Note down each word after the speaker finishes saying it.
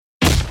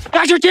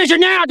brush your teeth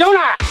now, don't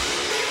I?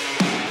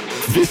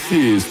 This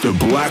is the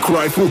Black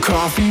Rifle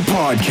Coffee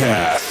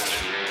Podcast.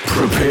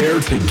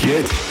 Prepare to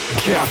get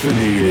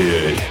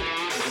caffeinated.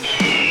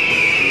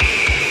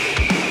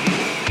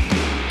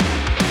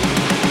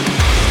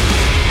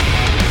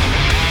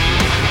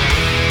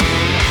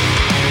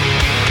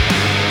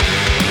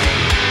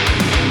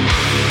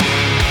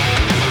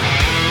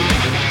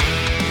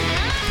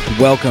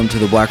 Welcome to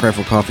the Black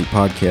Rifle Coffee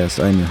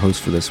Podcast. I'm your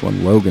host for this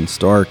one, Logan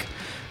Stark.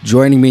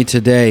 Joining me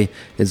today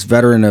is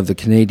veteran of the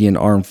Canadian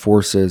Armed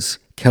Forces,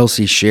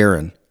 Kelsey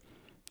Sharon.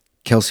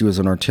 Kelsey was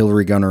an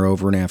artillery gunner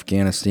over in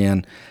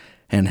Afghanistan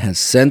and has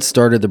since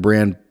started the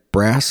brand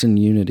Brass and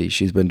Unity.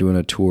 She's been doing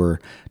a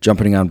tour,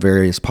 jumping on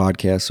various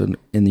podcasts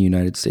in the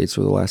United States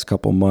for the last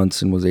couple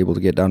months and was able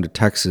to get down to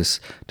Texas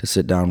to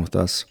sit down with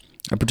us.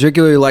 I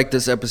particularly like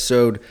this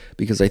episode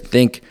because I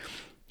think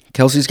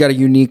Kelsey's got a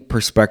unique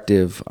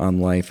perspective on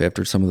life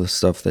after some of the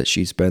stuff that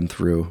she's been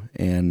through,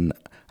 and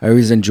I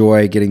always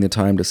enjoy getting the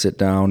time to sit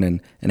down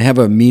and have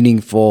a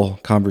meaningful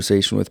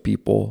conversation with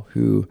people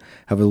who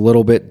have a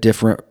little bit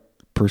different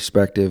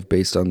perspective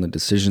based on the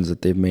decisions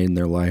that they've made in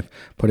their life,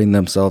 putting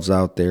themselves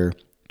out there,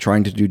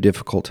 trying to do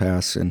difficult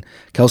tasks, and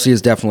Kelsey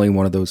is definitely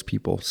one of those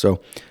people.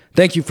 So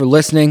thank you for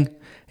listening,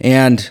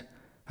 and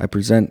I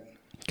present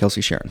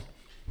Kelsey Sharon.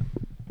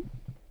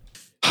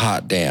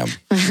 Hot damn.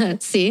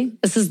 See,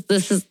 this is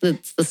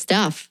the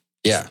stuff.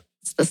 Yeah.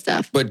 It's the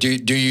stuff. But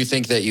do you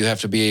think that you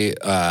have to be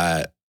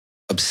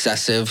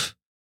obsessive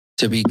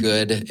to be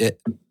good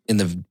in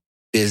the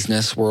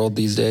business world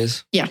these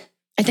days? Yeah,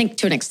 I think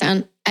to an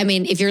extent. I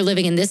mean, if you're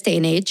living in this day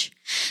and age,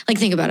 like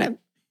think about it.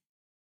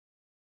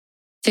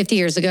 50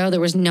 years ago,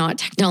 there was not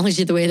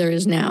technology the way there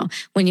is now.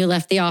 When you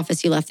left the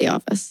office, you left the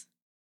office.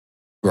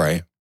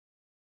 Right.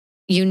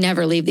 You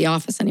never leave the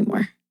office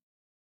anymore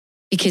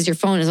because your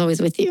phone is always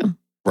with you.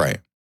 Right.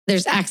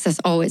 There's access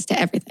always to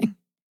everything.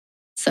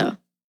 So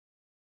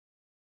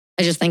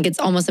I just think it's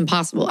almost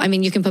impossible. I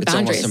mean, you can put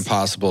boundaries. It's almost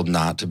impossible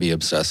not to be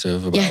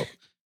obsessive about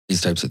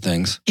these types of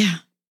things. Yeah.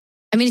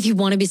 I mean, if you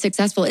want to be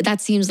successful,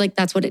 that seems like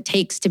that's what it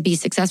takes to be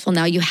successful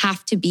now. You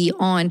have to be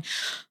on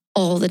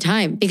all the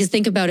time. Because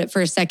think about it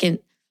for a second.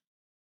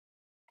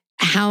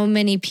 How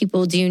many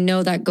people do you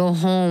know that go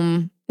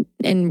home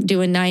and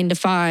do a 9 to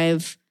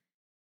 5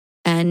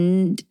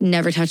 and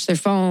never touch their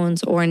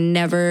phones or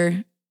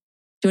never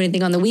do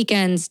anything on the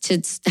weekends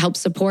to help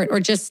support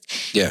or just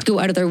go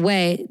out of their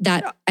way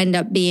that end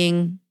up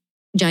being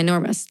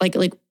ginormous?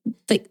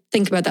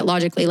 Think about that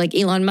logically. Like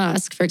Elon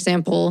Musk, for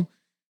example,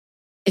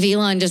 if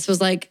Elon just was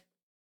like,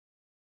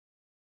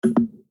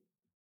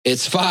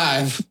 it's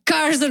 5.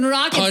 Cars and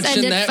rockets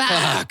punching end at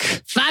that 5.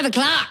 clock. 5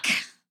 o'clock.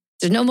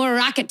 There's no more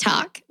rocket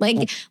talk.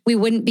 Like we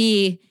wouldn't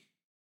be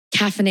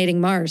caffeinating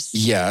Mars.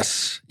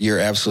 Yes, you're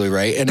absolutely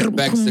right. And it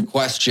begs the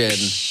question,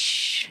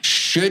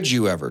 should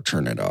you ever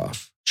turn it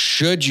off?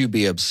 Should you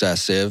be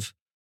obsessive?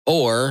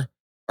 Or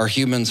are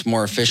humans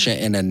more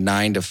efficient in a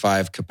 9 to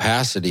 5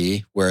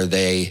 capacity where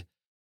they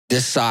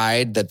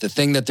decide that the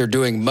thing that they're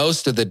doing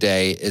most of the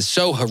day is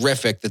so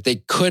horrific that they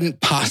couldn't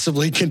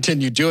possibly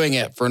continue doing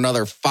it for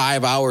another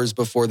 5 hours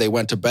before they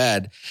went to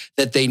bed,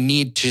 that they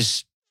need to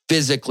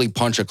physically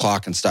punch a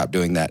clock and stop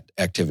doing that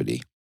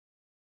activity?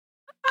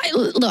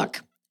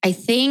 I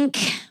think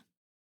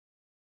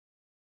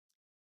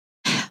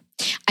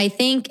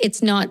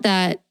it's not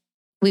that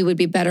we would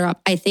be better off.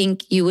 I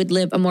think you would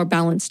live a more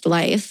balanced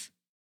life.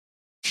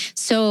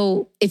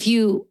 So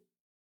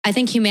I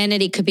think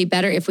humanity could be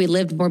better if we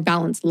lived more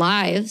balanced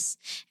lives.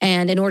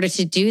 And in order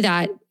to do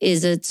that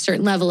is a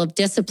certain level of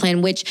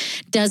discipline,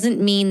 which doesn't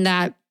mean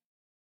that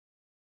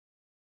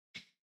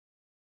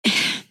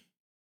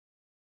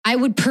I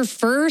would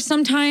prefer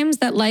sometimes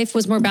that life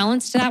was more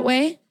balanced that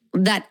way.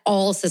 That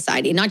all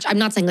society, I'm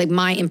not saying like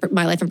my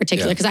life in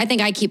particular, because I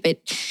think I keep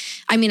it.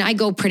 I mean, I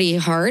go pretty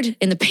hard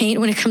in the paint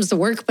when it comes to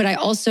work, but I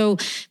also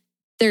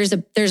there's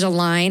a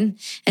line,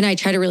 and I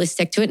try to really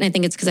stick to it. And I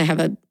think it's because I have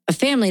a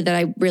family that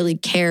I really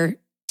care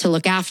to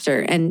look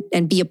after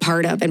and be a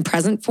part of and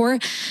present for.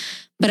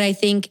 But I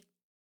think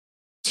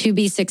to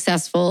be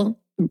successful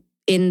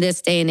in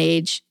this day and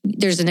age,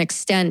 there's an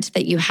extent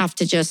that you have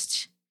to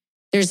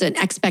there's an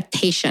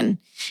expectation,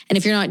 and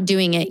if you're not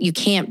doing it, you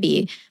can't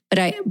be.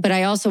 But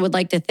I also would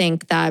like to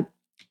think that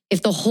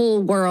if the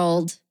whole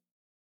world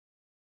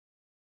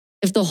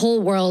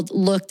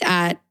looked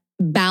at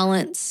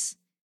balance,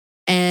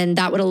 and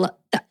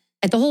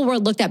if the whole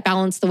world looked at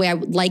balance the way I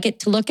would like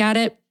it to look at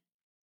it,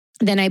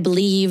 then I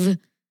believe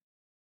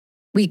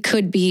we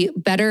could be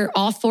better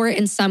off for it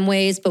in some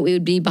ways, but we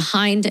would be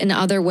behind in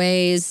other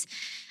ways.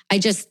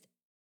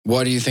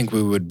 What do you think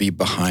we would be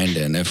behind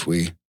in if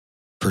we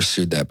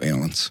pursued that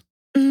balance?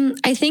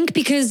 I think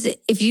because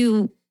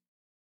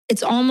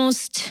it's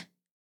almost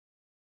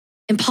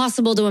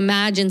impossible to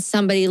imagine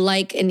somebody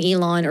like an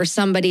Elon or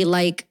somebody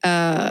like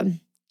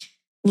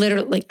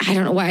literally, I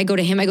don't know why I go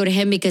to him. I go to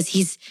him because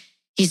he's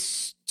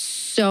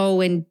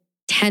so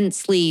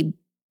intensely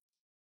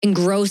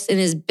engrossed in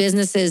his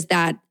businesses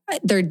that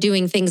they're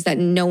doing things that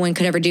no one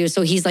could ever do.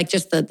 So he's like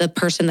just the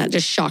person that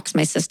just shocks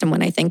my system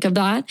when I think of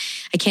that.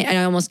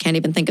 I almost can't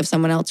even think of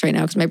someone else right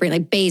now because my brain,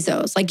 like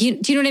Bezos. Like, do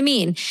you know what I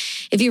mean?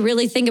 If you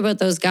really think about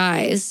those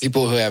guys.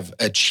 People who have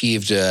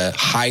achieved a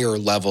higher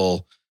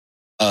level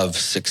of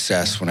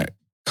success when it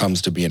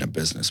comes to being a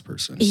business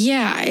person.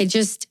 Yeah,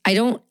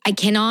 I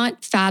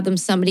cannot fathom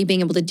somebody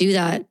being able to do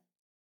that.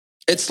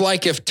 It's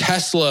like if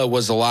Tesla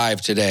was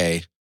alive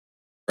today,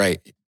 right?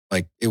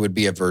 Like it would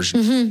be a version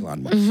of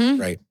Elon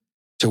Musk, right?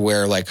 To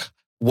where like,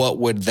 what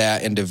would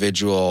that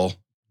individual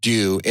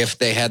do if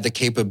they had the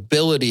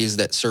capabilities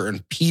that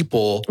certain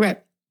people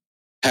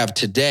have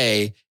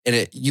today?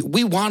 And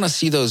we want to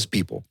see those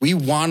people. We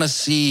want to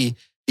see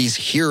these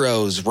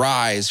heroes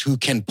rise who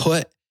can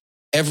put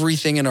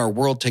everything in our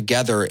world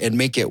together and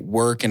make it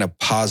work in a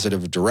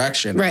positive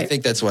direction. Right. I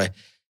think that's why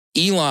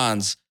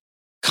Elon's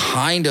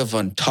kind of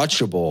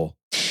untouchable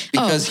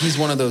because he's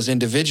one of those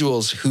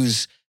individuals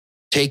who's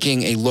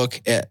taking a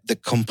look at the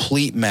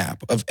complete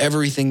map of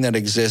everything that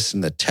exists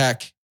in the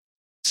tech,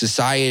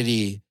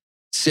 society,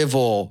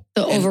 civil,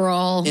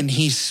 overall. And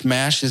he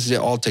smashes it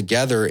all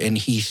together and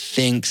he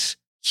thinks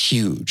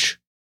huge.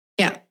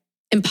 Yeah.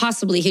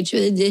 Impossibly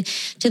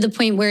huge to the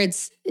point where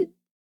it's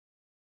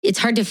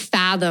hard to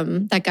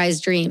fathom that guy's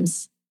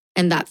dreams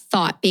and that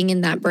thought being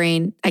in that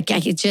brain. It'd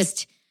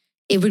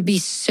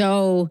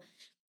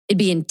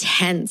be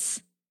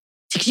intense.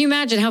 Can you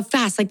imagine how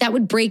fast? Like that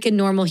would break a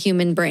normal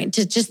human brain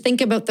to just think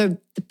about the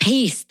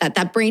pace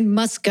that brain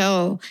must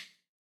go.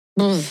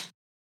 Ugh.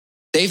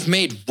 They've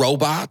made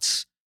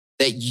robots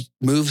that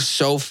move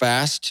so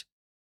fast.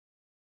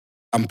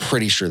 I'm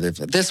pretty sure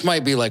this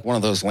might be like one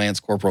of those Lance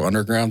Corporal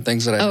Underground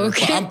things that I heard.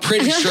 Okay. I'm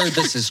pretty sure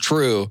this is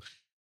true.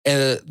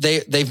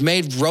 They've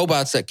made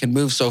robots that can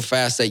move so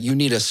fast that you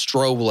need a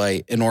strobe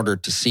light in order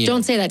to see them.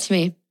 Don't say that to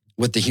me.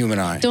 With the human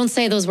eye. Don't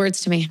say those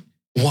words to me.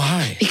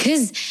 Why?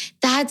 Because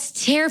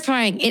that's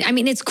terrifying.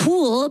 It's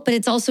cool, but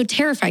it's also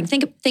terrifying.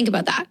 Think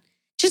about that.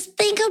 Just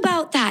think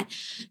about that.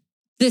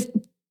 The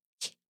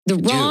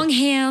wrong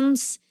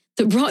hands,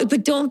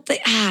 but don't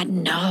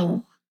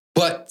no.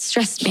 But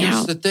stress me here's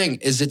out. The thing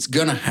is it's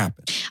going to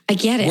happen. I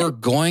get it. We're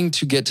going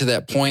to get to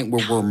that point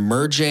where we're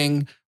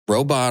merging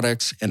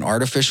robotics and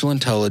artificial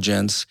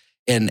intelligence.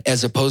 And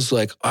as opposed to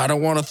like, I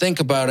don't want to think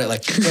about it.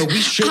 Like, no, we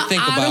should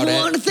think about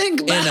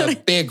it in a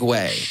big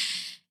way.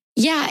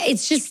 Yeah,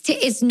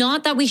 it's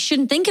not that we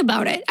shouldn't think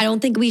about it. I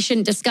don't think we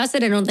shouldn't discuss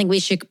it. I don't think we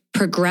should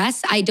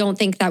progress. I don't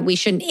think that we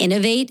shouldn't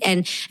innovate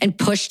and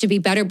push to be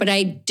better, but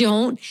I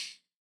don't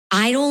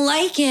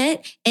like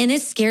it. And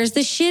it scares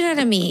the shit out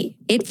of me.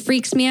 It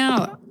freaks me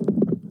out.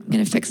 I'm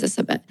going to fix this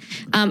a bit.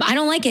 I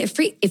don't like it.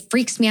 It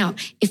freaks me out.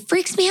 It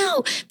freaks me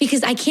out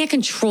because I can't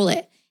control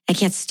it. I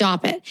can't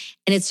stop it.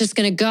 And it's just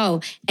going to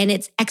go. And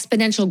it's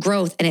exponential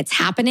growth and it's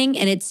happening.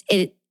 And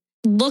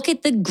look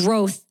at the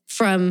growth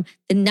from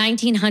the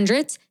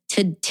 1900s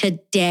to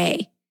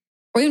today,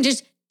 or even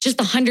just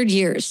 100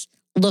 years.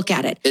 Look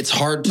at it. It's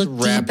hard to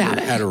wrap your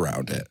head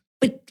around it.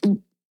 But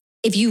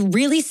if you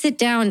really sit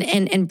down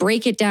and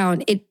break it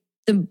down,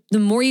 the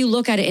more you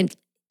look at it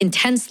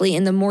intensely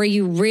and the more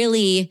you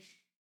really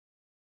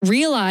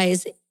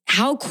realize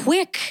how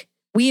quick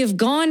we have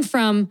gone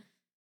from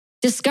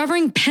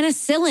discovering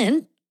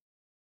penicillin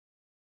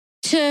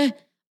to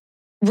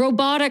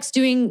robotics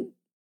doing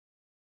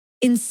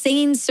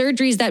insane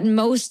surgeries that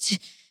most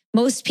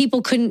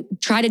people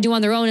couldn't try to do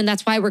on their own. And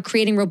that's why we're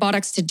creating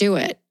robotics to do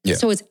it. Yeah.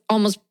 So it's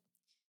almost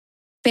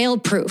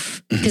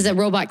fail-proof because a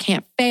robot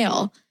can't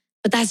fail.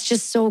 But that's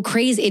just so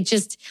crazy.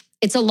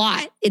 It's a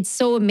lot. It's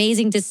so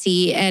amazing to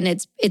see. And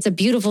it's a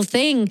beautiful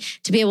thing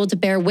to be able to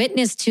bear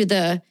witness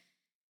to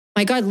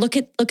my God, look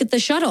at the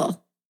shuttle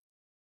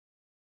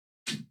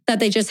that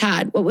they just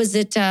had. What was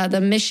it?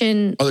 The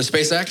mission. Oh, the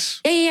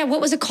SpaceX? Yeah.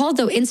 What was it called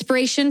though?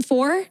 Inspiration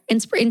 4?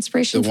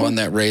 Inspiration 4? The one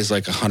that raised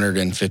like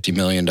 $150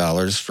 million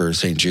for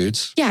St.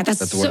 Jude's? Yeah, that's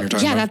the one you're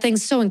talking about? that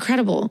thing's so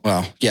incredible.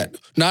 Wow. Yeah.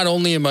 Not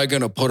only am I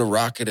going to put a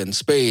rocket in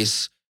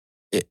space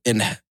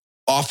and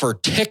offer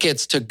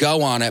tickets to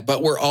go on it,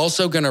 but we're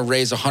also going to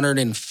raise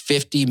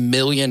 $150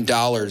 million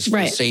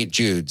for St.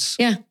 Jude's.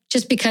 Yeah.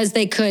 Just because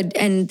they could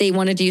and they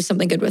wanted to do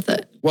something good with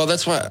it. Well,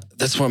 that's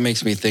what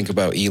makes me think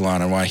about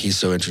Elon and why he's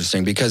so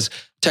interesting, because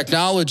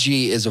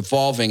technology is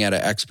evolving at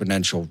an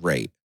exponential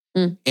rate.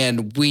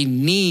 And we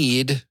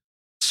need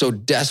so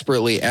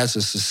desperately as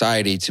a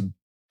society to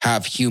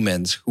have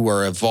humans who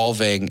are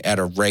evolving at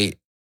a rate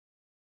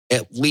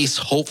at least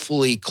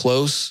hopefully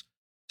close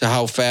to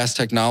how fast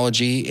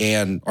technology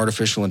and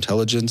artificial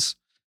intelligence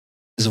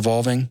is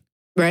evolving.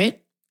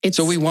 Right.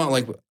 So we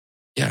want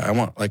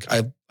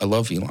I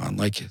love Elon.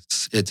 Like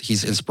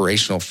he's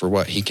inspirational for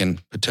what he can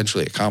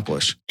potentially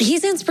accomplish.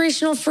 He's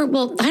inspirational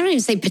I don't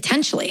even say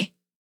potentially.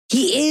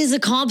 He is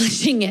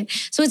accomplishing it.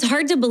 So it's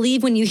hard to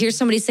believe when you hear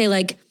somebody say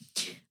like,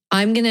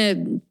 I'm going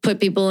to put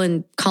people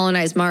and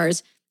colonize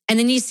Mars. And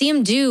then you see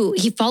him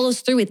he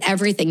follows through with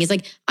everything. He's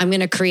like, I'm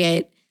going to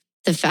create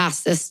the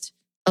fastest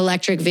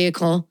electric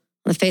vehicle on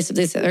the face of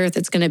this earth.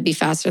 It's going to be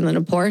faster than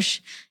a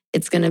Porsche.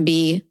 It's going to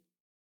be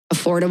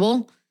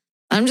affordable.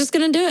 I'm just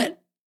going to do it.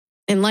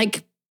 in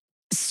like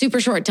super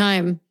short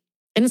time.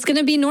 And it's going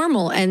to be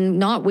normal and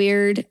not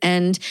weird.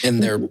 And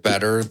they're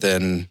better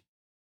than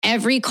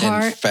every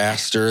car, and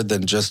faster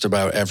than just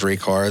about every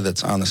car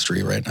that's on the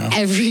street right now.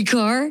 Every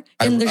car.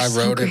 And I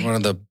rode in one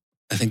of the,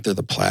 I think they're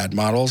the Plaid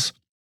models.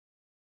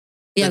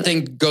 Yeah. The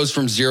thing goes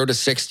from 0 to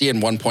 60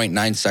 in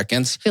 1.9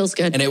 seconds. Feels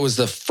good. And it was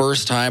the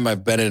first time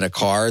I've been in a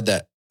car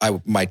that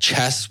my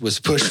chest was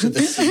pushed to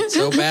the seat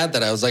so bad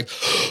that I was like,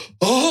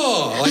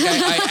 oh, like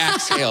I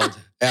exhaled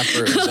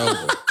after it was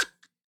over.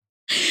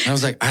 I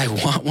was like, I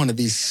want one of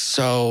these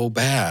so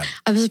bad.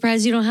 I'm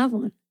surprised you don't have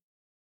one.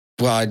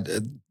 Well,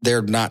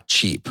 they're not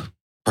cheap,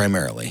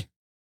 primarily.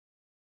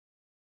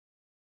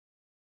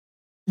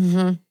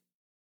 Mm-hmm.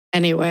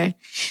 Anyway,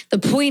 the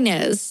point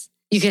is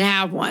you could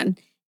have one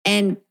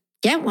and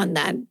get one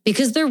then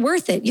because they're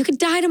worth it. You could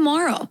die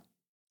tomorrow.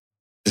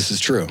 This is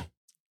true.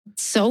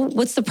 So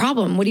what's the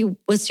problem?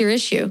 What's your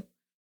issue?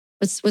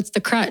 What's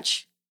the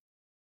crutch?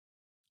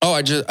 Oh,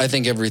 I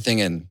think everything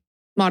in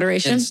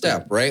moderation, in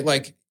step, right?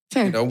 Like,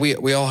 fair. You know,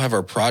 we all have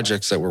our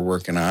projects that we're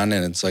working on,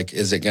 and it's like,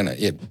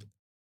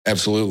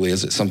 absolutely,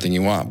 is it something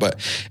you want? But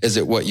is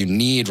it what you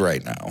need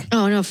right now?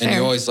 Oh no, fair. And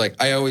you always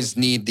I always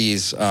need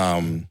these.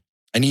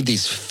 I need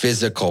these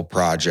physical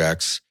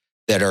projects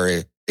that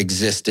are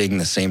existing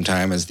the same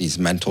time as these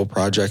mental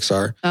projects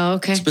are. Oh,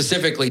 okay.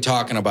 Specifically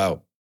talking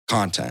about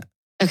content.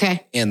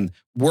 Okay. And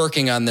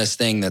working on this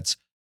thing that's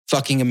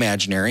fucking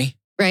imaginary.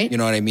 Right. You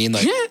know what I mean?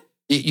 Like,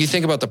 you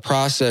think about the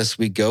process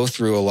we go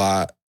through a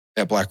lot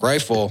at Black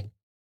Rifle.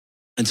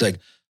 It's like,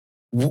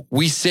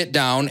 we sit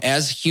down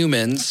as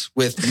humans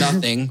with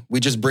nothing.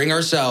 We just bring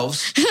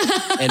ourselves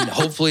and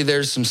hopefully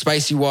there's some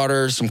spicy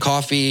water, some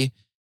coffee,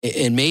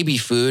 and maybe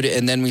food.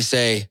 And then we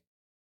say,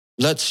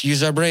 let's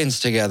use our brains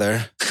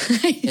together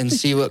and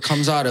see what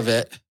comes out of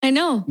it. I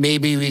know.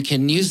 Maybe we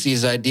can use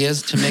these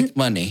ideas to make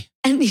money.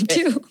 And you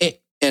do.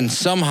 And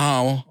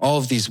somehow all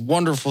of these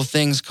wonderful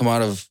things come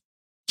out of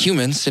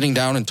humans sitting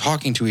down and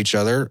talking to each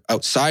other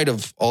outside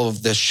of all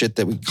of this shit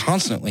that we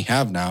constantly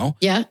have now.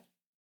 Yeah.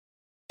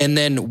 And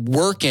then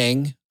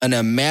working an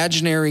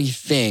imaginary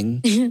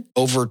thing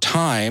over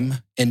time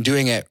and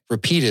doing it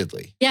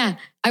repeatedly. Yeah.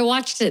 I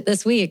watched it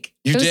this week.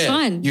 It was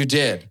fun. You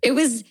did. It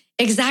was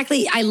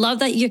exactly, I love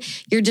that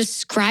you're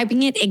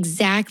describing it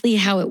exactly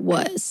how it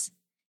was.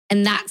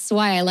 And that's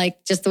why I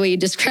like just the way you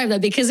described that,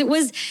 because it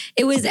was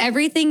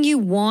everything you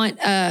want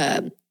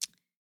a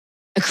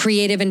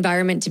creative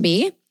environment to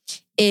be.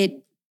 It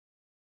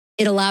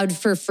allowed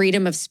for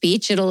freedom of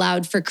speech. It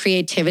allowed for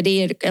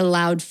creativity. It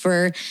allowed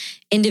for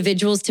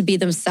individuals to be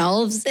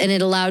themselves, and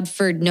it allowed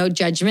for no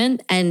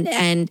judgment,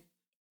 and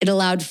it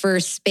allowed for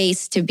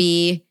space to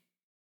be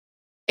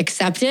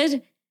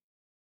accepted.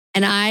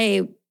 And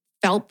I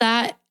felt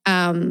that,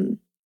 and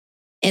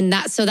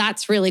so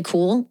that's really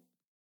cool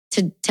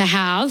to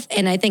have.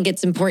 And I think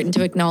it's important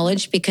to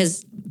acknowledge,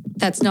 because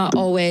that's not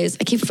always,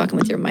 I keep fucking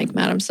with your mic,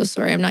 Matt. I'm so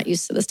sorry. I'm not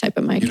used to this type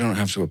of mic. You don't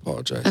have to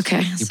apologize.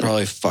 Okay. You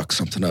probably fucked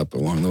something up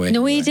along the way.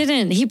 No, he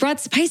didn't. He brought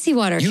spicy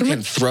water. You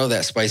can throw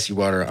that spicy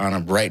water on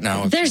him right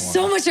now. There's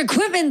so much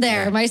equipment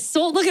there. My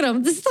soul, look at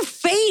him. This is the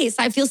face.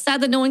 I feel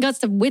sad that no one got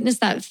to witness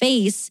that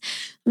face.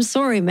 I'm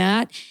sorry,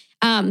 Matt.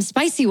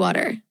 Spicy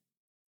water.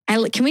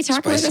 Can we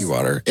talk about this? Spicy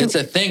water. It's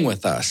a thing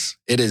with us.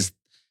 It is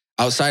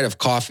outside of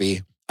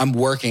coffee. I'm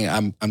working.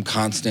 I'm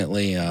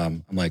constantly,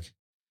 I'm like,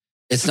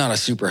 it's not a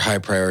super high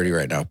priority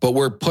right now, but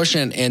we're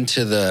pushing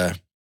into the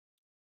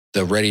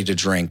ready to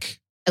drink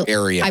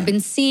area. I've been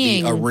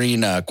seeing the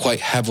arena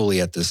quite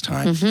heavily at this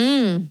time.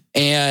 Mm-hmm.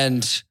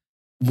 And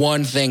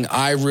one thing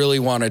I really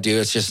want to do,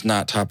 it's just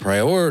not top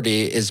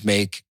priority, is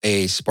make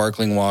a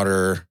sparkling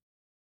water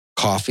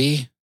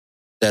coffee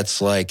that's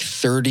like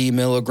 30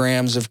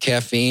 milligrams of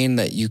caffeine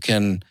that you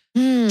can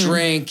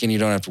drink, and you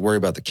don't have to worry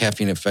about the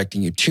caffeine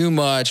affecting you too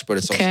much, but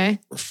it's also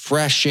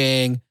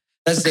refreshing.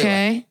 That's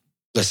it.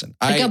 Listen,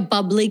 like a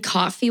bubbly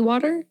coffee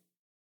water?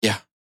 Yeah.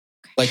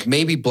 Like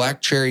maybe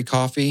black cherry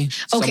coffee,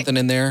 something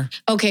in there.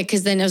 Okay,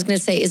 because then I was going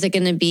to say, is it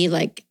going to be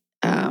like,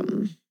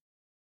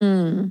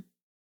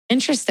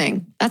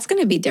 interesting. That's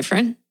going to be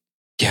different.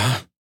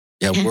 Yeah.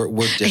 Yeah,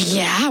 we're different.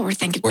 Yeah, we're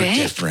thinking we're big.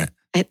 Different.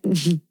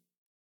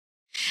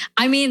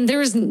 I mean, there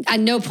was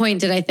at no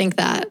point did I think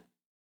that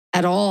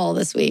at all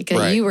this week.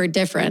 Right. You were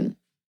different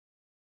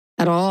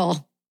at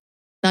all.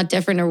 Not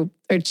different or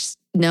just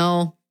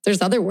no.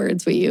 There's other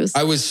words we use.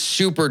 I was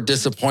super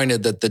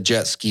disappointed that the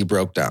jet ski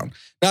broke down.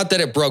 Not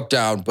that it broke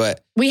down,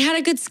 but we had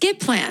a good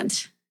skip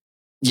planned.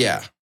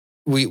 Yeah,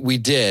 we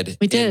did.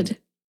 We did.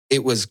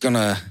 It was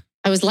gonna.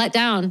 I was let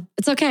down.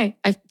 It's okay.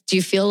 Do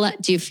you feel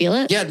it?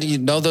 Yeah. You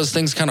know, those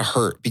things kind of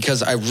hurt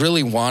because I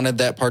really wanted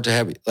that part to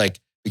have,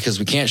 like, because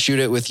we can't shoot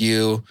it with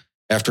you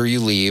after you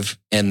leave,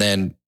 and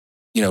then,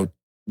 you know,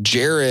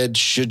 Jared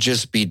should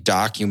just be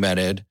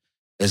documented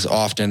as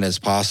often as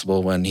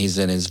possible when he's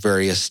in his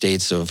various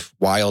states of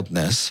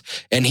wildness.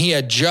 And he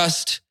had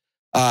just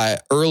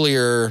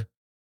earlier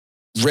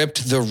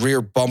ripped the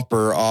rear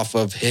bumper off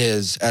of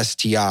his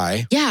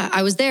STI. Yeah,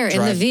 I was there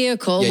in the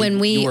vehicle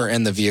when you were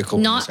in the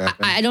vehicle.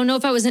 I don't know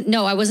if I wasn't.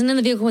 No, I wasn't in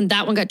the vehicle when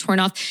that one got torn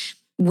off.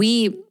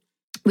 We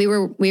we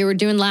were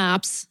doing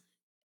laps.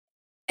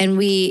 And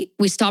we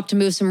stopped to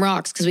move some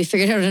rocks because we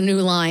figured out a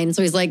new line.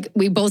 So he's like,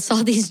 we both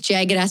saw these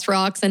jagged ass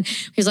rocks, and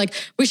he's like,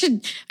 I'm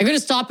going to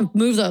stop and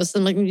move those.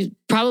 I'm like, you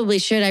probably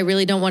should. I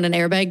really don't want an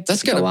airbag.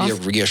 That's got to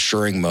be a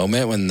reassuring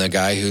moment when the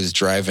guy who's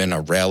driving a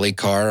rally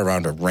car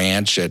around a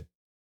ranch at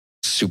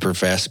super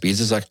fast speeds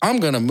is like, I'm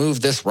going to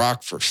move this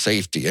rock for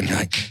safety. And you're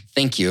like,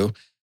 thank you.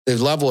 The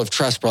level of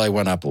trust probably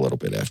went up a little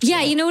bit after. Yeah,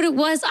 that. you know what it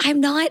was? I'm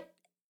not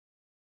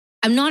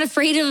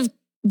afraid of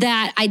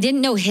that. I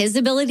didn't know his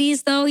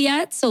abilities though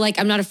yet. So like,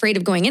 I'm not afraid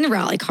of going in a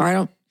rally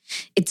car.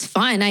 It's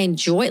fun. I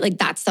enjoy it. Like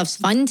that stuff's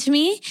fun to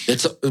me.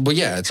 It's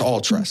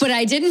all trust. But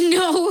I didn't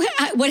know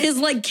what his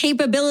like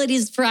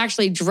capabilities for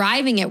actually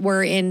driving it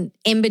were in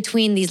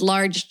between these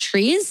large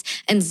trees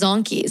and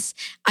zonkies.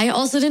 I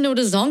also didn't know what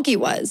a zonkie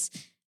was.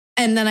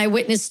 And then I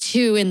witnessed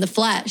two in the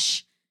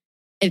flesh.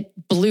 It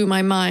blew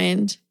my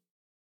mind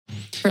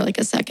for like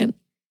a second.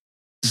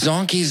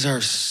 Zonkies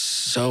are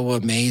so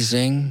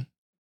amazing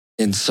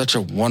and such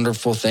a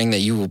wonderful thing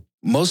that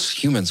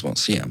most humans won't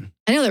see them.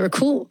 I know they were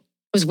cool.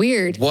 It was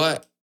weird.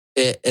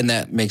 And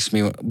that makes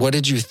me, what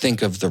did you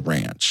think of the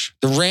ranch?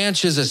 The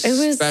ranch is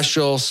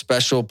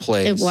special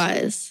place. It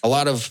was. A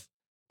lot of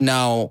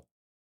now,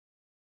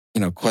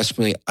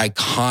 questionably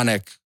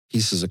iconic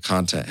pieces of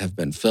content have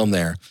been filmed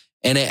there.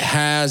 And it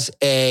has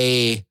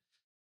an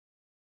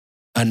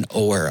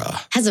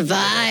aura. Has a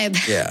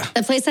vibe. Yeah.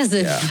 That place has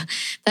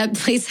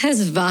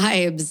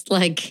vibes.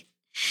 Like,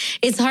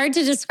 it's hard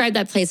to describe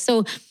that place.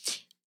 So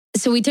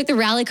we took the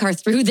rally car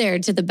through there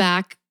to the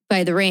back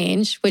by the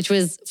range, which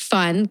was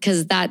fun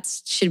because that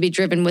should be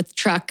driven with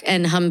truck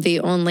and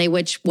Humvee only,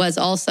 which was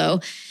also.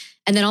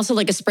 And then also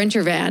like a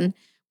Sprinter van,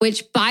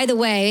 which, by the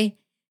way,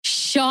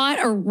 shot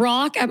a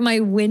rock at my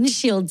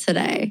windshield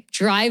today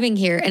driving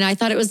here. And I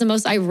thought it was the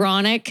most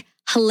ironic,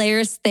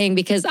 hilarious thing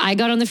because I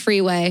got on the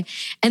freeway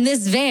and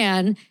this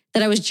van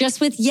that I was just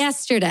with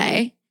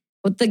yesterday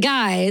with the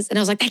guys, and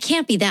I was like, that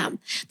can't be them.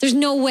 There's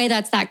no way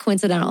that's that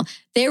coincidental.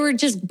 They were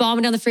just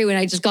bombing down the freeway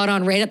and I just got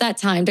on right at that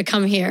time to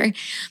come here.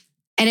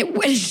 And it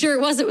was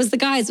the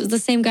guys. It was the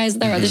same guys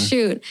that were on the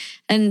shoot.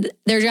 And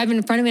they're driving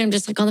in front of me. I'm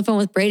just like on the phone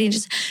with Brady and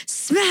just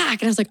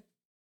smack. And I was like,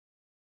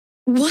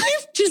 what?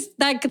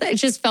 That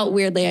just felt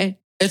weirdly.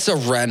 It's a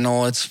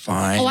rental. It's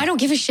fine. Oh, I don't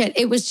give a shit.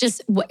 It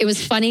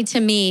was funny to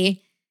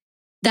me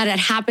that it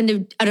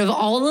happened out of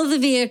all of the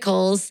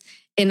vehicles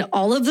in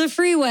all of the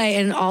freeway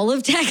in all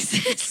of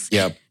Texas.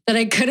 Yep. That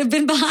I could have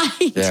been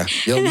behind. Yeah.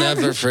 You'll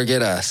never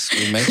forget us.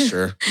 We make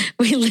sure.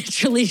 We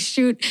literally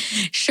shoot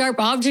sharp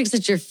objects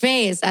at your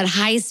face at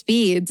high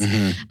speeds.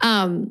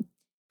 Mm-hmm.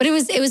 But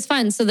it was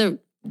fun. So the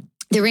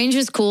range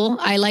was cool.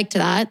 I liked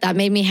that. That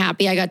made me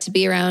happy. I got to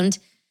be around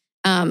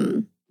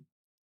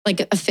like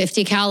a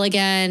 50 cal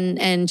again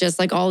and just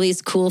like all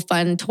these cool,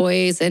 fun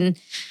toys. And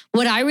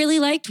what I really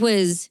liked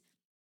was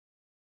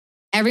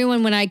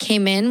everyone, when I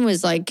came in,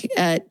 was like,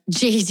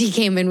 JD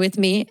came in with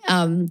me.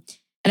 And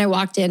I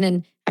walked in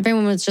and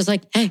everyone was just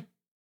like, hey,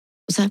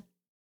 what's up?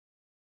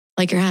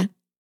 Like your hat. I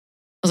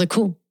was like,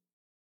 cool.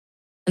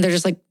 And they're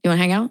just like, you want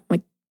to hang out? I'm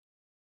like,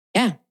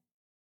 yeah.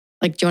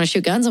 Like, do you want to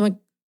shoot guns? I'm like,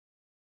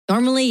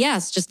 normally,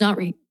 yes, just not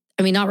right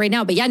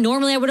now. But yeah,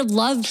 normally I would have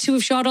loved to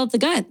have shot all the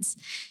guns.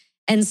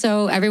 And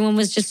so everyone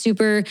was just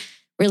super,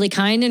 really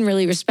kind and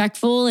really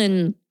respectful.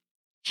 And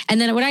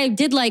then what I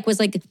did like was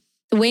like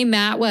the way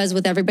Matt was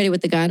with everybody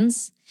with the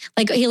guns.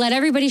 Like he let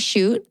everybody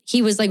shoot.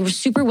 He was like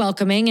super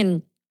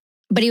welcoming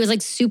but he was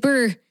like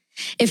super,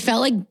 it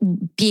felt like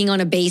being on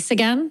a base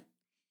again.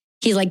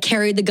 He like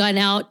carried the gun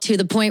out to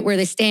the point where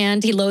they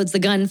stand. He loads the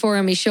gun for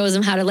him. He shows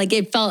him how to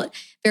it felt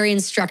very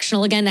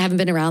instructional again. I haven't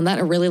been around that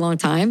in a really long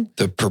time.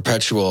 The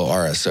perpetual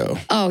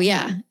RSO. Oh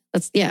yeah.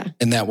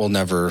 And that will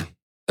never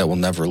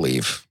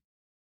leave.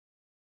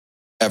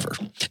 Ever.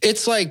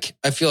 It's like,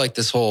 I feel like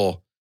this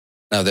whole,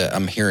 now that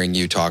I'm hearing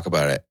you talk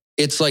about it,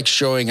 it's like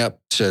showing up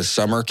to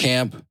summer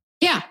camp.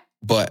 Yeah.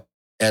 But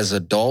as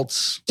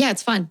adults. Yeah,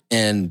 it's fun.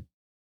 And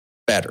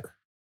better.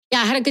 Yeah,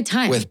 I had a good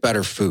time. With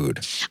better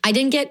food. I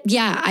didn't get,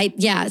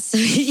 yes.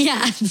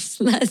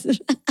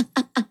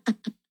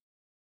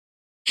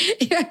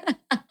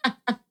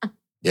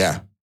 Yeah.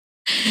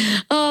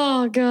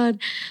 Oh, God.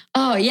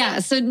 Oh, yeah.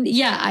 So,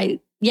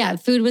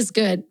 food was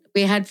good.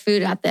 We had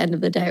food at the end of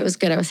the day. It was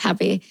good. I was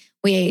happy.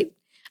 We ate.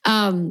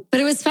 But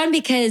it was fun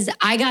because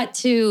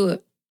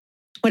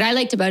what I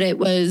liked about it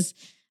was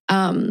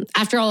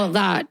after all of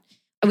that,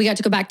 we got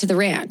to go back to the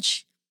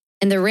ranch.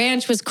 And the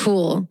ranch was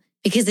cool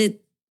because it's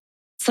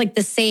like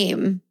the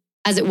same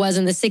as it was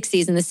in the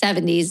 60s and the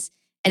 70s.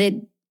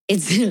 And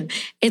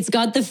it's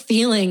got the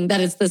feeling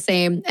that it's the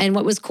same. And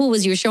what was cool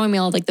was you were showing me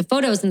all like the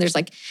photos and there's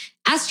like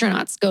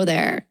astronauts go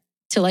there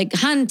to like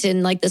hunt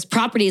and like this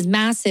property is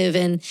massive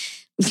and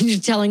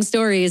telling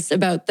stories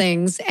about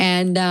things.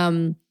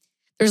 And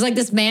there's like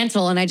this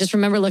mantle and I just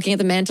remember looking at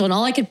the mantle and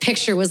all I could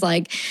picture was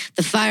like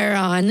the fire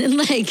on and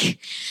like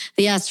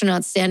the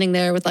astronauts standing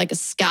there with like a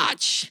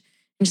scotch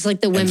and just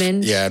like the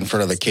women. In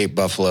front of the Cape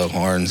Buffalo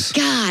horns.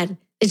 God,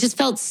 it just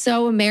felt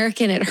so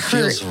American. It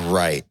hurt. Feels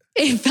right.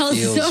 It felt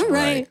so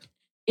right.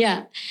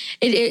 Yeah.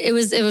 It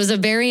was a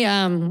very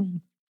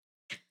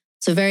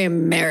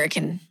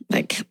American,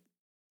 like,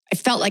 I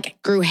felt like I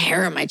grew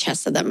hair on my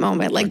chest at that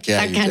moment, like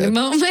Yeah, that kind of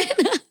moment.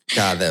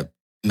 God, that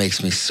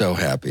makes me so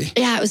happy.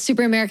 Yeah, it was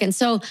super American.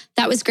 So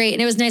that was great.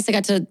 And it was nice. I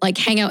got to like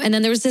hang out. And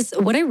then there was this,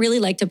 what I really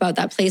liked about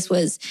that place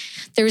was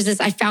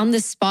I found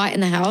this spot in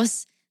the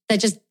house that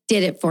just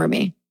did it for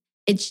me.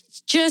 It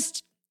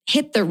just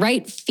hit the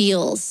right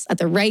feels at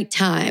the right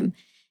time.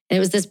 And it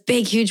was this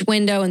big, huge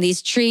window and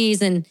these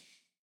trees,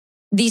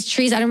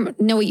 I don't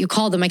know what you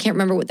call them. I can't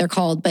remember what they're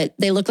called, but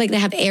they look like they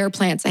have air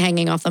plants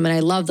hanging off them. And I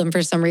love them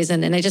for some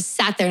reason. And I just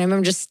sat there and I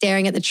remember just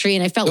staring at the tree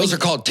and I felt Those are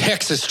called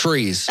Texas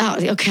trees. Oh,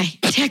 okay.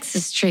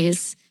 Texas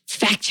trees.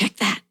 Fact check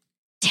that.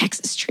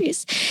 Texas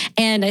trees.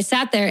 And I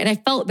sat there and I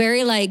felt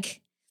very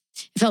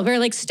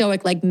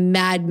stoic, like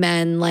Mad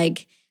Men,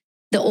 like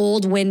the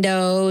old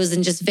windows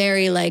and just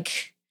very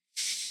like,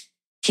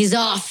 he's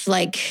off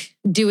like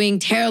doing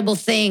terrible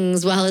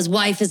things while his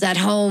wife is at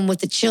home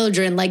with the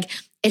children. Like,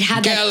 it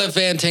had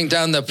gallivanting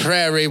down the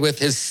prairie with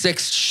his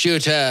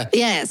 6-shooter.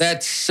 Yes.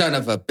 That son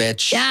of a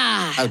bitch.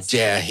 Yeah. How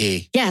dare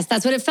he? Yes,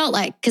 that's what it felt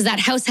like. Because that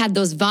house had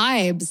those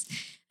vibes.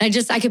 And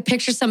I could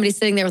picture somebody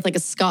sitting there with like a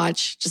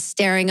scotch, just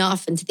staring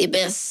off into the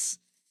abyss.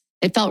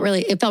 It felt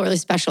really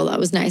special. That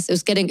was nice.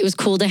 It was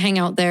cool to hang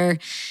out there.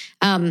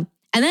 And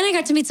then I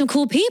got to meet some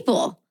cool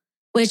people,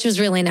 which was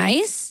really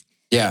nice.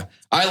 Yeah.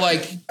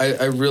 I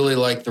really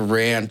like the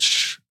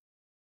ranch.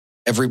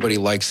 Everybody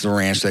likes the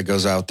ranch that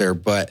goes out there,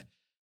 but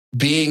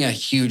being a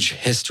huge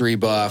history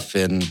buff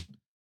and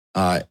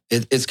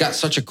it's got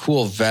such a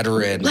cool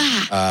veteran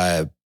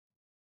back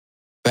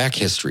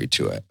history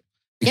to it.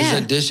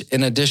 Because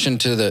in addition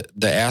to the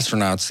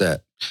astronauts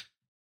that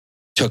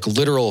took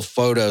literal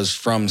photos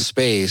from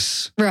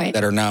space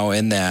that are now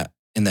in that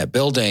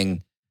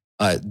building,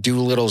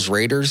 Doolittle's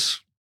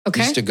Raiders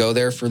used to go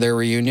there for their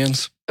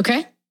reunions.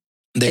 Okay.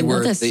 They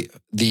were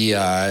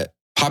the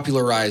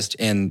popularized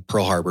in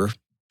Pearl Harbor,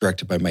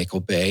 directed by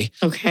Michael Bay.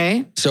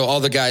 Okay. So all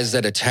the guys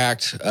that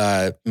attacked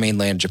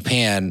mainland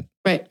Japan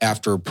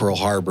after Pearl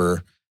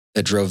Harbor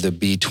that drove the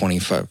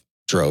B-25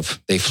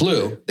 They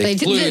flew. They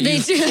flew.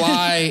 You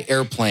fly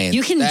airplanes.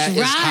 You can drive. That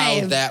is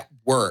how that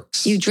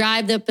works. You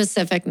drive the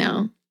Pacific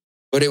now.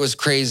 But it was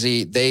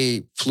crazy.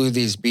 They flew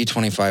these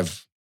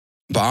B-25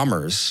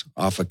 bombers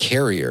off a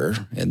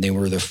carrier, and they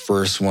were the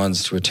first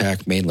ones to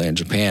attack mainland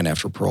Japan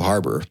after Pearl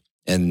Harbor.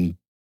 And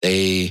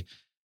a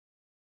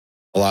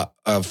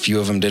few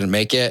of them didn't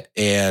make it,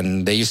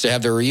 and they used to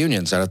have their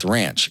reunions out at the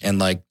ranch. And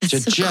like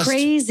That's to just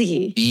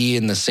crazy. Be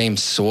in the same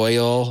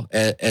soil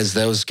as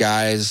those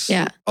guys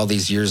all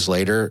these years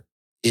later,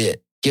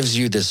 it gives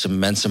you this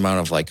immense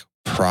amount of like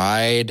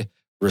pride,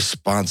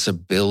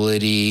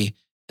 responsibility,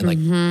 and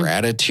like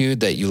gratitude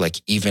that you like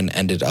even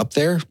ended up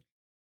there.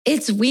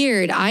 It's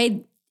weird.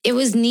 It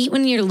was neat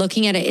when you're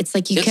looking at it. It's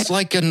like it's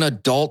like an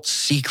adult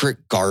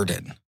secret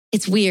garden.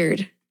 It's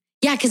weird.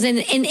 Yeah, because and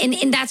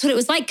that's what it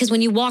was like. Because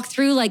when you walk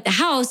through like the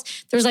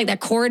house, there's like that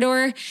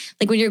corridor,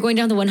 like when you're going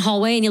down the one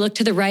hallway and you look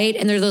to the right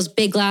and there are those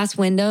big glass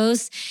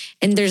windows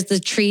and there's the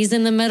trees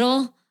in the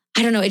middle.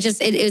 I don't know.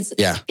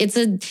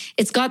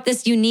 It's got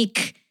this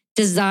unique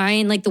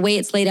design, like the way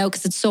it's laid out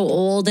because it's so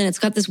old and it's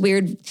got this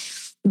weird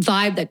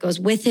vibe that goes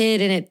with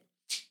it, and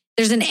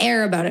there's an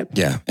air about it.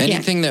 Yeah,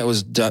 anything that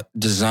was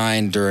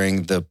designed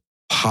during the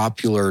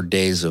popular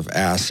days of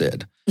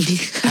acid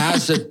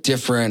has a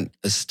different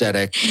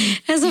aesthetic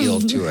feel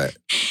to it.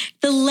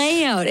 The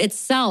layout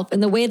itself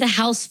and the way the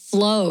house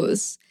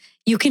flows,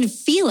 you can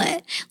feel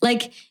it.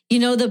 Like, you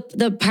know,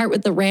 the part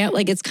with the ramp,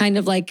 like it's kind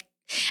of like,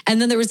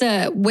 and then there was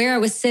where I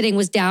was sitting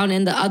was down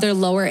in the other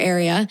lower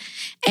area.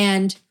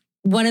 And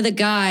one of the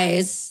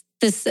guys,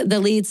 the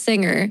lead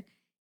singer,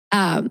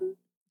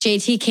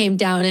 JT came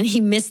down and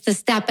he missed the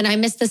step and I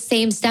missed the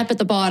same step at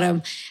the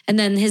bottom. And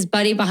then his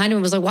buddy behind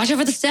him was like, watch out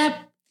for the step.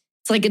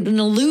 It's like an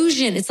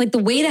illusion. It's like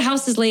the way the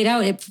house is laid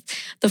out.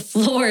 The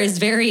floor is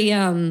very,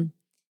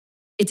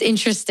 it's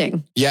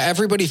interesting. Yeah,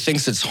 everybody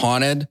thinks it's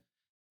haunted.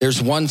 There's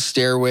one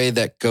stairway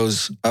that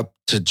goes up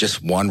to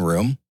just one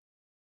room.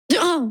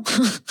 Oh.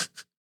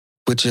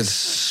 Which is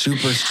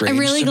super strange. I'm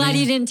really glad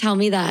you didn't tell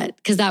me that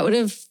because that would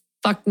have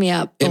fucked me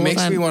up. It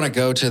makes me want to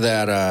go to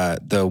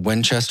that, the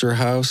Winchester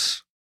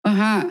house.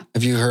 Uh-huh.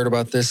 Have you heard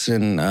about this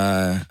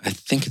I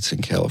think it's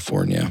in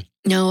California.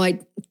 No,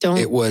 I don't.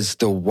 It was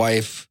the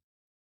wife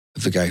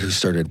of the guy who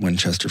started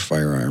Winchester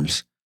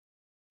Firearms.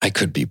 I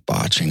could be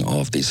botching all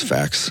of these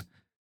facts.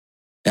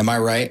 Am I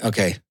right?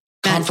 Okay.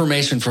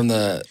 Confirmation from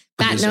the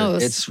producer. Matt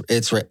knows.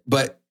 It's right.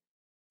 But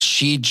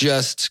she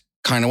just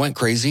kind of went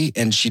crazy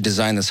and she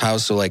designed this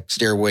house so like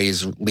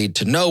stairways lead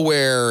to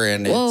nowhere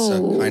and it's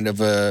a kind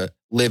of a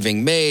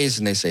living maze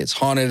and they say it's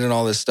haunted and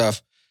all this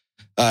stuff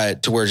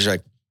to where she's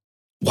like,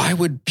 why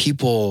would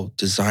people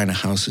design a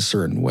house a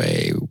certain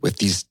way with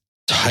these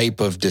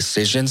type of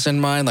decisions in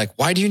mind? Like,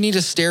 why do you need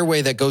a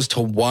stairway that goes to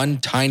one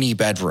tiny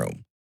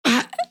bedroom?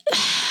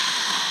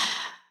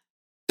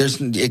 There's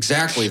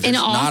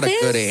not a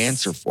good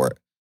answer for it.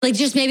 Like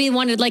just maybe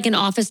wanted like an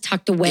office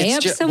tucked away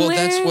up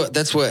somewhere. Well,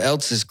 that's what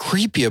else is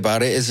creepy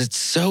about it is it's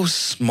so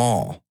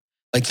small.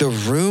 Like the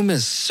room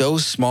is so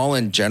small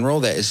in general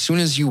that as soon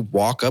as you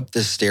walk up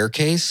the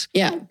staircase,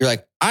 Yeah. you're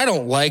like, I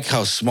don't like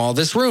how small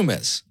this room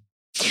is.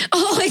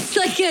 Oh, it's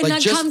like an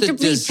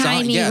uncomfortably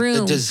tiny room.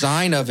 The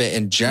design of it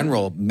in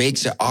general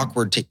makes it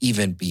awkward to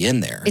even be in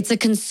there. It's a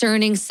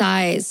concerning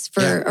size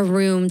for a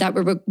room that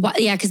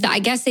because I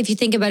guess if you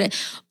think about it,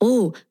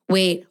 oh,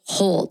 wait,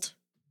 hold.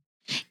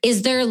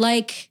 Is there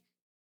like,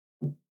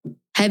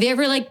 have you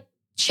ever like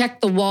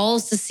checked the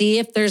walls to see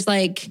if there's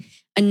like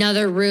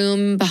another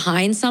room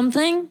behind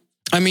something?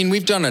 I mean,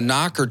 we've done a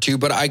knock or two,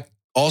 but I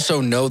also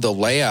know the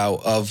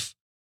layout of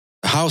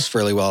the house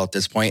fairly well at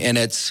this point. And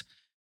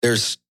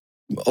there's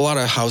a lot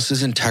of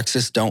houses in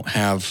Texas don't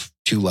have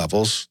 2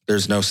 levels.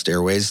 There's no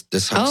stairways.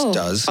 This house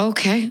does.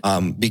 Okay.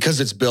 Because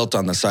it's built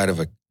on the side of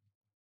a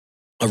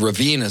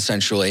ravine,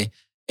 essentially.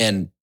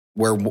 And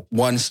where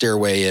one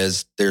stairway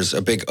is, there's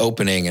a big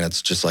opening and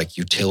it's just like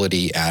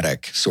utility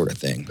attic sort of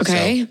thing.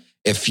 Okay. So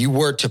if you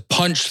were to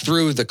punch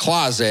through the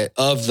closet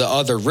of the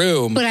other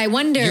room, but I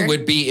wonder, you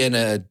would be in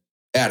a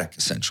attic,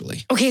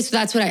 essentially. Okay, so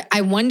that's what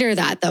I wonder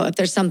that though, if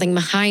there's something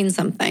behind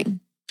something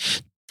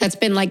that's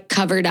been like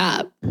covered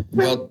up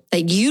Well,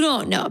 that you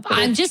don't know about.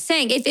 I'm just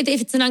saying, if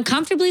it's an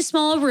uncomfortably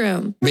small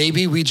room.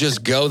 maybe we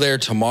just go there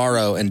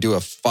tomorrow and do a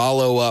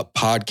follow-up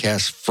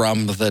podcast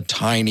from the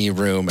tiny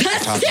room at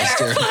the top of the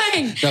stairs.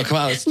 Terrifying. No, come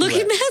on, let's do Look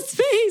it. at Matt's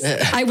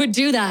face. I would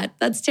do that.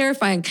 That's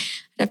terrifying.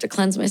 I'd have to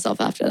cleanse myself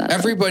after that.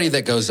 Everybody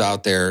that goes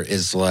out there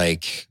is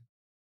like,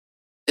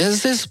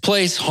 is this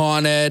place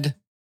haunted?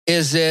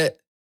 Was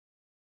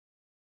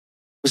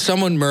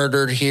someone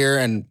murdered here?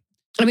 And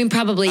I mean,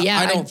 probably, yeah.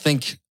 I don't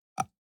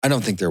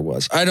think there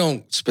was. I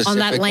don't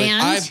specifically. On that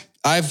land?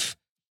 I've,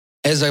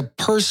 as a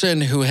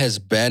person who has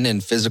been in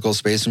physical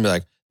space and be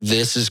like,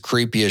 this is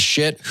creepy as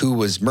shit. Who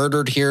was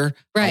murdered here?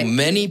 Right. How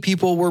many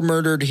people were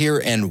murdered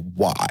here and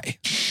why?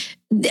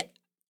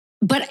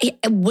 But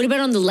what about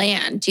on the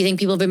land? Do you think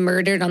people have been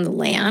murdered on the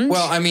land?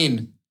 Well, I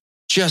mean,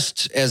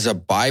 just as a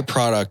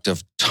byproduct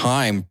of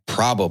time,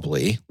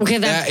 probably. Okay,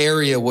 that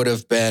area would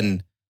have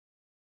been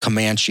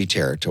Comanche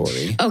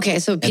territory. Okay,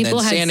 so people and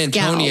then had San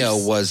Antonio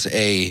scalps. was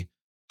a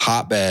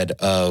hotbed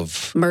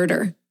of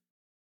Murder.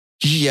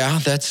 Yeah,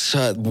 that's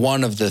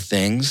one of the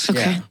things. Okay.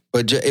 Yeah.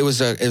 But it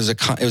was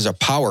a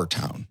power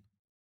town.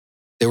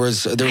 There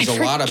was a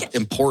lot of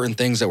important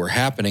things that were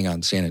happening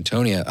on San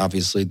Antonio.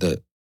 Obviously,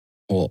 the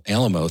whole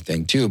Alamo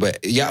thing too. But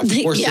yeah, of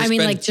course, Yeah, I mean,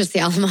 been like just the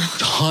Alamo.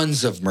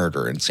 tons of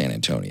murder in San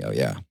Antonio.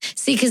 Yeah.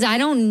 See, because I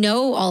don't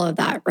know all of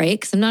that, right?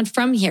 Because I'm not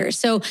from here.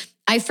 So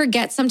I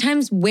forget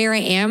sometimes where I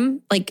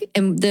am, like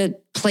in the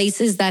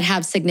places that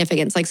have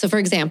significance. Like, so for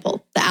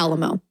example, the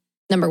Alamo,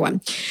 number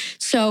one.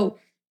 So,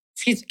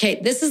 okay,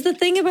 this is the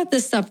thing about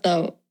this stuff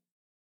though.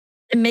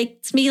 It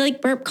makes me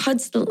like burp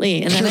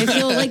constantly. And then I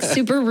feel like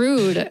super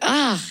rude.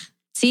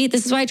 See,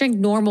 this is why I drink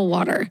normal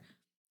water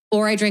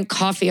or I drink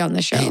coffee on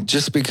the show. Hey,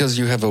 just because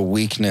you have a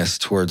weakness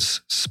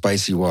towards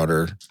spicy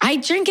water. I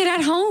drink it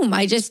at home.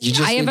 I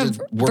have a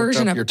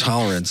version of your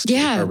tolerance to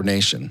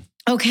carbonation.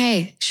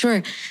 Okay,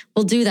 sure.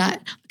 We'll do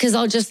that because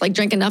I'll just like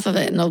drink enough of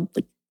it and I'll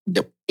like,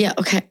 Yep. Yeah,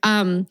 okay.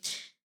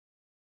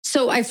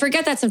 So I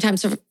forget that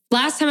sometimes. So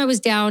last time I was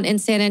down in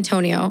San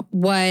Antonio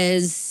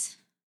was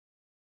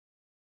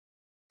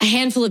a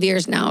handful of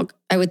years now,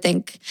 I would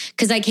think.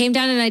 Because I came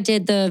down and I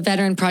did the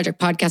Veteran Project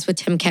podcast with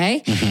Tim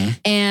Kay. Mm-hmm.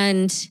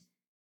 And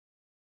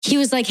he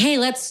was like, hey,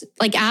 let's,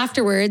 like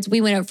afterwards, we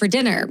went out for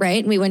dinner, right?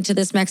 And we went to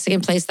this Mexican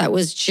place that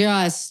was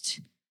just,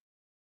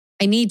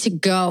 I need to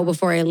go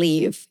before I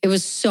leave. It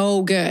was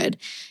so good.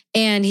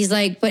 And he's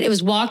like, but it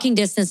was walking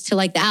distance to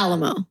like the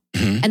Alamo.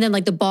 Mm-hmm. And then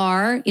like the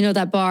bar, you know,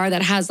 that bar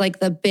that has like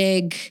the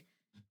big,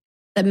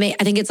 I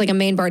think it's like a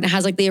main bar and it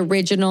has like the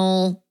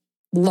original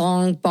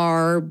long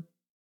bar.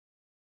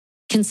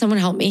 Can someone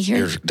help me here?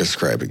 You're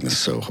describing this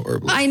so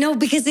horribly. I know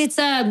because it's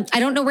I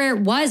don't know where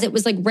it was. It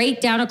was like right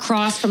down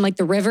across from like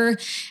the river,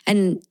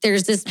 and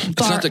there's this bar.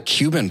 It's not the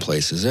Cuban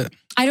place, is it?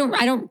 I don't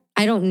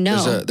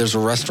know. There's a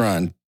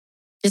restaurant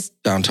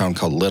downtown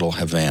called Little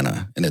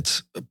Havana, and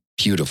it's a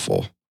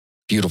beautiful,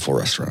 beautiful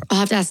restaurant. I'll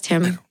have to ask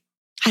Tim.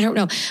 I don't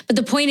know. But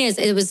the point is,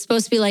 it was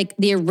supposed to be like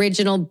the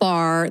original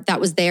bar that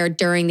was there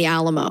during the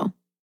Alamo.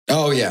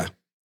 Oh yeah.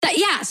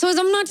 So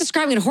I'm not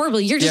describing it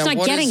horribly. You're just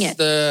not getting it.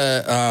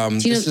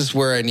 This is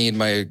where I need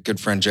my good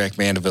friend Jack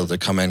Mandeville to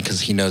come in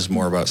because he knows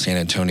more about San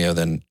Antonio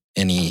than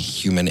any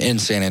human in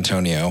San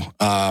Antonio.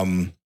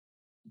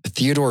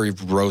 Theodore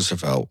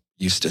Roosevelt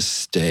used to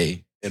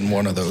stay in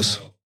one of those.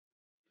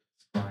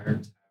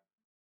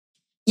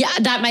 Yeah,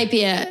 that might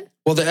be it.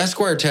 Well, the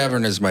Esquire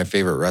Tavern is my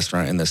favorite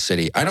restaurant in the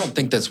city. I don't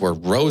think that's where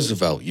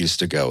Roosevelt used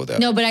to go, though.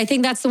 No, but I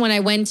think that's the one I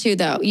went to,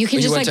 though. You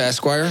can you went to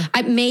Esquire?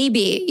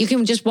 Maybe. You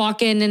can just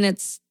walk in and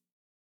it's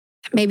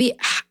maybe.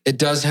 It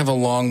does have a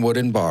long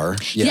wooden bar.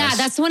 Yes. Yeah,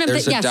 that's the one.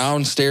 There's a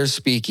downstairs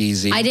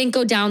speakeasy. I didn't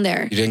go down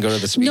there. You didn't go to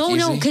the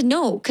speakeasy?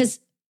 No,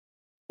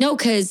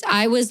 because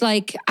I was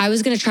like, I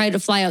was going to try to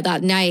fly out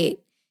that night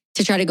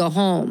to try to go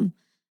home.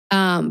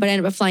 But I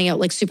ended up flying out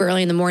like super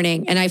early in the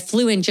morning, and I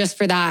flew in just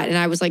for that. And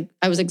I was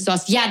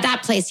exhausted. Yeah,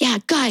 that place. Yeah,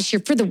 gosh,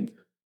 you're for the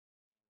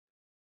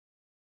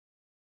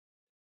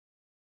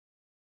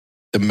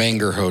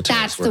Menger Hotel.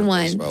 That's the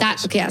one.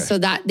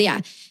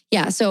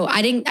 So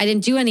I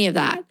didn't do any of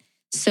that.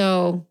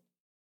 So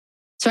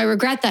I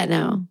regret that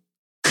now.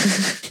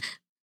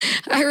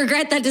 I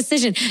regret that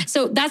decision.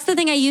 So that's the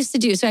thing I used to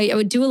do. So I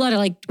would do a lot of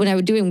like, when I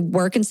would doing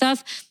work and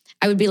stuff,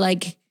 I would be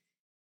like,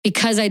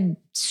 because I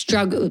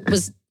struggled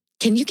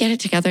can you get it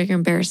together? You're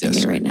embarrassing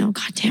me right now.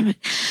 God damn it.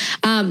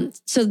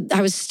 So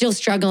I was still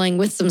struggling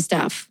with some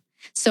stuff.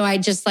 So I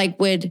just like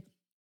it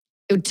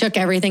took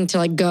everything to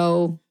like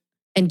go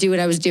and do what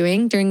I was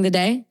doing during the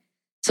day.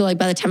 So like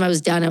by the time I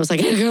was done, I was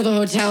like, I gotta go to the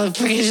hotel and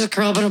freaking just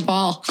curl up in a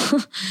ball.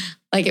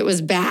 Like it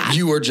was bad.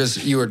 You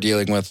were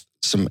dealing with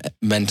some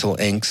mental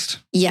angst.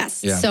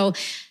 Yes. Yeah. So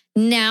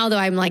now though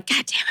I'm like,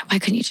 God damn it, why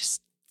couldn't you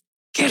just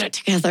get it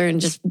together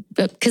and just,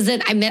 because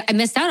then I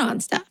missed out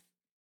on stuff.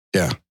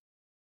 Yeah.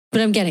 But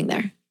I'm getting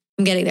there.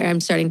 I'm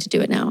starting to do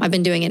it now. I've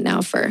been doing it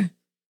now for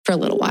a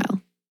little while.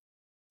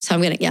 So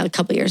I'm a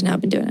couple of years now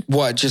I've been doing it.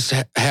 What, just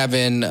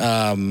having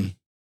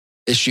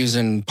issues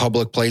in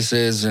public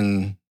places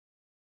and...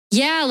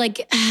 Yeah,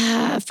 like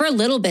for a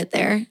little bit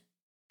there.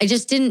 I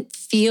just didn't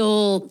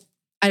feel,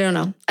 I don't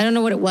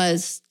know what it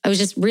was. I was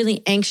just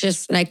really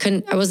anxious and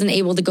I wasn't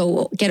able to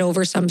go get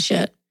over some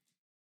shit.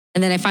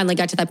 And then I finally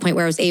got to that point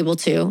where I was able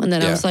to. And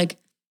then I was like,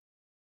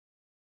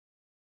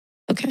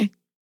 okay.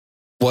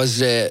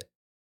 Was it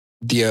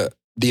the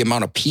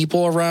amount of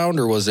people around,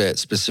 or was it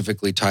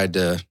specifically tied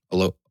to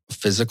a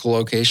physical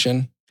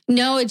location?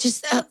 No, it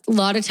just, a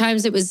lot of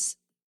times it was,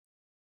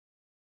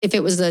 if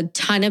it was a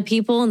ton of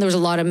people and there was a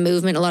lot of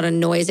movement, a lot of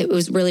noise, it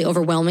was really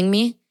overwhelming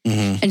me.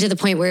 Mm-hmm. And to the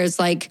point where it's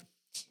like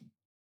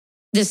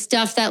the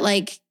stuff that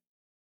like,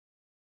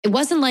 it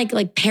wasn't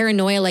like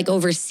paranoia, like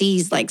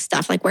overseas, like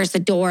stuff, like where's the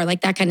door,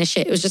 like that kind of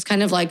shit. It was just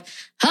kind of like,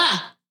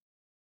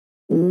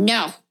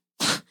 no,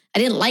 I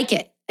didn't like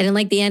it. I didn't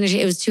like the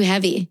energy. It was too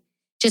heavy.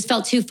 Just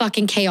felt too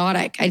fucking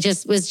chaotic.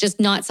 Was just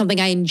not something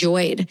I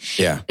enjoyed.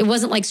 Yeah. It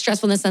wasn't like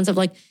stressful in the sense of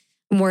like,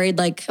 I'm worried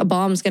like a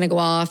bomb's going to go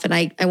off and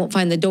I won't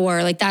find the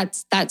door. Like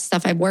that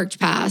stuff I've worked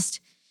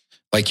past.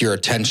 Like your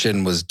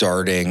attention was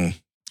darting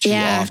too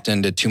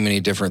often to too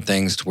many different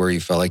things to where you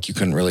felt like you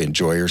couldn't really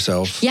enjoy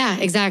yourself. Yeah,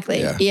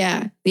 exactly.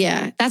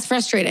 Yeah. That's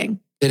frustrating.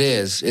 It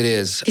is.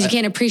 Because you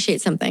can't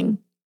appreciate something.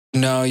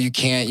 No, you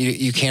can't.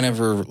 You can't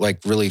ever like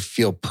really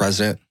feel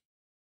present.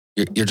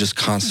 You're just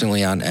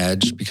constantly on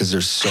edge because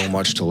there's so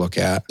much to look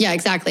at. Yeah,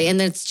 exactly.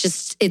 And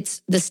it's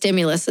the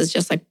stimulus is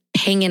just like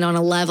hanging on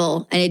a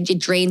level and it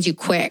drains you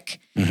quick.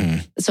 Mm-hmm.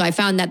 So I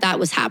found that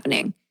was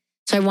happening.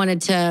 So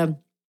once I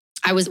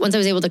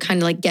was able to kind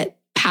of like get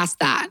past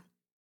that,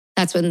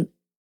 that's when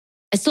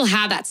I still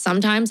have that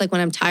sometimes, like when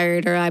I'm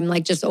tired or I'm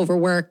like just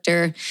overworked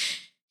or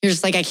you're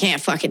just like, I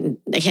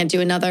can't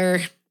do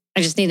another,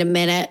 I just need a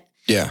minute.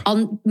 Yeah.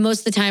 Most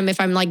of the time, if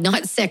I'm like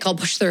not sick, I'll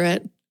push through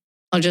it.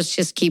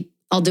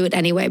 I'll do it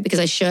anyway because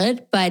I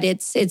should, but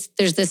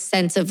there's this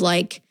sense of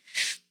like,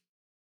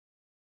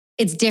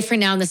 it's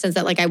different now in the sense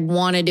that like I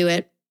want to do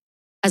it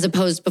as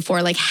opposed to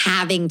before like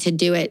having to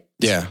do it.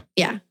 Yeah.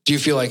 Yeah. Do you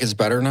feel like it's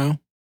better now?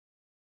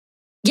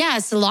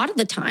 Yes, a lot of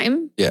the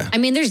time. Yeah. I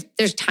mean,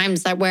 there's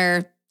times that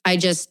where I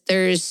don't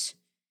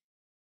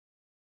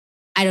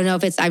know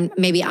if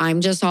maybe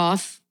I'm just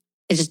off.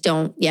 I just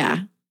don't,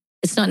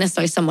 It's not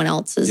necessarily someone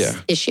else's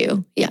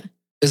issue. Yeah.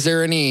 Is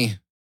there any,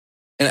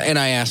 and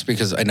I ask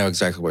because I know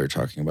exactly what you're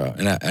talking about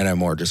and I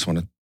more just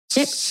want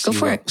to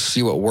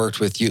see what worked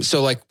with you.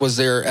 So like, was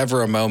there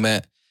ever a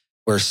moment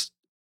where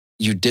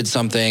you did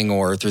something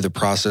or through the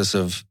process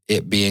of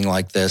it being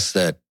like this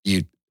that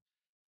you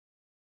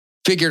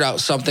figured out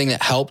something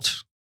that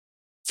helped?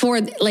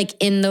 For like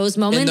in those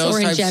moments or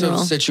in general? In those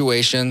types of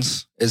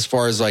situations, as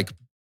far as like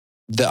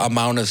the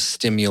amount of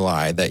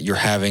stimuli that you're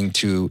having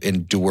to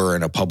endure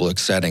in a public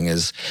setting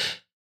is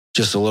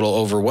just a little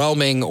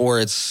overwhelming, or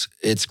it's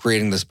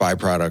creating this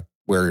byproduct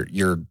where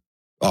you're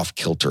off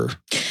kilter?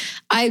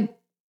 I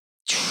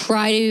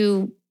try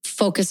to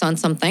focus on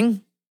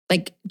something,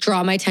 like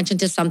draw my attention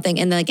to something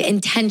and like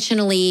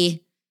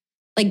intentionally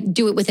like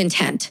do it with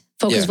intent,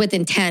 focus with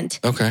intent.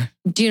 Okay.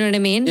 Do you know what I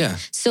mean? Yeah.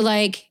 So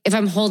like if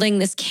I'm holding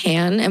this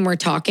can and we're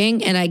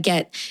talking and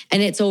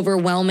and it's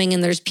overwhelming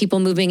and there's people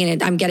moving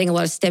and I'm getting a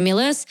lot of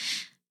stimulus,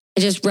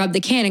 I just rub the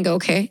can and go,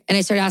 okay. And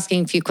I start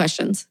asking a few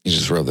questions. You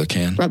just rub the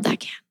can? Rub that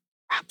can.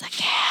 Rub the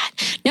can.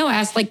 No, I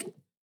ask like,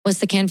 what's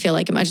the can feel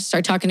like? And I just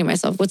start talking to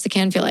myself. What's the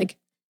can feel like?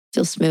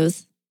 Feel smooth,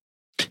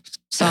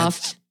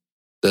 soft.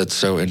 That's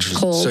so interesting.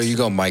 Cold. So you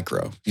go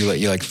micro.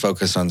 You like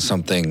focus on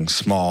something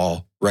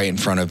small right in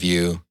front of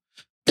you.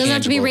 Doesn't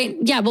have to be right.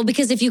 Yeah, well,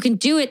 because if you can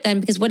do it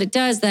then, because what it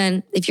does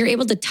then, if you're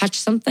able to touch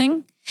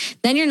something,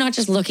 then you're not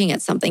just looking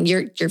at something.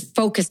 You're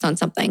focused on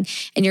something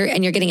and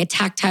you're getting a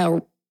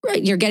tactile,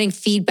 you're getting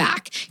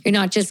feedback. You're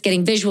not just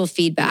getting visual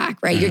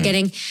feedback, right?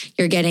 Mm-hmm.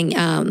 You're getting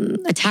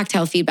a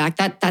tactile feedback.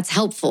 That's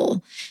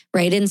helpful,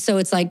 right? And so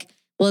it's like,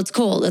 well, it's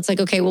cold. It's like,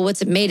 okay, well,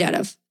 what's it made out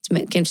of? It's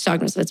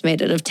it's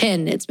made out of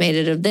tin. It's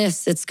made out of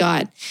this. It's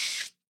got,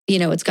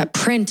 it's got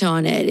print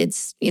on it.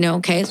 It's,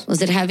 okay,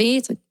 was it heavy?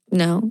 It's like,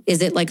 no.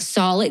 Is it like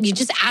solid? You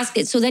just ask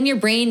it. So then your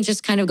brain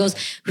just kind of goes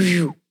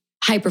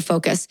hyper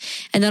focus.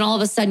 And then all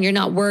of a sudden you're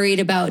not worried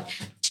about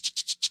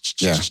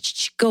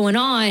going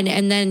on.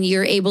 And then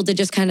you're able to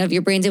just kind of,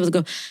 your brain's able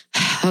to go,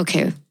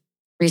 okay,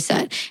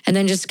 reset. And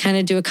then just kind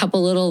of do a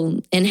couple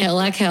little inhale,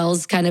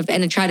 exhales kind of,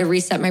 and try to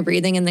reset my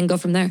breathing and then go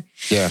from there.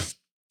 Yeah.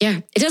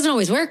 Yeah. It doesn't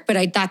always work, but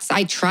I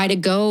try to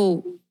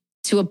go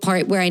to a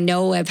part where I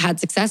know I've had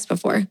success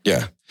before.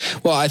 Yeah.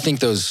 Well, I think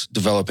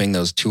developing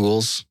those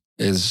tools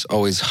is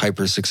always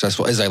hyper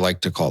successful, as I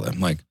like to call them.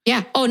 Like,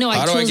 yeah. Oh no,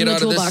 how do I get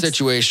out of this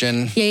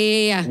situation?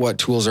 Yeah. What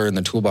tools are in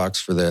the toolbox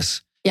for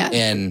this? Yeah.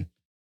 And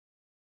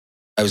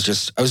I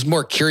was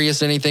more curious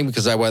than anything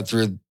because I went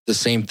through the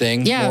same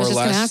thing. Yeah, more I was or just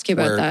going less, to ask you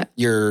about where that.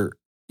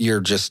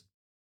 You're just,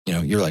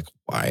 you're like,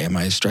 why am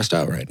I stressed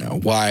out right now?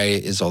 Why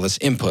is all this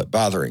input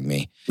bothering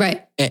me?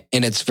 Right.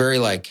 And it's very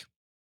like,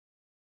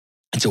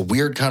 it's a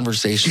weird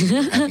conversation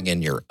you're having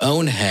in your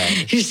own head.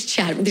 You're just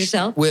chatting with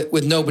yourself.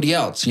 With nobody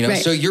else,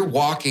 Right. So you're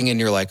walking and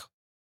you're like,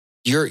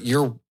 you're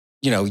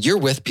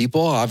with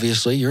people,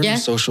 obviously. You're in a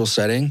social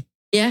setting.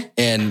 Yeah.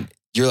 And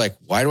you're like,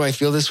 why do I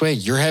feel this way?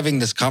 You're having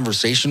this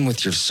conversation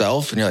with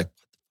yourself and you're like,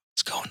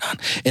 what's going on?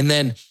 And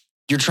then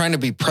you're trying to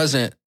be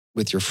present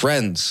with your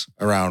friends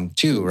around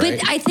too, right?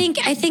 But I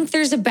think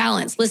there's a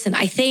balance. Listen,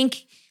 I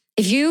think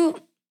if you,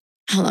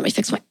 let me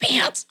fix my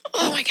pants.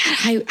 Oh my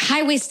God,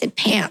 high-waisted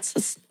pants.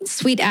 That's a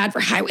sweet ad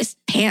for high-waisted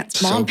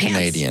pants, mom so pants.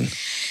 Canadian.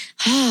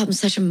 Oh, I'm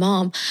such a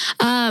mom.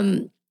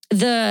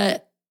 The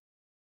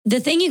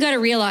thing you got to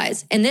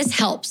realize, and this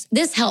helps,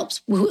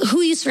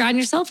 who you surround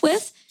yourself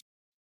with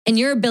and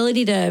your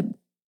ability to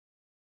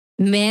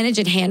manage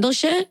and handle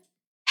shit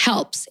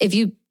helps if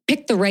you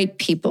pick the right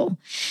people.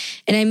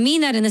 And I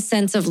mean that in the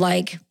sense of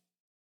like,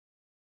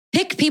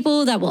 pick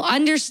people that will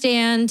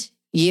understand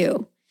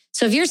you.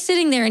 So if you're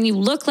sitting there and you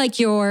look like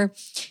you're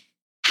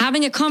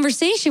having a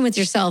conversation with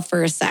yourself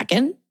for a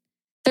second,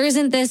 there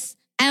isn't this,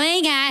 oh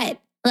my God,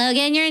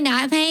 Logan, you're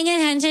not paying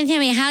attention to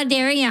me. How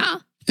dare you?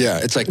 Yeah,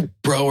 it's like,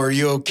 bro, are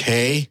you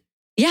okay?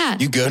 Yeah.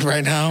 You good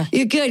right now?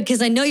 You're good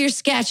because I know your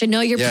sketch. I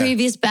know your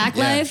previous back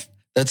life.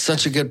 That's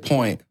such a good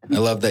point. I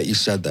love that you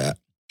said that.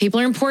 People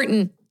are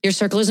important. Your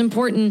circle is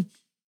important.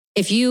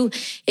 If you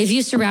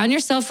surround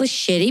yourself with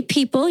shitty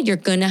people, you're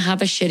going to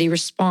have a shitty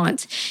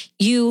response.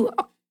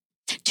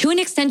 To an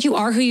extent, you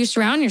are who you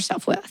surround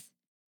yourself with.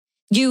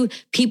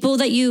 People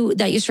that you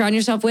surround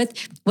yourself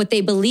with, what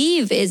they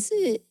believe is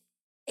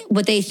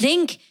what they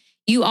think.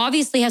 You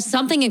obviously have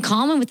something in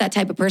common with that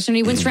type of person. Or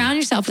you wouldn't surround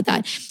yourself with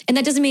that. And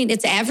that doesn't mean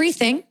it's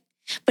everything,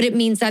 but it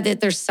means that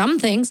there's some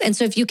things. And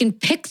so if you can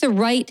pick the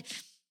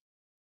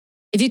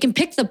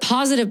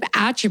positive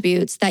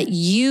attributes that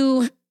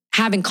you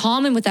have in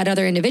common with that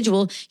other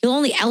individual, you'll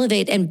only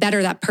elevate and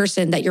better that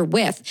person that you're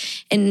with.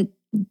 And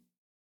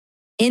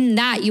in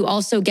that, you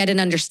also get an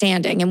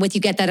understanding. And with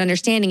you get that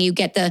understanding, you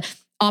get the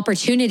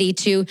opportunity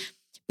to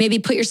maybe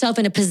put yourself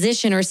in a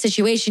position or a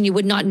situation you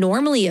would not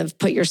normally have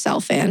put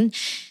yourself in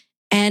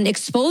and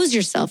expose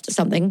yourself to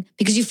something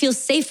because you feel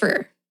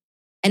safer.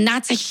 And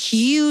that's a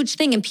huge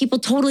thing. And people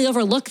totally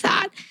overlook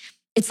that.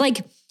 It's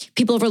like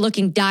people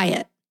overlooking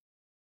diet.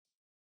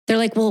 They're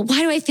like, well, why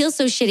do I feel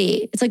so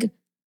shitty? It's like,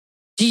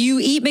 do you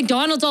eat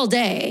McDonald's all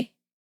day?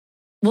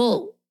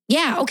 Well,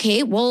 yeah,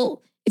 okay.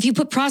 Well, if you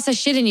put processed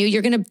shit in you,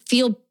 you're going to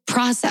feel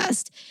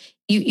processed.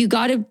 You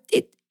got to,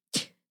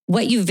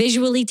 what you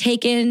visually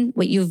take in,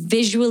 what you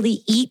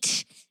visually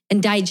eat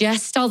and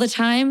digest all the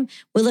time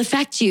will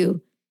affect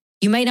you.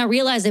 You might not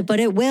realize it, but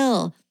it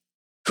will.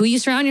 Who you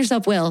surround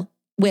yourself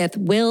with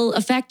will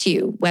affect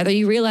you, whether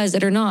you realize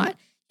it or not.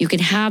 You can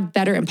have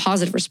better and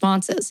positive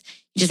responses.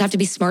 You just have to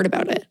be smart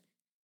about it.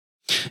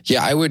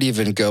 Yeah, I would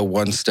even go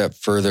one step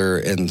further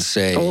and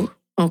say,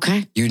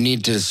 okay, you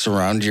need to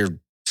surround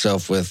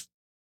yourself with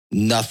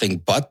nothing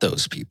but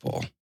those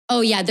people.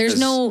 Oh yeah, there's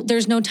no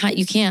time.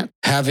 You can't.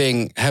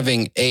 Having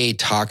a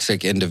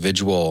toxic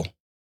individual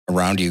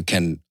around you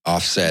can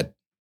offset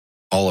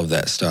all of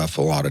that stuff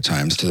a lot of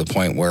times to the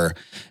point where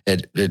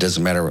it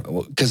doesn't matter.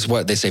 Because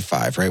what they say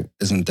 5, right?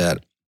 Isn't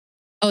that?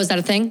 Oh, is that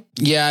a thing?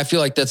 Yeah, I feel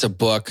like that's a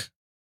book.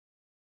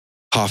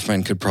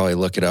 Hoffman could probably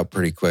look it up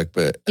pretty quick,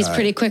 but he's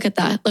pretty quick at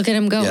that. Look at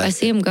him go. Yeah, I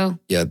see him go.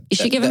 Yeah, you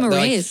should give him a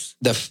raise.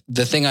 The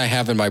thing I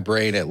have in my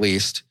brain, at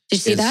least, did you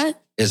see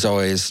that? Is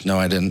always no,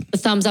 I didn't. The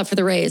thumbs up for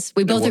the raise.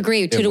 We both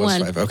agree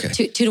 2-1. 5. Okay,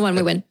 2-1.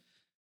 We win.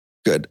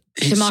 Good.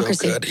 He's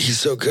democracy. So good. He's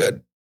so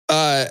good.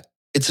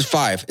 It's a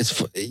 5.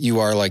 You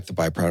are like the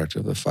byproduct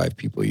of the 5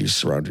 people you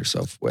surround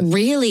yourself with.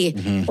 Really?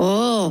 Mm-hmm.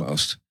 Oh,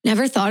 most.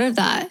 Never thought of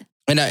that.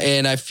 And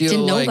I feel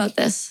didn't know like, about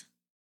this.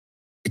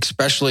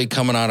 Especially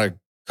coming out of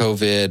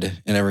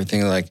COVID and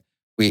everything, like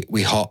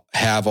we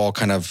have all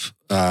kind of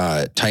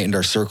tightened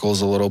our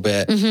circles a little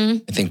bit. Mm-hmm.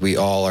 I think we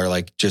all are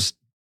like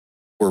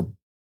we're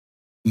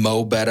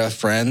mo beta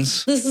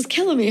friends. This is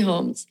killing me,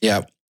 Holmes.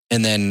 Yeah,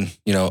 and then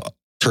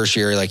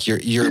tertiary, like you're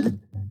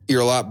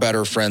a lot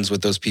better friends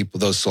with those people,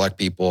 those select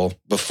people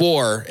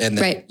before, and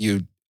then right.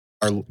 you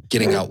are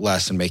getting out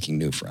less and making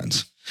new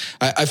friends.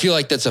 I feel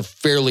like that's a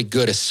fairly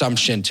good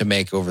assumption to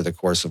make over the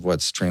course of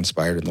what's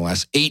transpired in the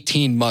last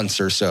 18 months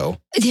or so.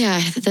 Yeah,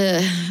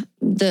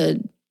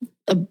 the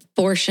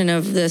abortion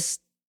of this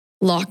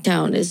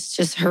lockdown is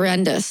just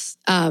horrendous.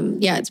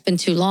 Yeah, it's been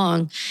too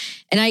long.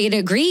 And I'd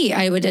agree.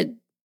 I would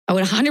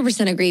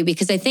 100% agree,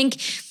 because I think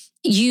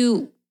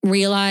you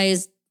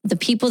realize the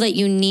people that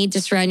you need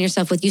to surround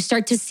yourself with. You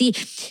start to see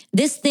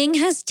this thing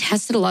has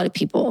tested a lot of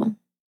people.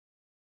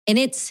 And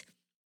it's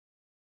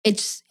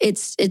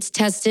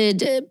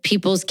tested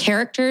people's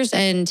characters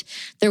and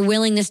their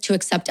willingness to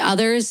accept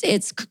others.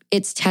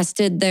 It's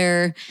tested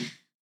their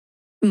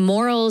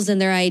morals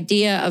and their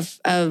idea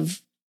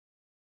of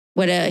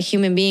what a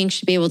human being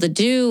should be able to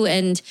do.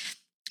 And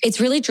it's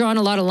really drawn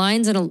a lot of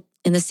lines in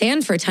the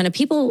sand for a ton of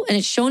people. And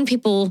it's shown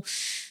people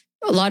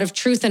a lot of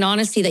truth and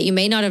honesty that you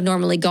may not have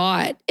normally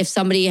got if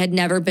somebody had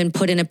never been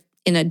put in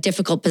a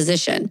difficult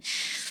position.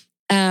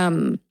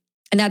 And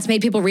that's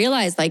made people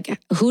realize, like,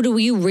 who do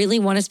you really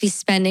want to be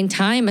spending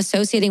time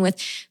associating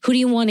with? Who do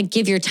you want to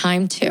give your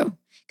time to?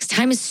 Because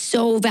time is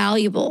so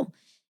valuable.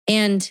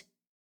 And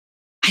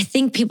I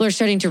think people are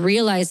starting to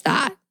realize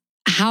that,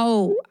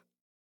 how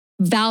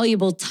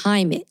valuable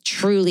time it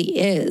truly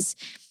is.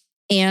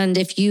 And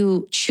if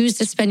you choose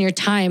to spend your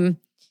time,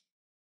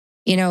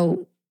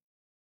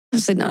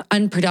 obviously not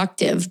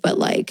unproductive, but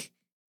like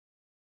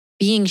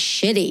being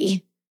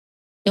shitty,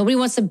 nobody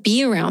wants to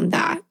be around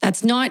that.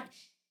 That's not,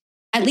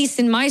 at least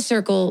in my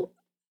circle,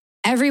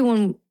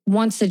 everyone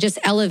wants to just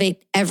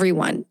elevate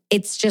everyone.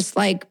 It's just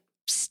like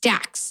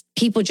stacks.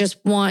 People just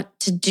want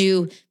to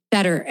do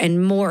better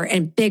and more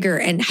and bigger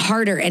and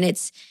harder. And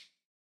it's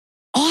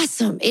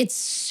awesome. It's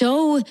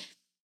so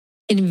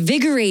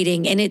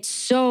invigorating and it's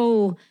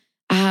so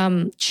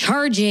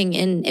charging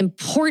and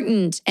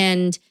important.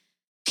 And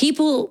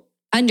people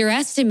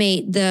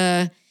underestimate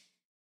the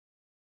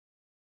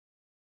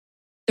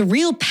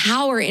real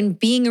power in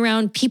being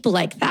around people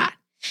like that.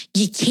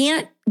 You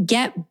can't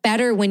get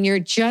better when you're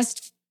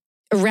just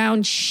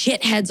around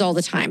shitheads all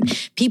the time.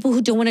 People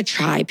who don't want to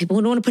try, people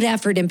who don't want to put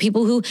effort in,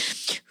 people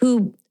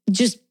who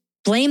just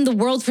blame the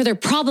world for their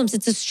problems.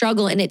 It's a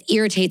struggle and it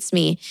irritates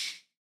me.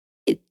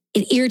 It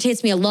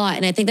irritates me a lot.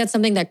 And I think that's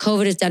something that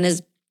COVID has done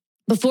is,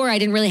 before I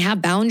didn't really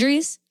have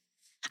boundaries.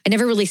 I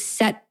never really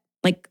set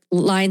like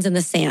lines in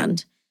the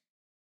sand.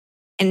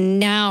 And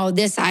now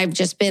I've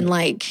just been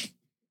like,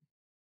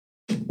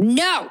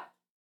 no.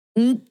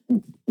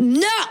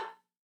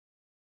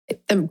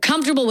 I'm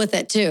comfortable with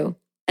it too.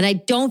 And I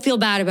don't feel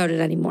bad about it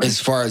anymore. As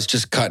far as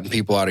just cutting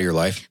people out of your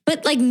life?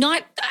 But like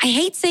I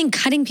hate saying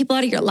cutting people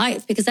out of your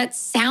life because that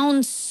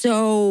sounds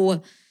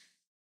so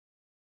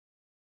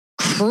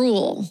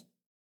cruel.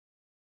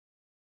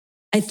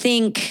 I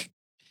think.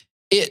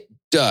 It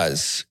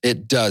does.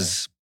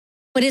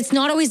 But it's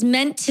not always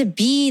meant to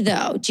be,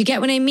 though. Do you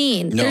get what I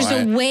mean? No, There's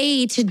a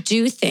way to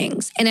do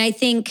things. And I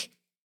think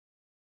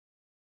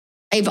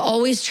I've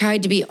always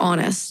tried to be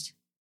honest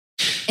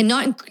and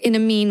not in a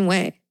mean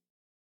way.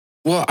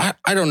 Well,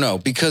 I don't know,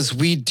 because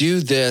we do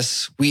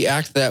this, we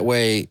act that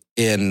way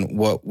in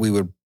what we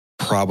would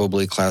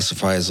probably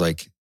classify as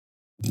like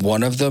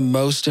one of the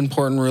most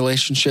important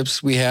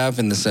relationships we have,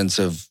 in the sense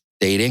of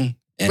dating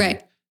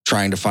and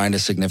trying to find a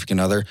significant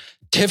other.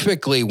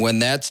 Typically, when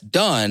that's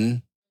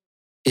done,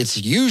 it's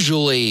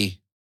usually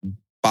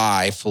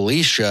by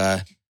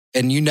Felicia,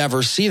 and you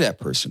never see that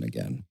person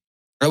again.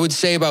 I would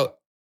say about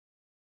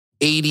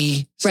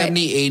 80%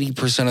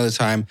 of the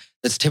time,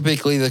 that's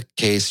typically the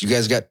case. You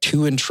guys got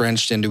too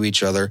entrenched into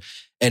each other.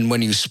 And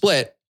when you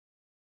split,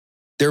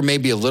 there may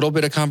be a little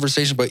bit of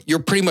conversation, but you're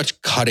pretty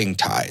much cutting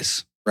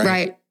ties, right?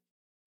 Right.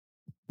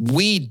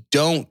 We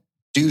don't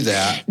do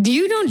that.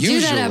 You don't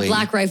do that at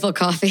Black Rifle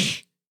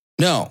Coffee.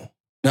 No.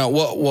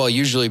 Well,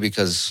 usually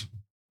because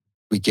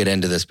we get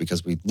into this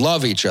because we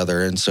love each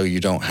other. And so you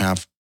don't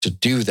have to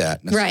do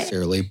that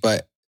necessarily,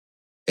 but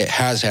it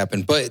has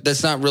happened. But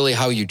that's not really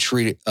how you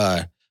treat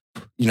a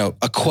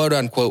quote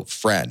unquote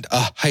friend,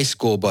 a high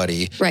school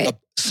buddy,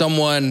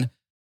 someone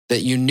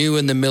that you knew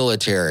in the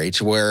military,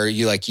 to where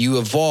you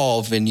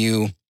evolve and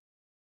you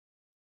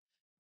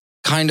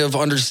kind of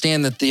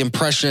understand that the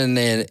impression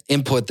and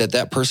input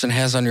that person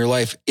has on your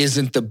life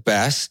isn't the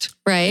best.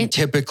 Right. And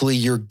typically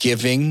you're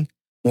giving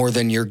more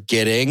than you're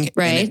getting.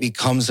 Right. And it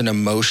becomes an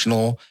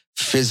emotional,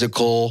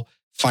 physical,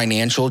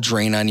 financial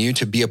drain on you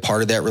to be a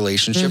part of that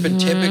relationship. Mm-hmm. And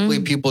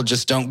typically people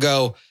just don't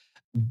go,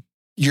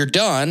 you're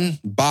done,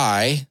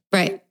 bye.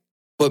 Right.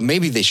 But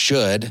maybe they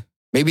should.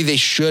 Maybe they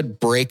should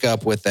break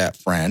up with that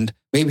friend.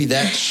 Maybe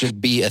that should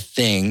be a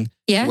thing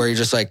where you're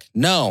just like,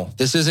 no,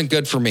 this isn't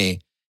good for me.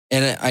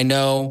 And I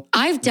know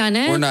I've done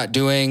it. We're not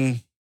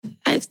doing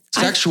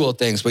sexual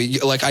things, but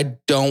I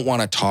don't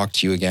want to talk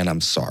to you again.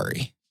 I'm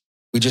sorry.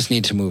 We just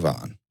need to move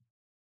on.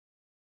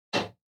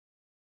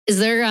 Is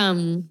there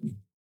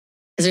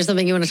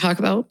something you want to talk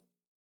about?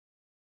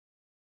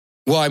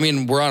 Well, I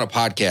mean, we're on a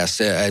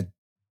podcast.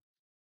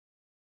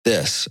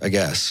 I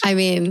guess. I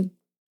mean,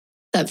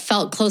 that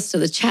felt close to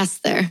the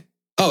chest there.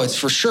 Oh, it's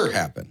for sure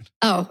happened.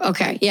 Oh,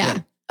 okay. Yeah.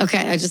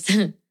 Okay. I just,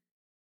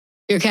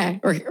 You're okay.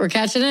 We're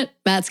catching it.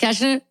 Matt's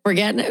catching it. We're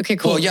getting it. Okay,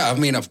 cool. Well, yeah, I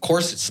mean, of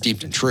course it's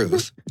steeped in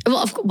truth.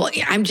 Well,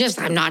 yeah, I'm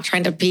not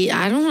trying to be,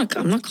 I'm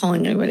not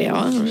calling anybody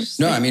out.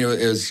 No, I mean, it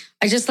was...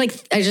 I just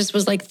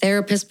was like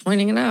therapist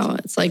pointing it out.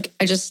 It's like,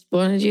 I just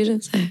wanted you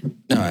to say.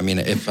 No, I mean,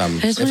 if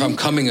I'm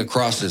coming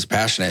across as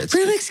passionate,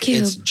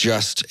 it's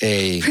just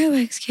a...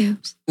 Rubik's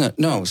Cubes.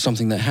 No,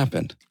 something that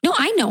happened. No,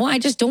 I know. I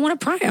just don't want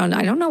to pry on.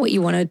 I don't know what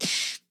you want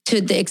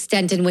to the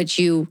extent in which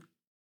you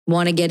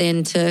want to get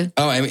into.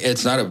 Oh, I mean,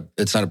 it's not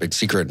a big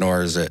secret,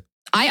 nor is it.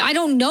 I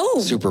don't know.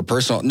 Super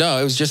personal. No,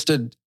 it was just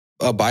a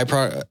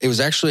byproduct. It was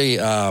actually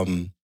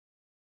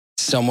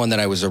someone that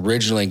I was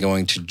originally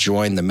going to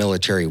join the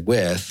military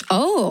with.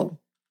 Oh.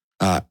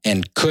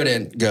 And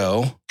couldn't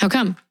go. How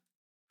come?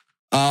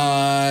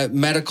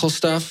 Medical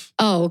stuff.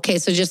 Oh, okay.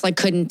 So just like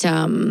couldn't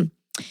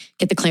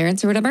get the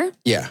clearance or whatever?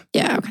 Yeah.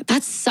 Yeah. Okay.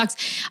 That sucks.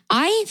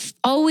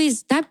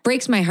 That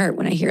breaks my heart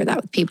when I hear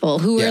that with people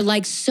who are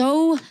like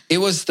so. It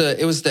was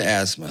the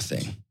asthma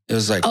thing. It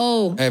was like,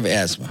 I have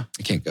asthma.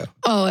 I can't go.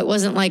 Oh, it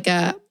wasn't like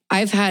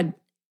I've had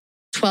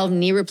 12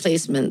 knee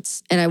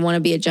replacements and I want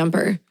to be a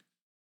jumper.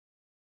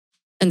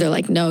 And they're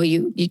like, no,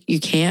 you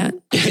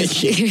can't.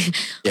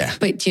 Yeah.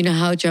 But do you know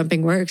how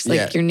jumping works?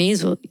 Like your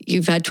knees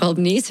you've had 12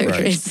 knee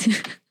surgeries.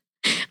 Right.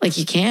 Like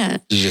you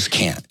can't. You just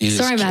can't.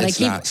 Sorry, Matt. It's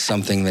not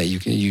something that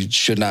you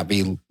should not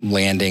be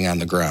landing on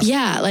the ground.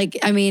 Yeah. Like,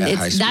 I mean,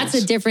 that's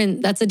a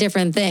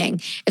different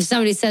thing. If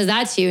somebody says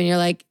that to you and you're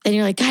like,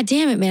 God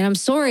damn it, man. I'm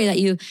sorry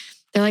that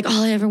they're like,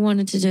 all I ever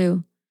wanted to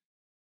do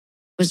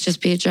was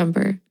just be a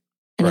jumper.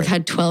 And I've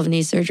had 12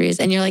 knee surgeries.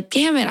 And you're like,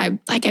 damn it.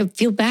 I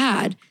feel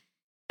bad.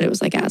 But it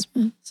was like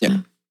asthma. So. Yeah.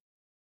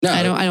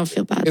 No, I don't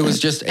feel bad. It was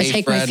just I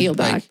take my feel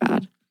back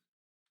bad.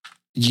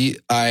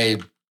 I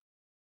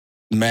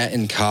met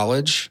in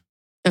college.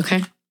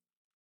 Okay.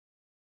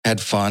 Had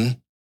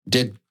fun.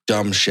 Did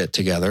dumb shit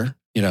together,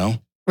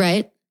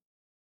 Right.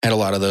 Had a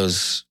lot of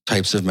those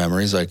types of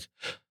memories. Like,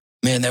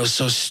 man, that was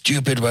so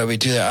stupid. Why we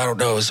do that? I don't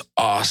know. It was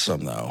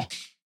awesome though.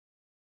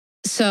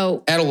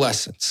 So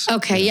adolescence.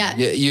 Okay. Yeah.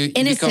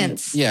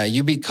 Innocence.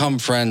 You become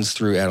friends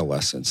through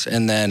adolescence.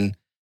 And then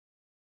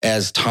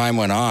as time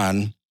went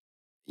on,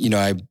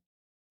 I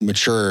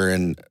mature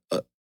and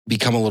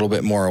become a little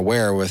bit more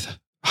aware with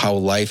how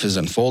life is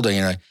unfolding.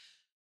 And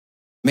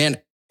man,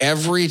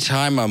 every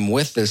time I'm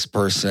with this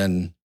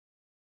person,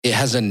 it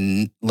has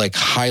a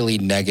highly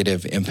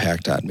negative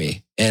impact on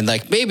me. And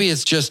maybe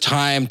it's just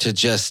time to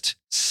just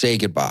say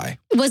goodbye.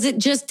 Was it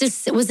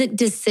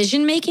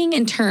decision making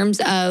in terms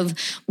of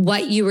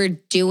what you were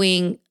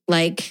doing,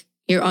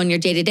 you're on your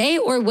day to day,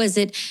 or was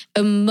it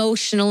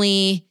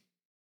emotionally?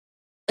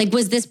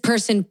 Was this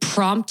person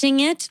prompting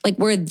it?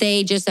 Were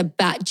they just do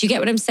you get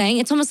what I'm saying?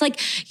 It's almost like,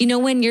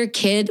 when your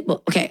kid,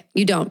 well, okay,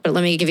 you don't, but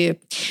let me give you,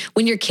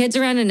 when your kid's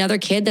around another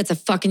kid that's a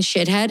fucking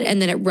shithead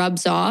and then it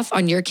rubs off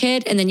on your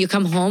kid and then you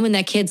come home and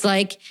that kid's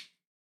like,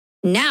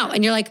 now,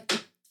 and you're like,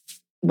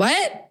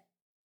 what?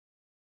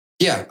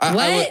 Yeah,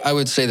 I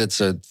would say that's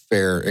a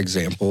fair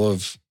example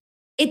of.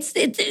 This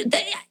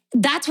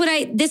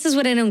is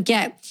what I don't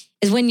get,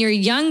 is when you're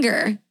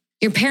younger,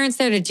 your parents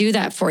there to do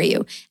that for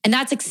you. And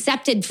that's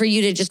accepted for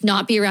you to just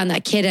not be around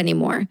that kid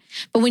anymore.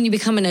 But when you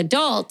become an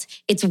adult,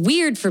 it's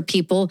weird for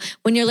people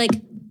when you're like,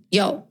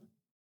 yo,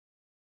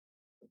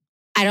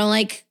 I don't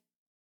like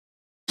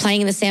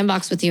playing in the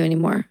sandbox with you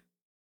anymore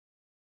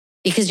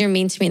because you're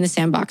mean to me in the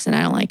sandbox and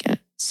I don't like it.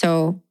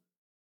 So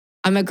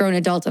I'm a grown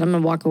adult and I'm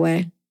going to walk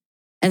away.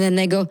 And then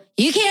they go,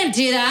 you can't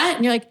do that.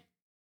 And you're like,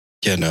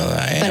 yeah, no,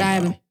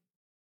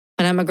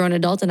 but I'm a grown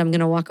adult and I'm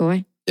going to walk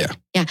away. Yeah.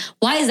 Yeah.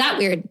 Why is that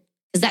weird?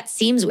 Because that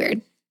seems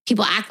weird.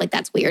 People act like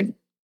that's weird.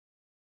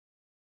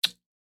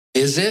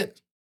 Is it?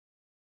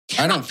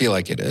 I don't feel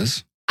like it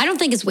is. I don't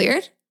think it's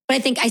weird, but I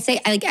think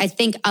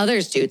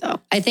others do though.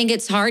 I think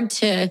it's hard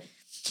to.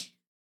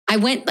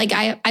 I've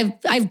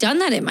done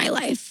that in my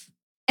life,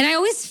 and I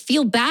always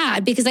feel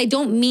bad because I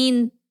don't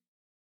mean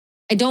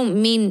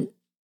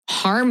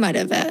harm out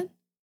of it.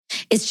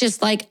 It's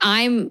just like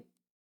I'm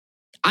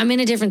in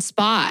a different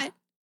spot,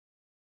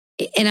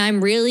 and I'm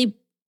really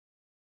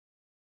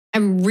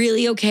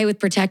okay with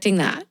protecting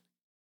that.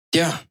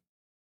 Yeah.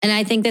 And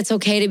I think that's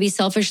okay to be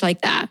selfish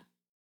like that.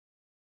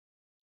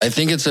 I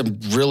think it's a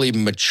really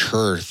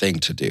mature thing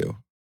to do.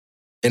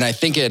 And I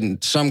think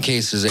in some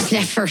cases it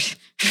never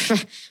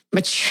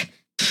mature.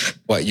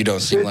 What, you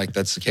don't seem like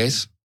that's the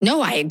case?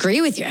 No, I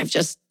agree with you. I've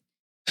just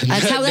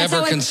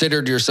never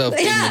considered yourself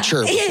being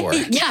mature before.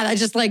 Yeah, I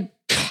just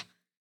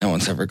no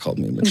one's ever called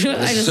me mature.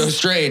 It's so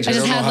strange. I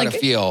don't know how to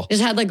feel.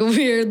 Just had a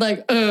weird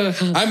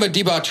I'm a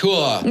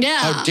debateur. Yeah.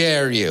 How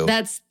dare you?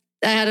 I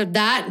had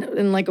that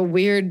in a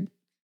weird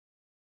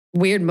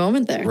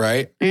moment there.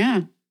 Right?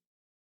 Yeah.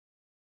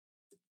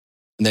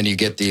 And then you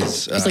get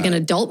these. It's like an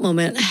adult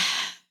moment.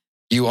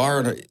 You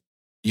are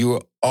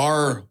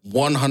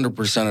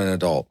 100% an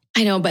adult.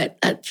 I know, but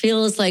it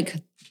feels like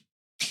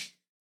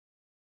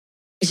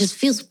it just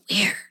feels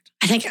weird.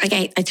 I think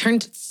I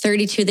turned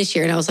 32 this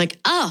year and I was like,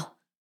 oh.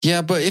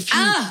 Yeah, but if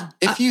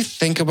you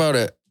think about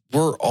it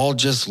we're all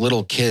just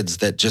little kids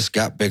that just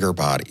got bigger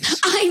bodies.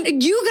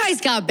 You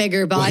guys got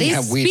bigger bodies.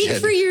 Well, yeah, we Speak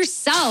did. for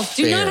yourself.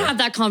 Do Fair. not have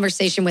that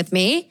conversation with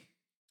me.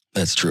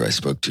 That's true. I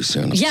spoke too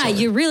soon. I'm Yeah, sorry.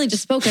 you really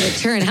just spoke out of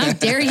turn. How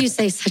dare you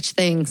say such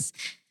things?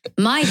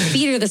 My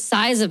feet are the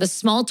size of a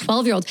small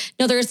 12-year-old.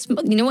 No,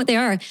 you know what they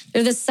are?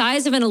 They're the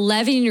size of an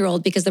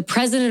 11-year-old because the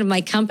president of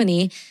my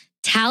company,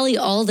 Tally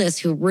Aldis,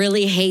 who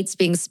really hates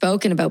being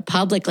spoken about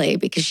publicly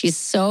because she's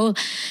so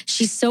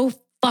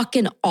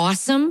fucking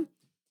awesome.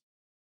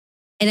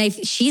 And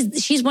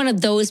she's one of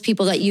those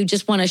people that you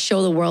just want to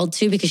show the world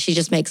to because she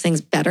just makes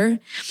things better.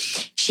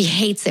 She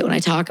hates it when I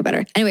talk about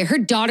her. Anyway, her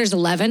daughter's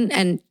 11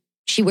 and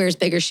she wears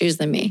bigger shoes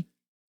than me.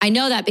 I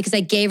know that because I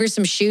gave her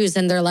some shoes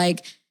and they're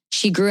like,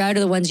 she grew out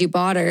of the ones you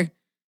bought her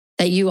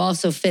that you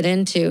also fit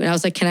into. And I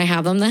was like, can I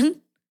have them then?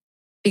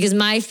 Because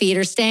my feet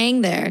are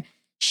staying there.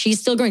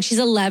 She's still growing. She's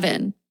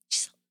 11.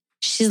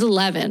 She's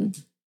 11.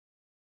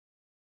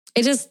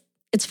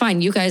 It's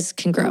fine. You guys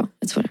can grow.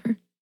 It's whatever.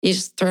 You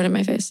just throw it in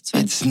my face. It's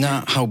fine. It's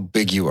not how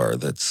big you are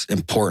that's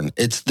important.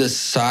 It's the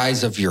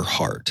size of your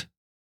heart.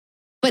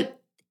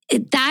 But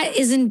that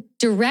is in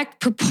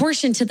direct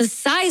proportion to the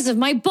size of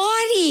my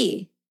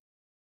body.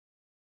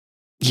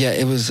 Yeah,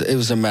 it was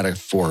a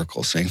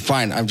metaphorical saying.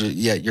 Fine,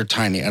 you're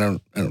tiny. I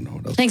don't know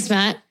what else. Thanks,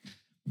 Matt.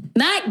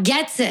 Matt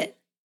gets it.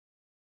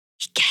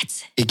 He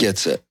gets it. He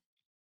gets it.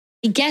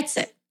 He gets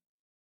it.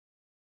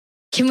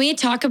 Can we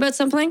talk about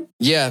something?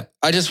 Yeah,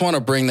 I just want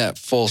to bring that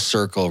full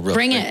circle real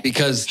Bring quick it.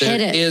 because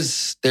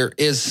there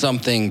is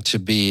something to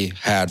be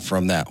had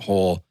from that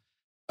whole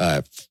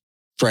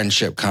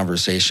friendship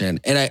conversation.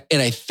 And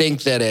I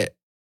think that it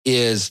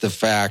is the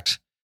fact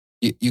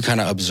you kind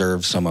of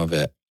observe some of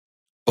it,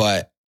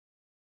 but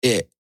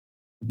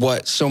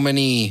what so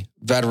many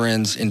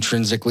veterans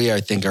intrinsically,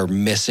 I think, are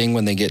missing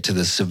when they get to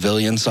the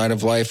civilian side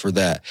of life, or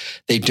that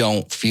they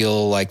don't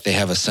feel like they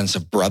have a sense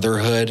of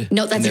brotherhood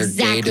No, that's in their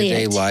exactly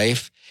day-to-day it.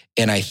 life.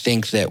 And I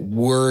think that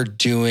we're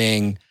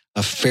doing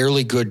a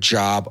fairly good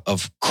job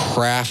of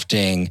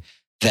crafting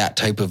that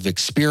type of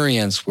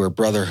experience where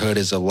brotherhood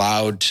is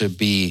allowed to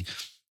be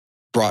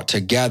brought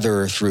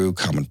together through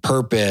common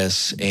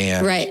purpose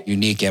and Right.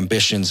 unique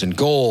ambitions and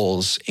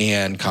goals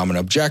and common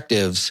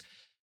objectives.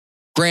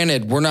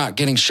 Granted, we're not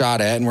getting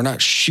shot at and we're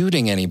not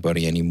shooting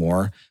anybody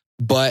anymore,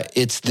 but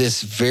it's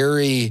this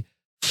very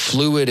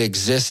fluid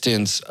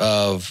existence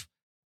of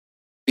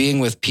being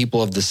with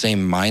people of the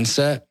same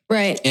mindset.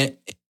 Right.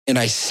 And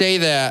I say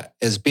that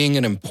as being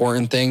an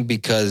important thing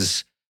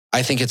because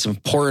I think it's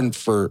important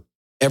for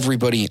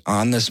everybody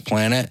on this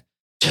planet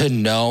to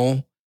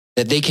know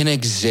that they can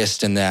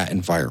exist in that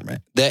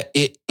environment, that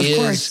it Of is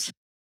course.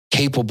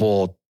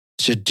 capable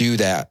to do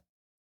that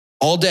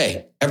all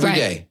day, every Right.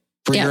 day.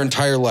 For Yeah. your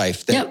entire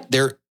life, that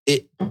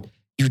Yep.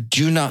 you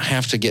do not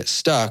have to get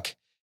stuck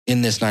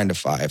in this 9 to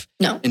 5.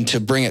 No. And to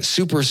bring it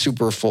super,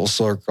 super full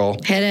circle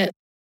Hit it.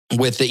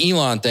 with the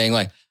Elon thing,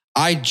 like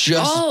I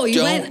just don't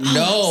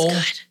know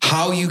that's good.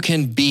 how you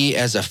can be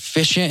as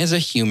efficient as a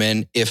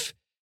human if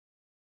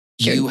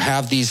you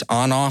have these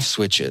on-off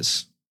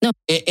switches. No.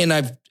 And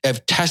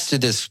I've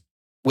tested this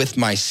with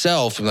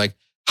myself. Like,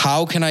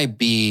 how can I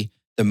be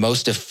the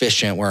most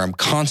efficient where I'm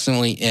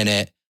constantly in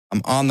it?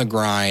 I'm on the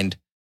grind.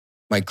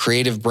 My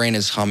creative brain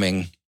is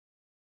humming.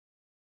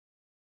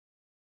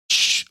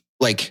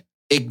 Like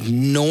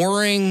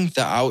ignoring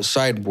the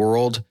outside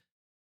world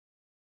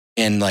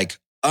and like,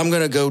 I'm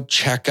going to go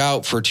check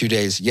out for 2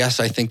 days.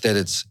 Yes, I think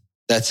that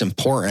that's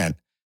important.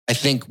 I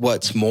think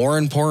what's more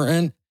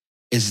important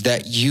is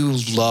that you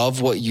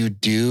love what you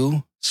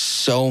do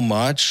so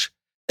much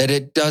that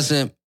it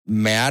doesn't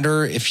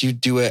matter if you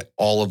do it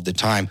all of the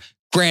time.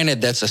 Granted,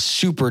 that's a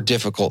super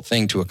difficult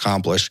thing to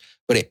accomplish,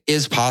 but it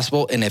is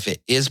possible. And if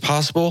it is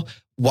possible,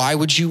 why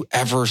would you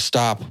ever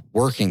stop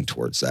working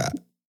towards that?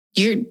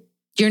 You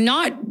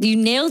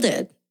nailed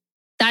it.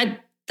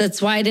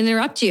 That's why I didn't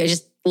interrupt you. I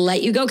just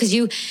let you go because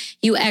you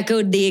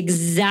echoed the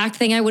exact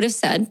thing I would have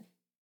said,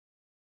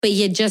 but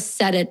you just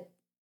said it.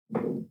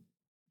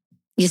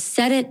 You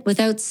said it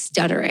without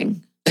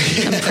stuttering.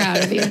 I'm proud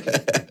of you.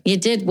 You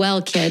did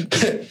well,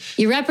 kid.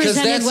 You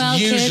represented well,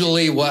 kid. That's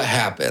usually what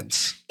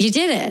happens. You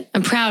did it.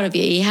 I'm proud of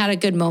you. You had a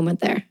good moment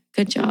there.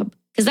 Good job.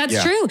 Because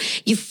that's true.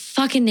 You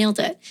fucking nailed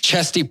it.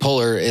 Chesty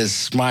Puller is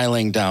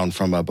smiling down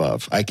from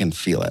above. I can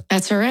feel it.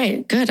 That's all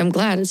right. Good. I'm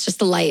glad. It's just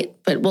the light,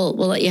 but we'll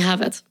let you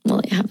have it. We'll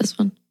let you have this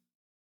one.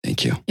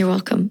 Thank you. You're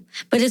welcome.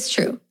 But it's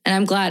true. And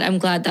I'm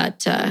glad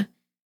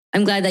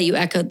that you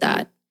echoed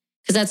that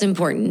because that's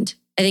important.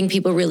 I think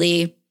people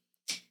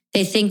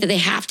they think that they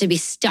have to be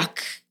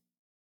stuck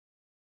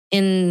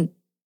in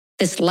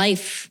this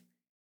life.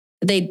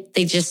 They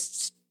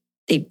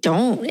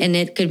don't. And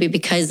it could be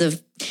because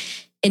of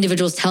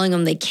individuals telling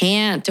them they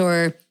can't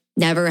or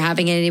never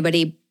having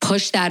anybody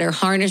push that or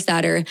harness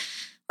that or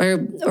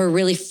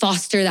really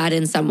foster that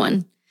in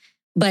someone.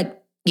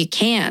 But you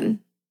can.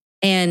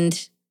 And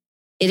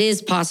it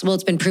is possible.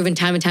 It's been proven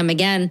time and time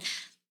again.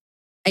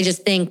 I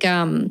just think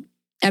I'm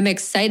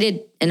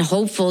excited and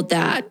hopeful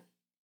that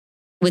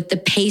with the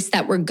pace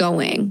that we're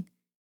going,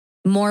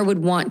 more would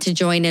want to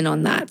join in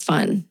on that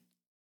fun.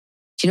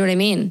 Do you know what I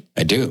mean?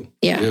 I do.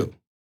 Yeah. I do.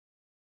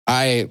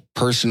 I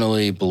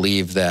personally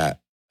believe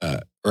that,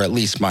 or at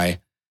least my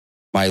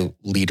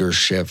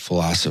leadership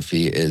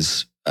philosophy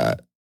is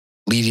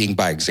leading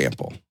by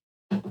example.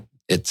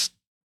 It's,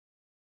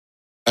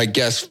 I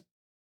guess,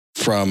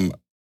 from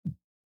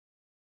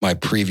my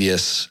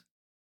previous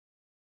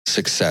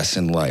success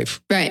in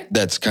life. Right.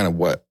 That's kind of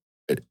what,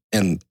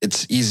 and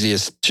it's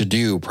easiest to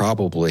do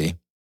probably.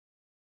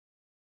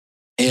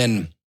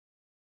 And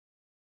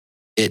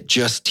it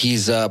just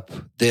tees up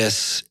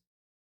this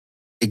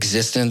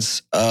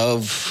existence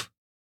of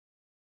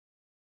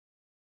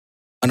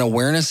an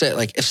awareness that,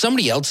 like, if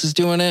somebody else is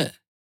doing it,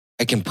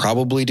 I can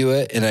probably do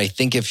it. And I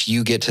think if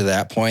you get to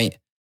that point,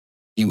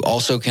 you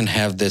also can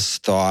have this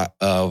thought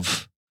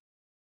of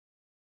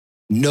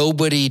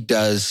nobody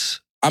does,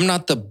 I'm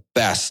not the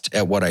best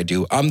at what I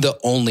do. I'm the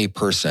only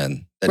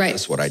person that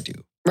does what I do.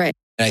 Right.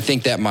 And I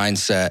think that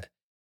mindset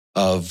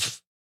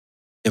of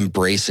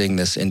embracing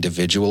this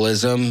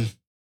individualism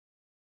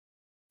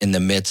in the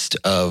midst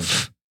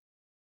of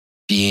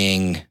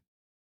being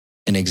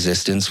in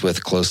existence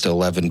with close to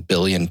 11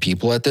 billion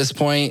people at this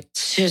point.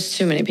 It's just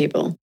too many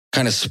people.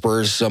 Kind of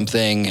spurs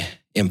something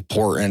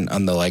important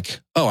on the, like,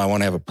 oh, I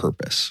want to have a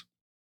purpose.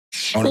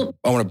 I want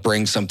to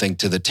bring something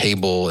to the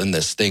table in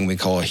this thing we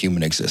call a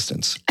human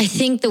existence. I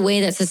think the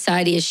way that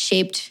society is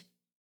shaped,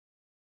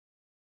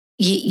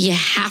 you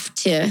have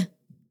to,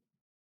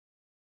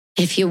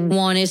 if you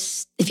want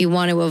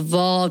to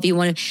evolve, you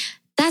want to,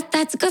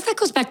 that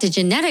goes back to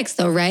genetics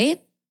though,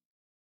 right?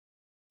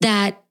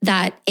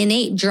 That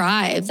innate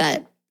drive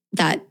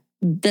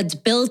that's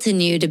built in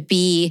you to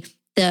be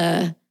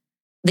the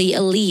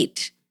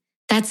elite.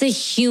 That's such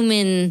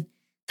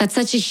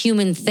a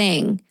human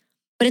thing.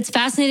 But it's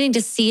fascinating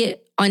to see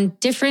it on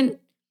different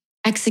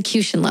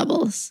execution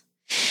levels.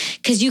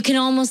 Because you can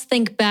almost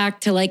think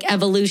back to like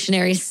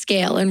evolutionary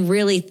scale and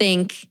really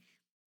think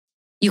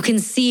you can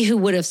see who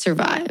would have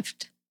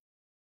survived.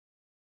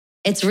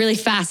 It's really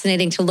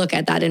fascinating to look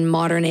at that in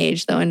modern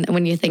age, though, and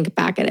when you think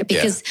back at it,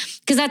 because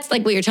that's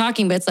like what you're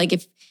talking about. It's like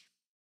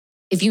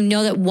if you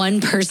know that one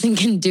person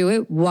can do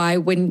it, why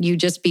wouldn't you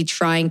just be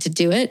trying to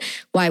do it?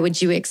 Why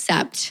would you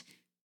accept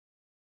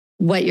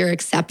what you're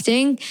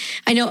accepting?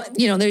 I know,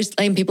 there's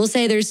like people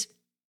say there's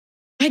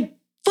like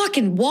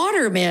fucking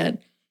water, man.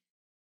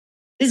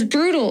 It's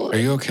brutal. Are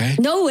you okay?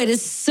 No, it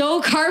is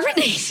so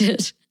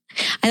carbonated.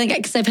 I think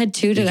because I've had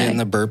 2 today. You getting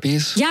the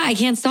burpees? Yeah, I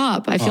can't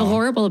stop. I feel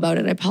horrible about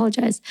it. I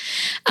apologize.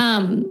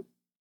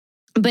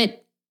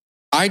 But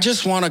I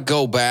just want to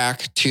go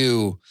back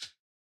to,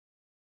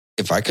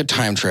 if I could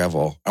time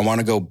travel, I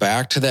want to go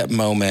back to that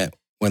moment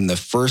when the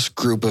first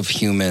group of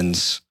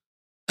humans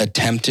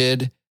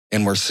attempted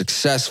and were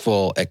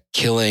successful at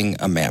killing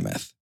a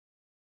mammoth.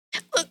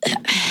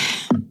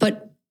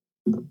 But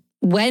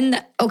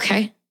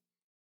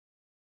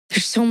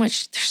there's so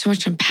much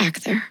to unpack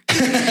there.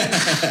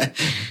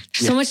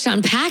 So much to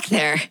unpack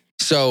there.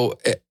 So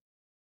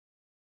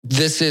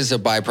this is a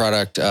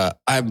byproduct.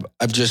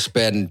 I've just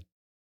been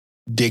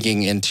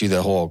digging into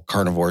the whole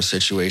carnivore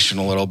situation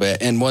a little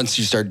bit. And once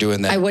you start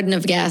doing that, I wouldn't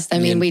have guessed. I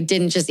mean, we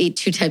didn't just eat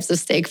 2 types of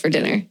steak for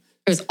dinner.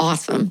 It was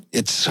awesome.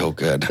 It's so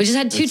good. We just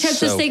had 2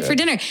 types of steak for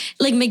dinner.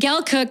 Like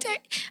Miguel cooked.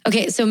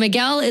 Okay, so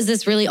Miguel is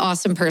this really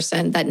awesome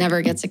person that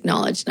never gets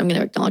acknowledged. I'm going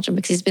to acknowledge him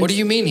because he's been. What do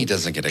you mean he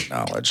doesn't get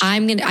acknowledged? I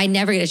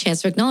never get a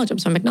chance to acknowledge him,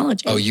 so I'm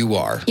acknowledging. Oh, you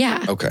are?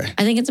 Yeah. Okay.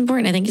 I think it's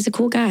important. I think he's a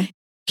cool guy.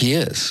 He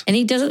is. And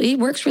he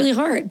works really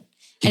hard.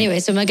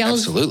 Anyway, so Miguel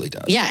absolutely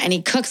does. Yeah, and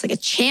he cooks like a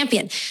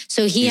champion.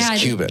 So he's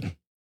Cuban.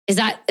 Is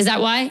that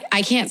why?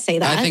 I can't say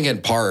that. I think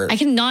in part. I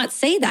cannot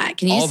say that.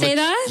 Can you say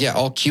that? Yeah,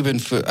 all Cuban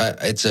food.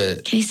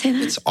 Can you say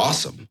that? It's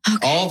awesome.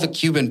 Okay. All the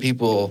Cuban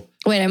people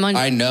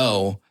I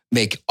know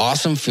make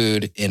awesome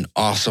food and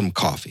awesome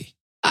coffee.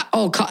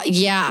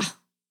 Yeah.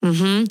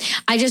 Mm-hmm.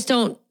 I just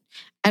don't.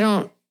 I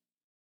don't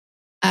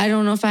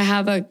know if I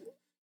have a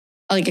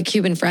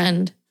Cuban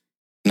friend.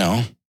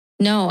 No.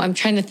 No, I'm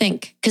trying to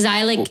think because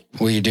I like.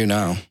 What do you do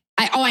now?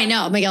 I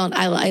know Miguel.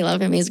 I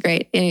love him. He's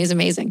great and he's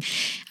amazing.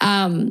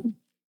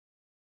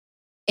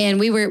 And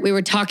we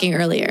were talking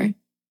earlier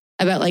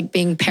about like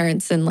being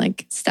parents and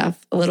like stuff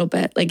a little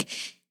bit. Like,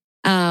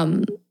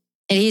 and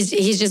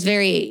he's just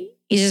really,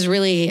 it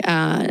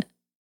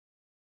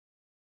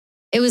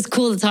was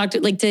cool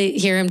to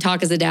hear him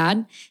talk as a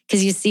dad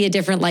because you see a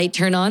different light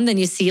turn on than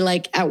you see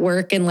like at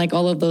work and like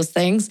all of those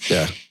things.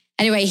 Yeah.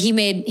 Anyway, he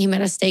made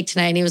a steak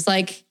tonight and he was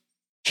like,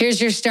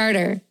 here's your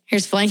starter.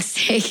 Here's flank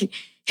steak.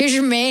 Here's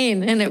your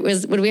main. And it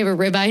was, would we have a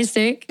ribeye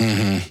steak?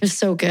 Mm-hmm. It was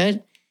so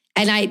good.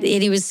 And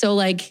he was so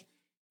like,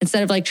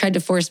 instead of like tried to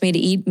force me to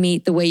eat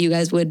meat the way you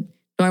guys would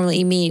normally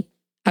eat meat,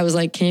 I was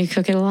like, can you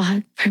cook it a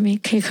lot for me?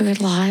 Can you cook it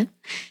a lot?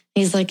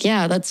 He's like,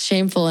 yeah, that's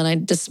shameful. And I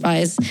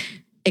despise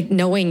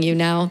knowing you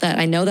now that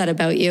I know that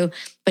about you.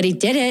 But he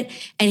did it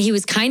and he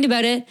was kind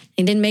about it.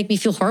 He didn't make me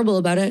feel horrible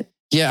about it.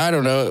 Yeah, I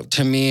don't know.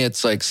 To me,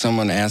 it's like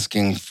someone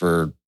asking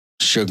for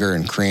sugar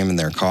and cream in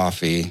their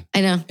coffee.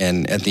 I know.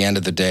 And at the end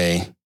of the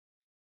day,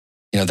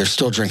 they're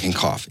still drinking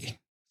coffee.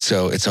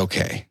 So it's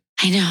okay.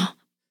 I know.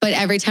 But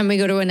every time we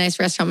go to a nice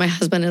restaurant, my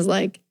husband is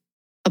like,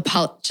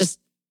 just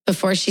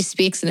before she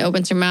speaks and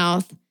opens her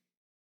mouth,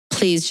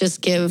 please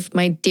just give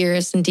my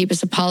dearest and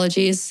deepest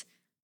apologies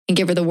and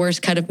give her the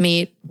worst cut of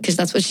meat because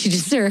that's what she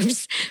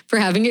deserves for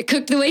having it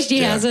cooked the way she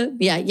has it.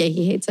 Yeah,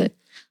 he hates it.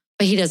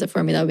 But he does it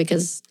for me though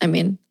because, I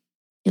mean,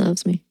 he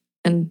loves me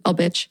and I'll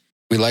bitch.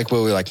 We like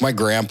what we like. My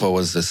grandpa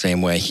was the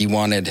same way. He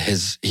wanted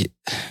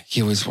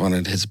he always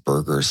wanted his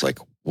burgers like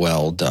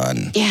well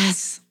done.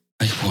 Yes.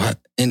 Like what?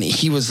 And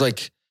he was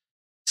like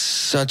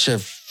such a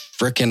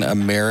freaking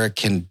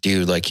American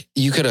dude. Like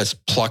you could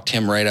have plucked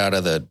him right out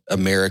of the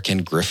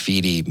American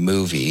Graffiti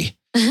movie.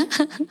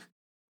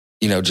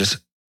 You know, just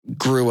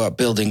grew up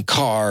building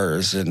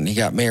cars and he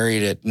got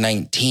married at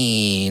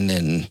 19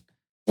 and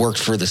worked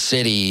for the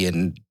city.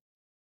 And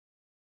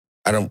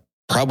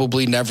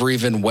probably never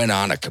even went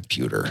on a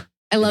computer.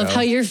 I love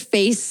how your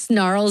face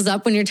snarls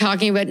up when you're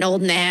talking about an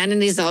old man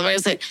and he's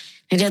always like,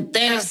 he did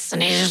this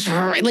and he just,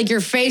 like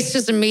your face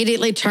just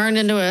immediately turned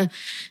into an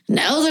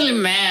elderly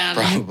man.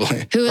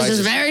 Probably. Who is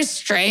just very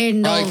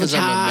strained all the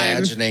time. I'm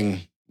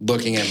imagining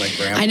looking at my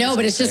grandpa. I know,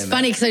 but it's just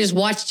funny because I just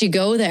watched you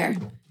go there.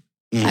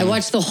 Mm-hmm. I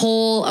watched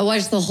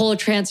the whole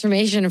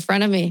transformation in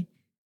front of me. It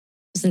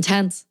was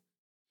intense.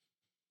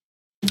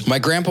 My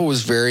grandpa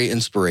was very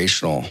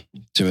inspirational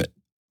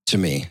to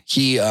me.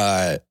 He,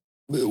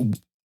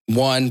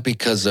 one,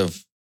 because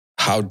of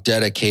how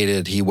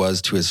dedicated he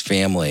was to his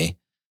family,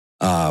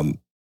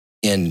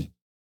 and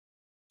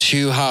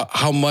two,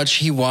 how much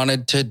he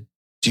wanted to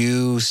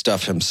do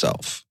stuff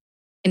himself.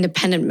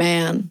 Independent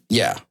man.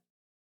 Yeah.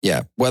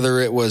 Yeah. Whether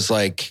it was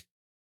like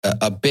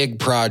a big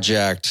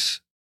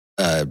project,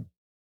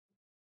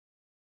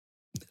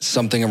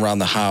 something around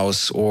the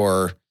house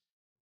or,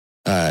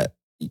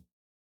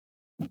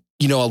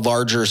 you know, a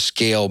larger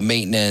scale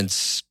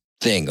maintenance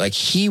thing. Like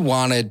he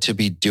wanted to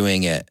be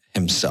doing it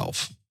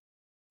himself.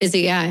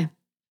 Busy guy.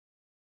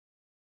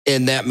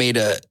 And that made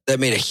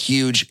a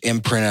huge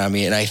imprint on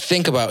me. And I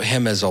think about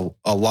him as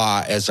a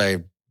lot as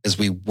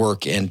we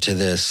work into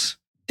this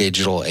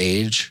digital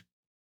age.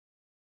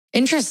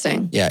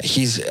 Interesting. Yeah.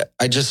 He's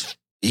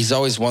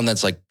always one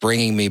that's like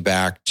bringing me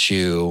back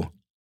to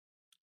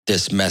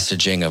this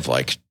messaging of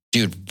like,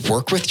 dude,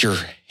 work with your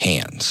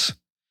hands.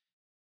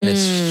 And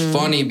it's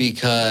funny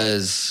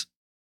because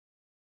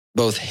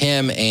both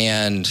him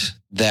and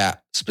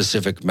that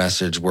specific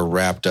message were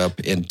wrapped up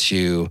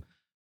into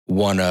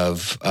one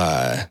of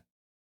the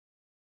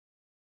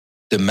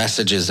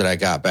messages that I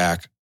got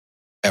back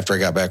after I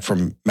got back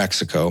from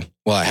Mexico.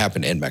 Well, it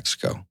happened in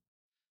Mexico,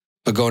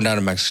 but going down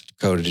to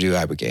Mexico to do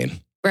Ibogaine.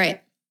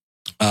 Right.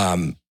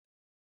 And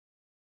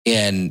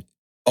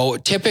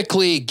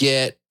typically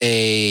get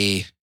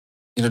a,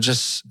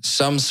 just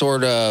some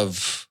sort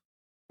of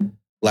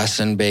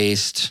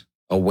lesson-based,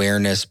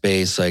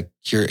 awareness-based, like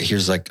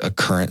here's like a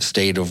current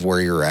state of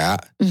where you're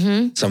at.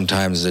 Mm-hmm.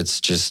 Sometimes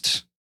it's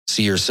just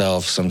see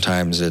yourself.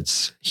 Sometimes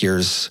it's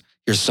here's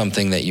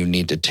something that you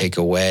need to take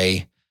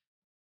away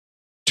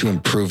to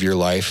improve your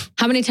life.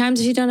 How many times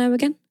have you done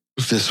Ibogaine?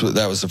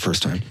 That was the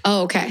first time.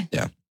 Oh, okay.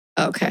 Yeah.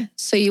 Okay.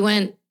 So you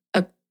went,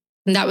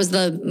 and that was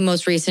the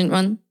most recent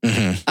one?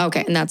 Mm-hmm.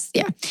 Okay. And that's,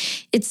 yeah.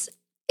 It's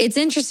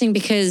interesting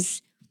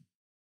because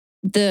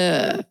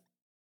the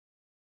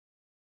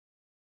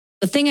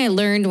thing I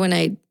learned when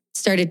I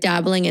started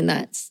dabbling in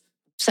that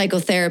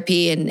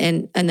psychotherapy and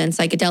then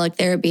psychedelic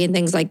therapy and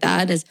things like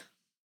that is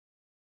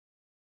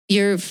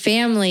your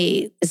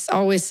family is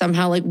always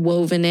somehow like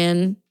woven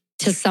in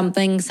to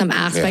something, some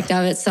aspect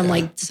of it, some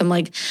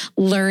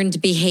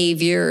learned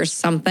behavior or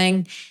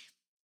something.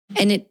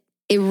 And it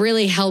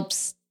really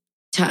helps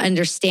to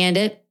understand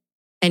it.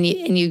 And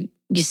you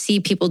see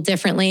people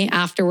differently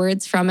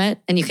afterwards from it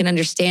and you can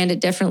understand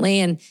it differently.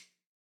 And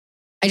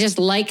I just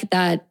like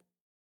that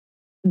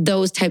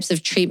those types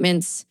of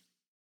treatments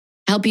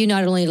help you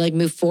not only like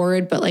move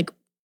forward, but like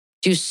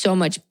do so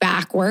much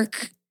back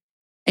work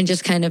and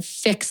just kind of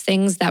fix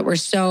things that were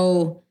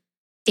so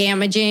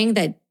damaging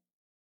that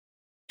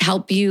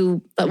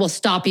will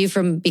stop you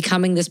from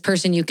becoming this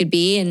person you could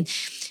be. And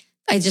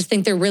I just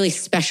think they're really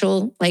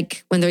special,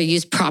 like when they're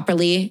used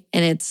properly.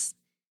 And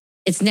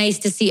it's nice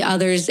to see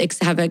others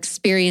have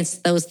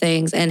experienced those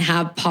things and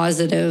have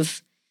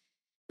positive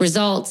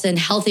results and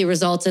healthy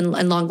results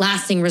and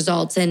long-lasting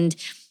results and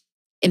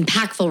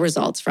impactful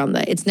results from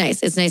that. It's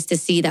nice. It's nice to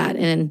see that.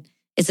 And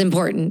it's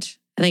important.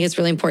 I think it's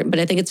really important. But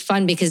I think it's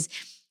fun because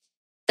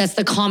that's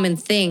the common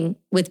thing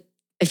with,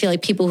 I feel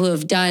like people who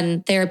have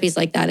done therapies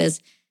like that is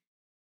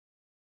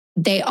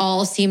they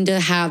all seem to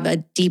have a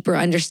deeper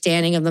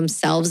understanding of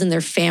themselves and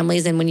their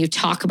families. And when you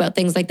talk about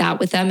things like that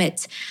with them,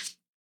 it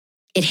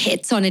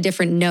hits on a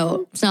different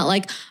note. It's not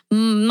like,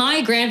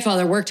 my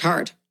grandfather worked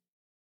hard.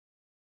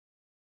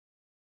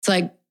 It's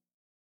like,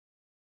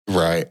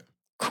 right.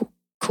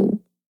 Cool.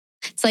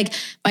 It's like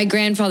my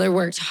grandfather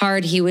worked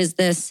hard. He was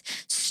this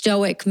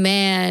stoic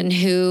man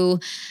who,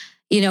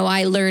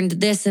 I learned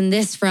this and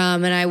this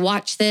from, and I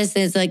watched this.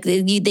 And it's like,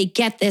 they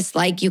get this,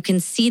 like you can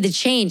see the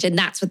change. And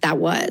that's what that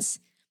was.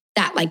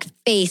 That like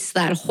face,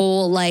 that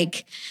whole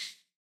like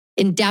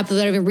in depth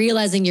without even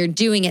realizing you're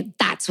doing it.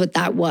 That's what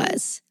that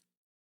was.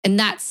 And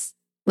that's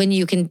when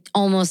you can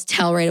almost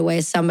tell right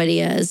away somebody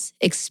has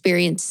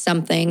experienced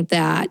something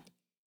that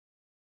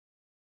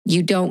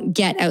you don't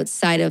get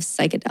outside of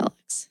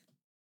psychedelics.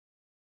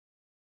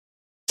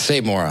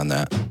 Say more on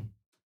that.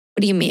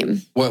 What do you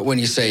mean? When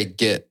you say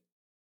get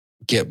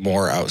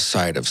more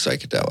outside of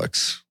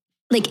psychedelics?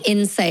 Like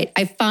insight.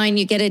 I find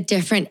you get a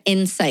different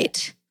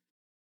insight.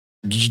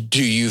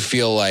 Do you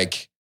feel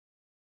like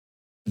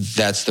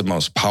that's the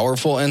most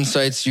powerful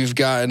insights you've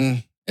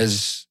gotten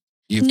as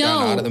you've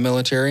gotten out of the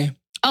military?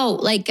 Oh,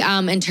 like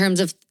in terms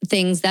of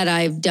things that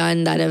I've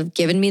done that have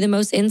given me the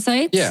most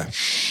insights? Yeah.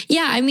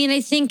 Yeah, I mean,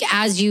 I think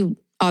as you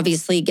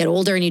obviously get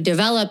older and you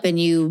develop and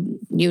you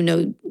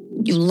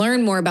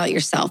learn more about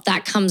yourself,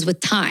 that comes with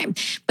time.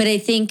 But I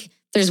think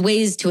there's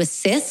ways to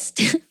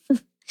assist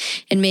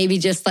and maybe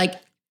just like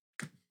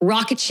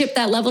rocket ship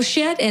that level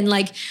shit. And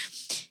like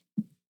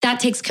that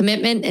takes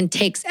commitment and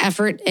takes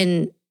effort,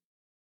 and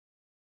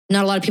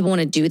not a lot of people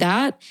want to do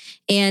that.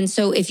 And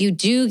so if you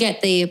do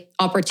get the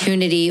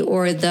opportunity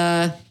or you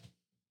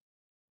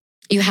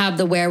have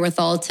the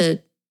wherewithal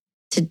to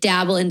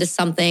dabble into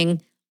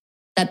something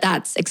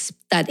that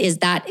is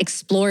that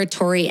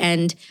exploratory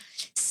and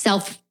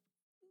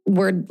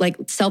you're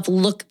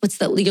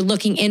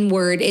looking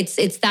inward. It's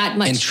that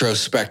much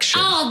introspection.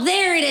 Oh,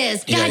 there it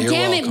is. God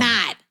damn it,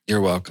 Matt.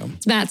 You're welcome.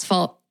 It's Matt's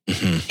fault.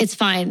 Mm-hmm. It's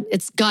fine.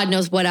 It's God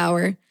knows what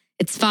hour.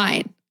 It's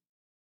fine.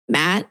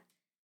 Matt,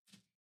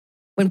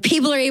 when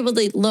people are able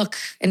to look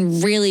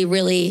and really,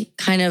 really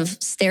kind of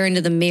stare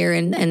into the mirror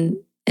and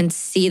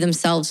see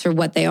themselves for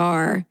what they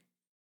are,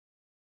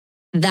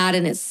 that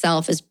in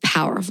itself is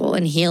powerful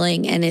and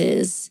healing. And it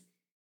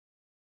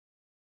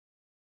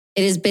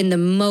has been the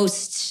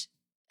most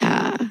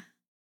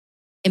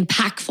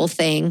impactful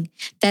thing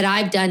that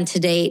I've done to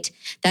date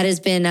that has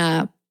been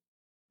in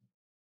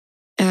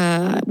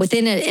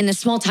a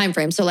small time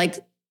frame. So like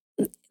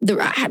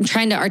I'm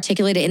trying to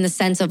articulate it in the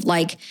sense of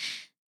like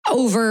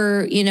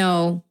over,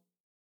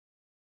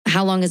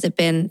 how long has it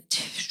been?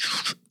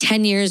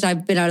 10 years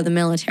I've been out of the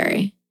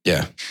military.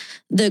 Yeah.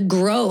 The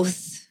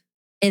growth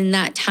in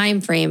that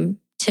time frame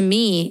to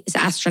me is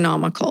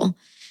astronomical.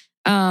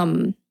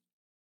 And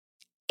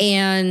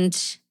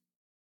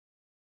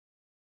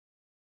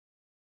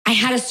I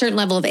had a certain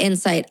level of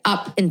insight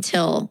up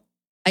until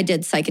I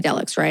did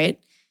psychedelics, right?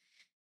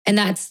 And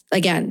that's,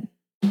 again,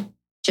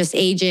 just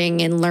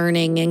aging and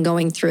learning and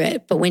going through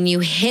it. But when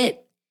you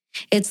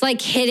it's like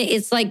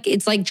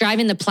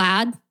driving the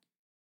Plaid.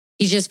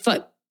 You just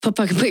put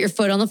your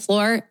foot on the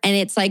floor, and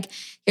it's like,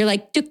 you're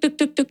like, duk, duk,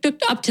 duk, duk, duk,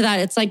 up to that.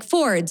 It's like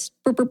Fords.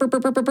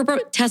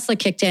 Tesla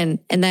kicked in,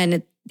 and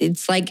then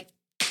it's like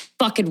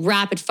fucking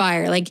rapid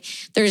fire. Like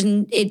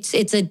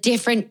it's a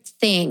different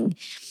thing.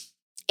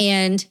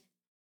 And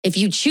if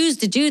you choose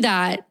to do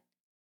that,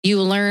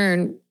 you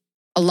learn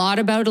a lot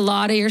about a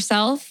lot of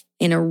yourself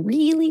in a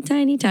really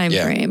tiny time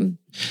frame.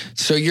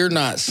 So you're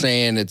not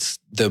saying it's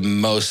the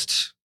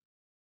most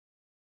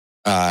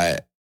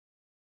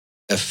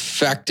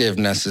effective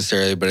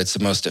necessarily, but it's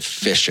the most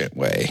efficient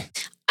way.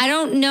 I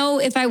don't know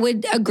if I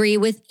would agree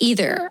with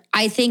either.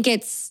 I think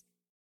it's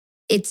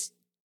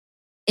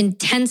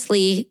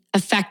intensely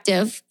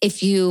effective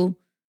if you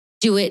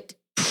do it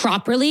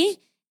properly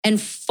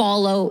and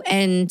follow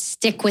and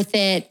stick with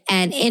it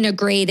and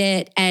integrate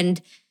it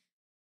and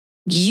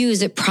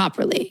use it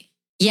properly.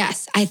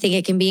 Yes, I think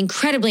it can be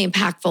incredibly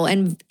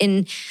impactful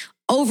and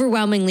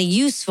overwhelmingly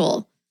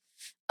useful.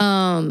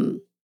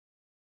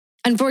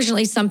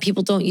 Unfortunately, some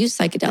people don't use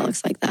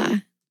psychedelics like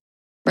that,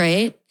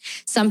 right?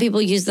 Some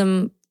people use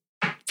them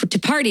to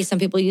party. Some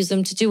people use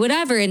them to do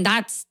whatever, and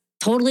that's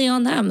totally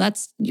on them.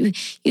 That's you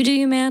do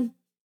you, man.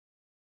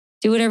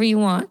 Do whatever you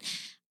want.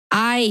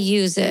 I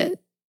use it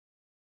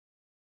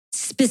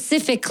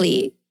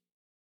specifically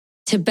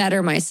to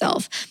better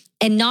myself,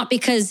 and not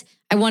because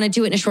I want to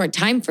do it in a short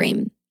time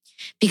frame,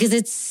 because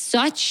it's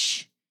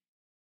such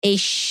a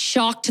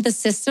shock to the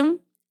system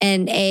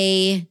and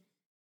a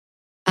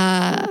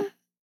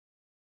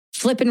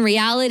flip in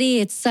reality.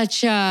 It's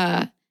such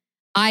a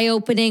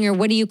eye-opening, or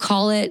what do you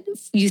call it?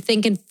 You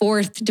think in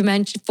four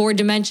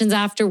dimensions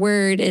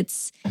afterward.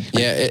 It's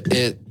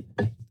it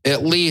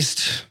at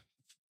least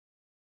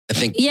I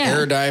think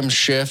paradigm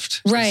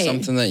shift is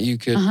something that you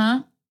could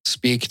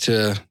speak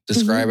to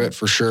describe it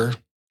for sure.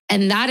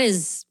 And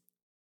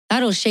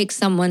that'll shake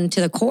someone to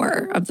the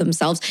core of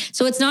themselves.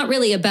 So it's not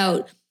really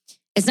about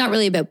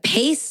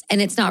pace, and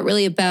it's not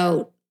really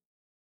about,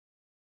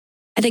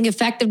 I think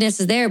effectiveness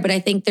is there, but I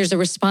think there's a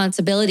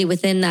responsibility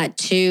within that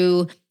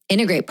to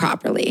integrate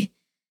properly.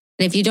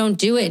 And if you don't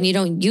do it and you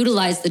don't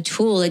utilize the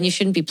tool, then you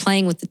shouldn't be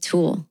playing with the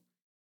tool.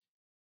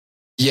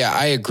 Yeah,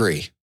 I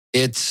agree.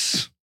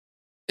 It's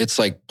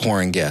like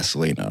pouring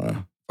gasoline on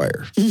a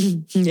fire.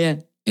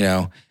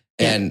 Yeah.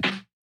 And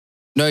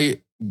no,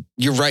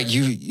 you're right.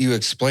 You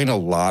explain a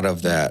lot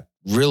of that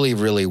really,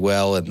 really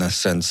well in the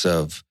sense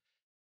of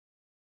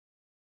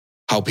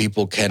how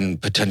people can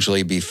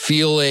potentially be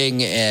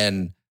feeling.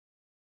 And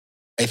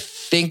I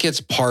think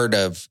it's part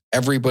of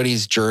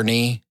everybody's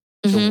journey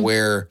to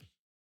where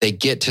they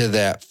get to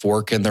that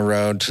fork in the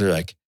road to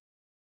like,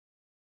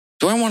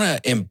 do I want to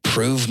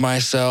improve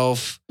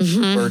myself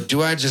or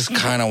do I just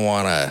kind of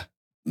want to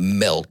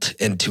melt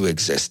into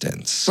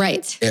existence?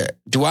 Right.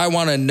 Do I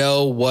want to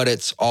know what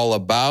it's all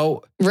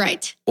about?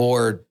 Right.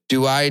 Or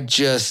do I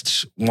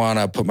just want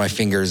to put my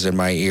fingers in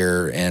my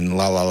ear and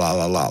la, la, la,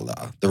 la, la,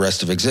 la, the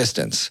rest of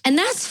existence? And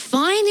that's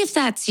fine if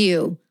that's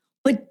you,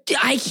 but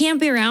I can't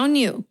be around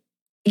you.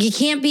 You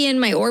can't be in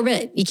my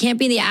orbit. You can't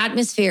be in the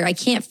atmosphere. I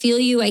can't feel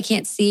you. I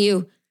can't see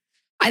you.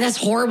 That's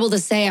horrible to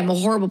say. I'm a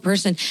horrible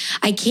person.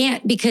 I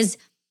can't, because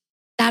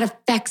that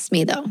affects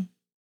me though.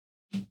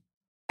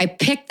 I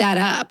pick that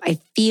up. I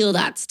feel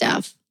that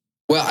stuff.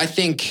 Well, I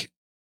think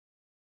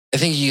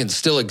you can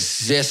still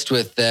exist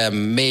with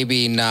them.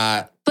 Maybe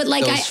not, but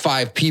like those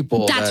 5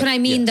 people. That's what I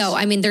mean, though.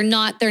 I mean, they're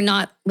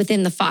not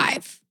within the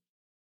 5.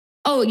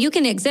 Oh, you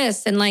can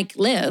exist and like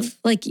live.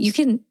 Like you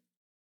can,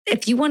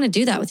 if you want to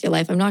do that with your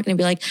life. I'm not going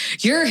to be like,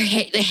 you're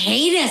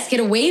heinous. Get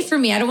away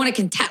from me. I don't want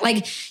to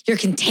like you're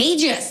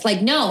contagious.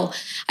 Like, no,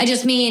 I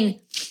just mean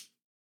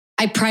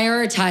I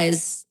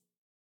prioritize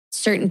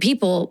certain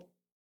people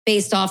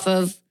based off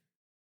of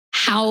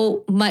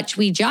how much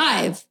we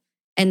jive.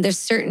 And there's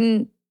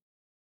certain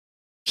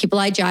people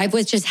I jive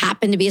with just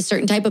happen to be a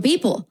certain type of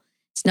people.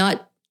 It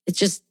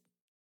just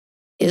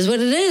is what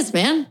it is,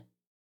 man.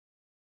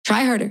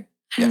 Try harder.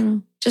 I don't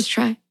know. Just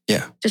try.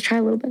 Yeah. Just try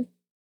a little bit.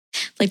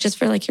 Like just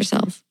for like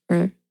yourself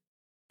or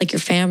like your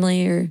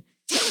family or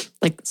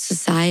like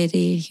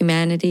society,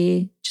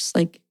 humanity. Just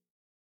like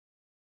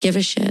give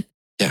a shit.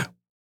 Yeah.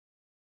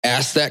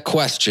 Ask that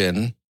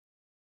question.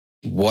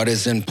 What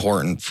is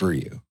important for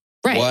you?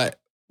 Right.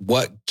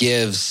 What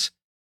gives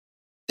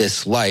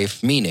this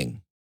life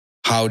meaning?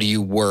 How do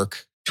you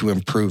work to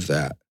improve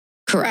that?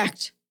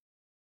 Correct.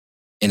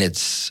 And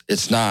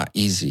it's not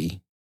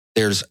easy.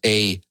 There's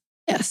a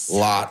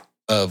lot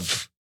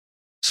of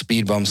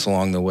speed bumps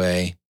along the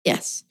way.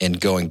 Yes. And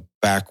going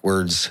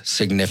backwards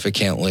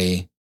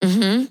significantly.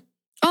 Mm-hmm.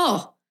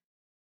 Oh,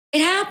 it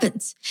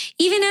happens.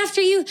 Even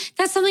after you,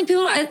 that's something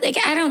people,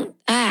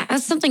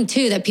 that's something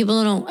too that people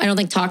I don't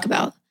think talk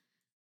about.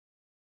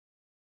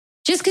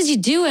 Just because you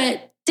do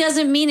it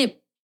doesn't mean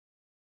it.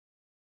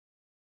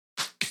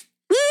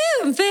 Woo,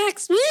 I'm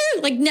facts.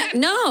 Woo. Like,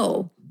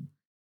 no.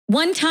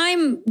 One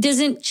time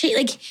doesn't change.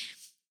 Like,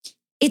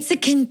 it's a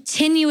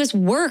continuous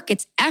work.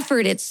 It's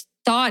effort. It's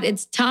thought.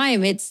 It's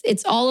time.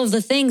 It's all of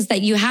the things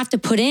that you have to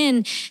put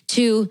in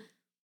to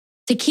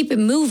keep it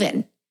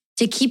moving,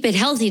 to keep it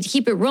healthy, to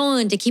keep it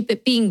rolling, to keep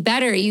it being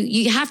better.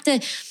 You have to.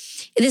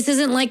 This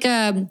isn't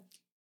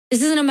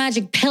a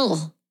magic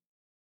pill.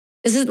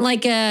 This isn't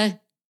like a.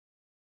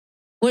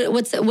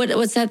 What's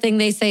that thing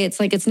they say? It's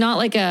like, it's not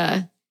like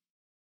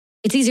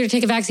it's easier to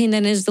take a vaccine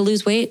than it is to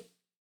lose weight.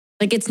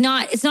 Like it's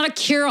not a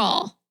cure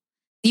all.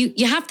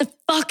 You have to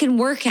fucking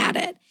work at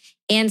it.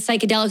 And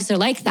psychedelics are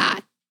like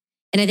that.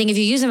 And I think if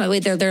you use them,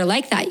 they're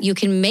like that. You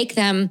can make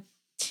them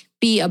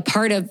be a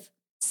part of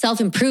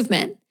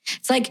self-improvement.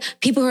 It's like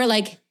people who are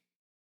like,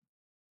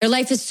 their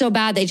life is so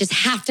bad, they just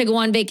have to go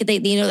on vacation.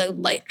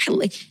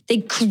 They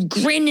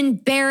grin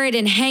and bear it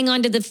and hang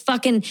onto the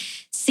fucking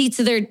seats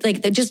of their,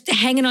 like they're just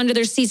hanging onto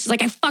their seats. It's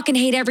like, I fucking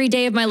hate every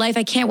day of my life.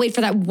 I can't wait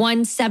for that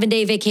 1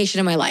 7-day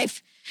vacation of my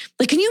life.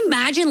 Like, can you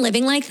imagine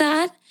living like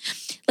that?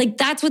 Like,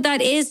 that's what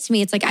that is to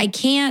me. It's like, I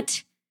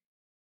can't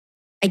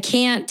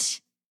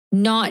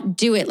not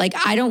do it. Like,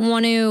 I don't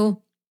want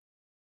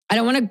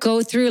to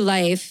go through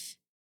life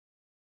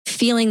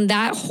feeling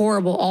that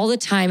horrible all the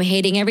time,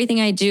 hating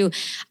everything I do.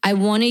 I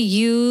want to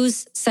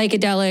use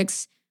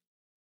psychedelics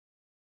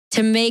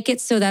to make it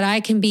so that I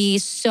can be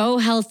so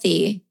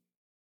healthy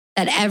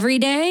that every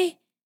day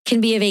can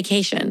be a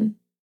vacation.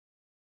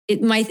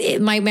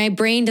 My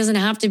brain doesn't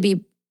have to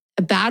be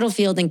a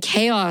battlefield and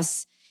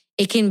chaos.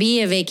 It can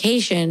be a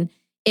vacation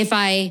if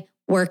I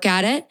work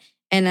at it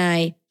and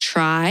I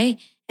try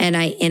and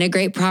I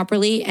integrate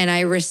properly and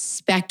I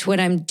respect what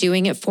I'm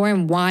doing it for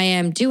and why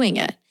I'm doing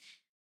it.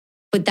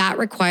 But that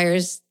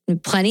requires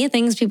plenty of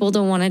things people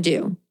don't want to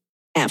do.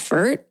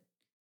 Effort,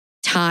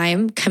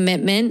 time,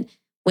 commitment,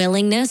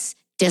 willingness,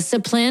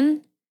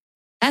 discipline.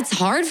 That's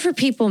hard for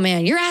people,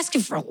 man. You're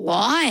asking for a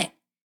lot.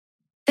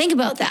 Think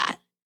about that.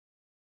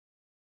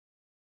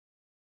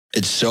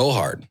 It's so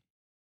hard.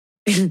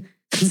 It's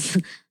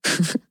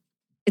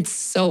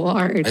so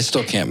hard. I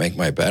still can't make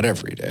my bed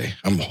every day.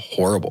 I'm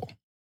horrible.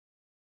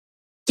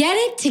 Get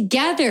it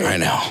together. I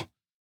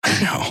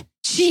know.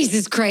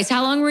 Jesus Christ.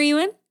 How long were you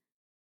in?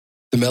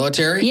 The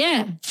military?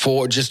 Yeah.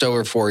 Just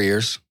over 4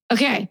 years.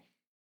 Okay.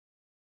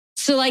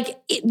 So like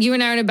you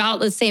and I are in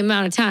about the same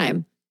amount of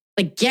time.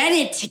 Like get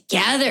it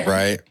together.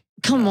 Right.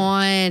 Come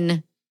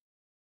on.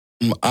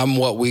 I'm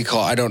what we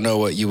call, I don't know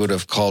what you would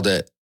have called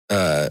it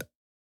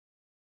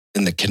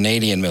in the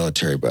Canadian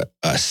military, but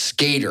a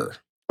skater.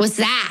 What's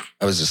that?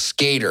 I was a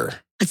skater.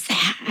 What's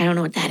that? I don't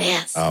know what that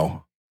is.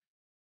 Oh.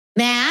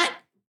 Matt?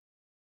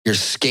 You're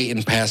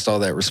skating past all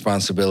that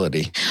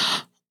responsibility.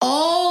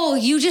 Oh,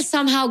 you just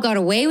somehow got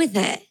away with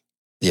it.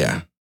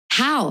 Yeah.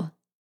 How?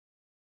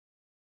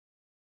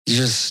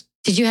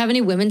 Did you have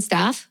any women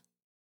staff?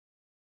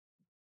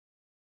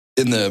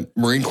 In the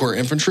Marine Corps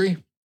infantry?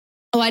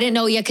 Oh, I didn't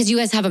know. Yeah, because you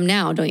guys have them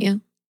now, don't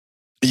you?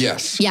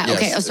 Yes. Yeah. yes.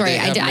 Okay. Oh, sorry. They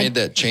have I made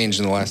that change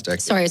in the last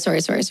decade. Sorry.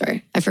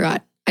 I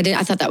forgot.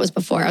 I thought that was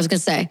before. I was gonna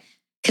say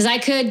because I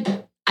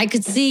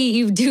could see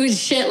you doing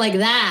shit like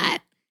that.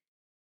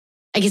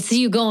 I could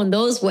see you going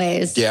those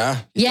ways. Yeah.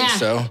 You think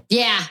so?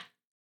 Yeah.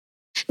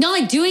 Not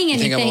like doing You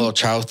anything. think I'm a little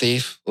chow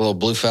thief, a little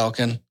blue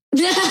falcon,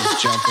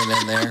 just jumping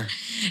in there.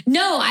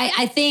 No,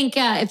 I think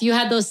if you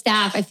had those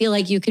staff, I feel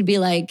like you could be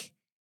like,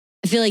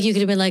 I feel like you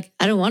could have been like,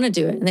 I don't want to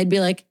do it. And they'd be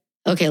like,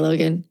 okay,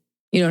 Logan,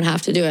 you don't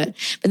have to do it.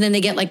 But then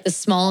they get like the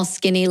small,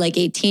 skinny, like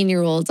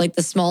 18-year-olds, like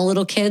the small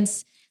little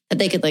kids that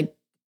they could like,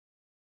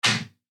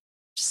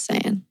 just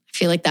saying. I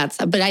feel like that's,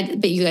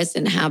 but you guys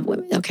didn't have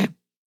women. Okay.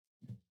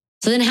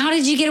 So then how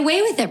did you get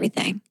away with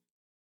everything?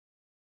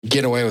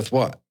 Get away with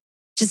what?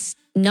 Just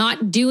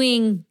not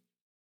doing.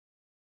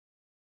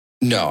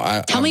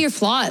 No, Tell me your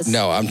flaws.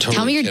 No, I'm totally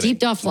Tell me your kidding. deep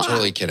dog flaws. I'm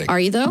totally kidding. Are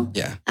you though?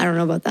 Yeah. I don't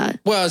know about that.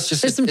 Well, it's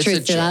just There's some it's truth a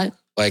to joke.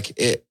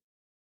 that.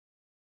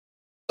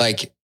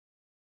 Like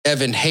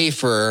Evan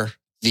Hafer,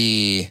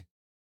 the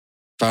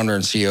founder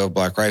and CEO of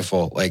Black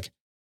Rifle, like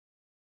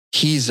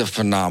he's a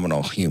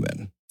phenomenal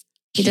human.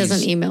 He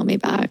doesn't email me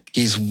back.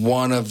 He's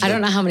one of the, I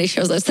don't know how many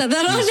shows I've said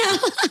that on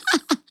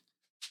now.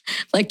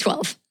 Like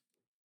 12.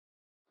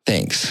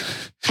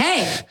 Thanks.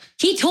 Hey,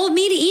 he told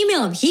me to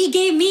email him. He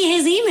gave me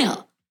his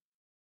email.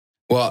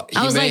 Well, he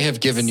may like, have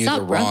given you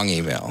 "Sup, the bro?" wrong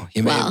email.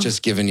 He may have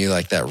just given you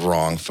like that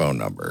wrong phone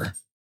number.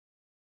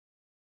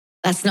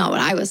 That's not what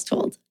I was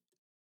told.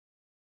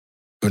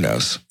 Who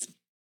knows?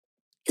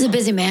 He's a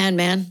busy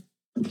man.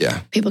 Yeah.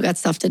 People got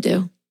stuff to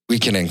do. We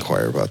can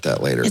inquire about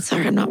that later. It's all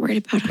right. I'm not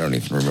worried about I it. don't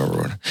even remember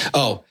what.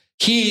 Oh,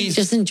 he's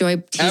Just enjoy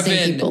teasing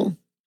Evan people.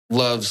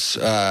 loves,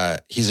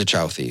 he's a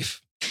chow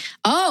thief.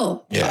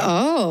 Oh. Yeah.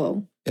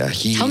 Oh. Yeah.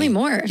 Tell me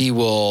more. He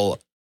will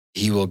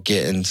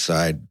get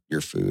inside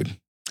your food.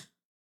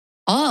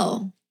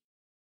 Oh.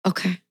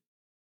 Okay.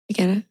 I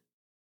get it.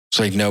 It's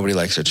like nobody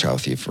likes a chow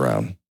thief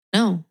around.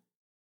 No.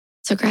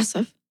 It's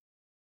aggressive.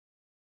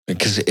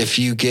 Because if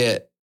you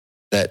get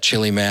that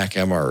Chili Mac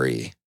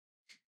MRE,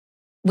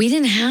 We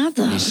didn't have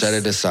those. you set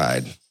it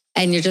aside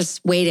And you're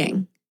just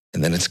waiting.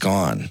 and then it's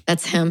gone.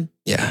 That's him.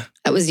 Yeah.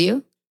 That was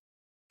you?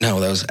 No,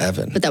 that was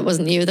Evan. But that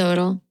wasn't you though at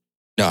all?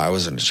 No, I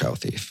wasn't a chow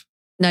thief.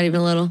 Not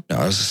even a little? No,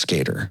 I was a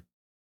skater.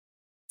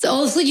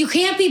 So you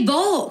can't be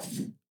both.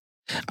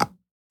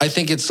 I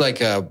think it's like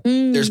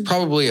there's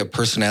probably a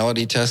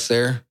personality test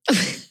there.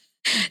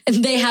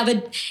 And they have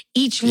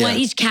each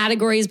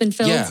category has been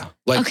filled. Yeah.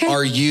 Like, Okay.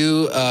 are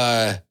you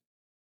a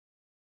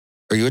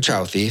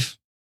chow thief?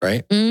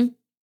 Right? Mm.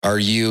 Are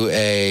you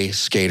a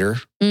skater?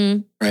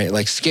 Mm. Right?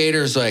 Like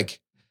skaters like,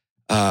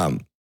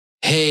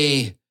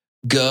 hey,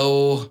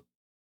 go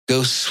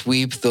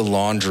sweep the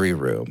laundry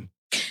room.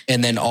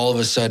 And then all of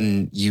a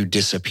sudden you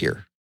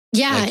disappear.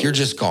 Yeah. Like you're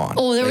just gone.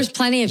 Oh, there Like, was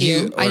plenty of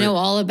you. I know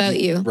all about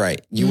you.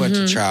 Right. You went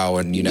to Mhm. chow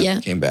and you never Yeah.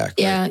 came back.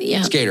 Yeah, right?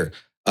 yeah. Skater.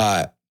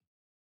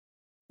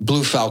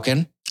 Blue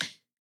Falcon.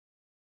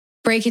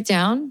 Break it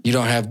down. You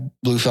don't have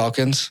Blue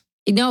Falcons?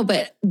 No,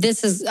 but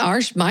this is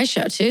my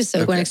show too. So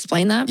want Okay. to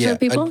explain that for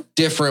people? A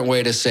different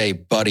way to say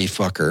buddy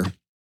fucker.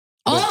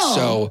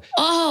 But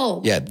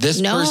this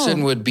No.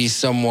 person would be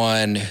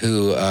someone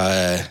who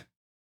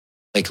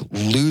like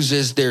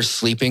loses their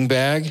sleeping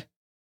bag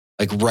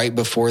like right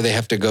before they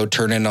have to go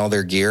turn in all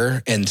their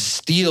gear and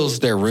steals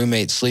their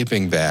roommate's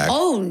sleeping bag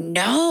Oh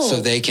no. so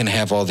they can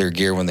have all their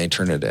gear when they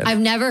turn it in. I've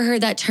never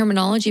heard that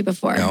terminology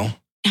before. No,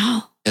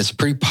 No. it's a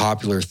pretty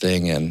popular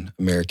thing in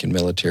American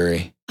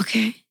military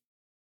Okay.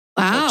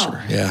 Wow.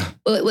 culture. Yeah.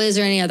 Was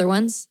there any other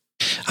ones?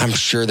 I'm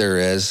sure there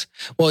is.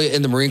 Well,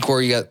 in the Marine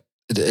Corps,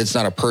 it's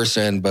not a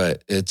person,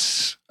 but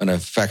it's an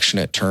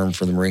affectionate term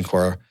for the Marine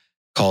Corps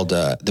called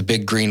the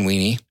Big Green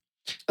Weenie.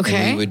 Okay.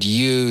 And we would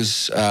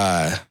use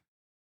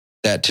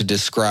that to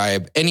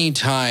describe any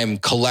time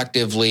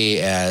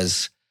collectively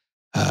as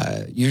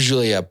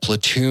usually a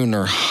platoon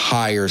or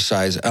higher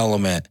size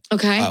element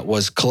Okay.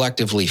 was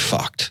collectively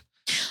fucked.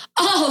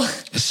 Oh,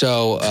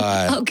 So,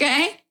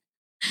 okay.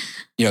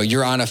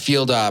 you're on a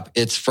field op.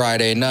 It's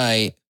Friday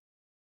night.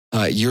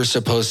 You're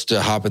supposed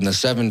to hop in the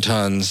 7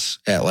 tons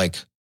at like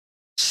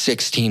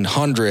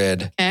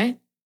 1600 Okay.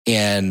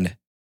 and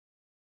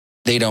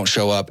they don't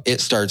show up. It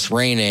starts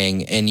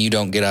raining and you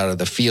don't get out of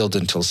the field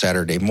until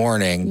Saturday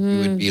morning. You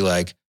would be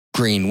like,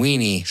 Green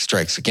Weenie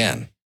strikes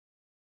again.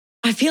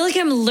 I feel like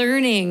I'm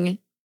learning.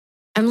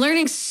 I'm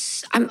learning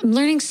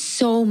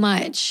so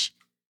much.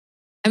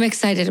 I'm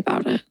excited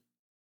about it.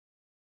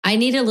 I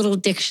need a little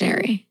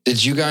dictionary.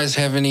 Did you guys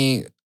have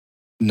any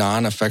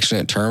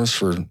non-affectionate terms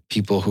for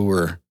people who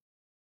were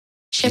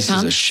Shit pieces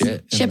pumps. of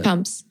shit? Shit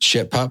pumps.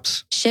 Shit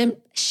pups?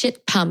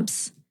 Shit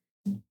pumps.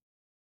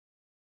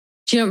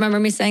 Do you remember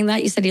me saying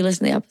that? You said you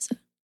listened to the episode.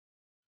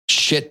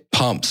 Shit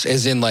pumps,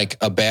 as in like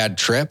a bad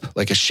trip,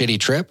 like a shitty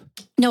trip?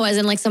 No, as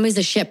in like somebody's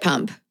a shit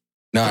pump.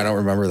 No, I don't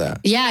remember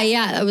that. Yeah.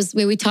 That was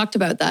we talked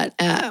about that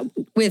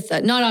with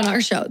not on our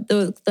show,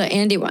 the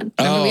Andy one.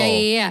 Remember? Oh.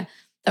 Yeah.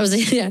 That was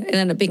it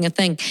ended up being a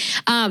thing.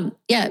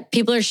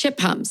 People are shit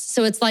pumps.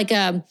 So it's like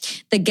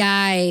the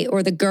guy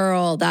or the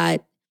girl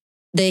that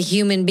the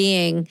human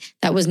being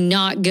that was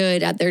not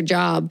good at their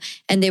job.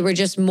 And they were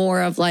just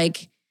more of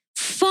like,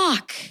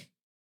 fuck.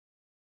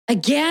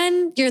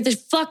 Again, you're the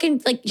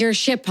fucking, like, you're a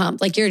shit pump.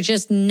 Like, you're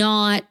just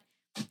not,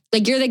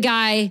 like, you're the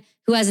guy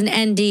who has an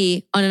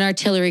ND on an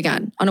artillery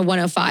gun on a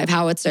 105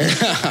 howitzer.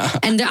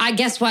 And I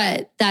guess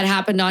what? That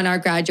happened on our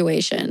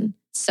graduation.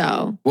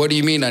 So. What do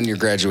you mean on your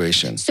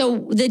graduation?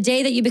 So the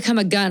day that you become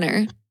a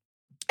gunner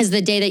is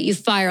the day that you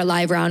fire a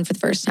live round for the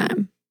first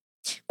time.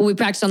 Well, we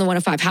practiced on the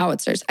 105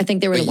 howitzers. I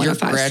think they were the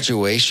 105s. Your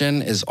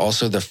graduation is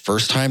also the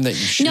first time that you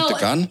shoot the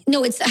gun?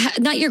 No, it's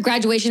not your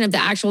graduation of the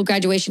actual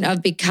graduation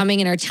of becoming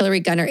an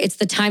artillery gunner. It's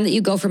the time that you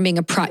go from being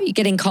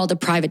getting called a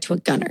private to a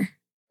gunner.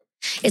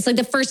 It's like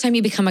the first time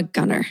you become a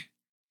gunner.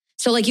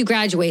 So like you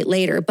graduate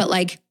later, but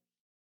like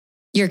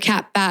your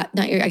cap badge,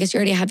 I guess you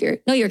already have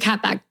your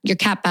cap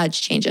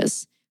badge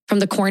changes from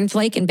the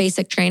cornflake in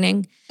basic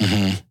training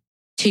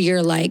to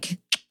your like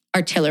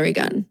artillery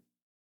gun.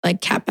 Like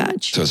cap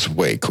badge. So it's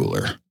way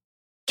cooler.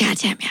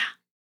 Goddamn, yeah.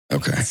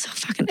 Okay.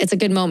 It's a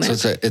good moment.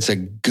 So it's a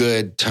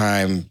good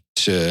time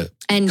to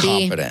be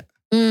confident.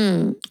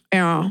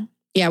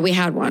 Yeah, we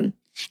had one.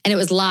 And it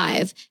was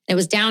live. And it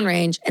was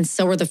downrange. And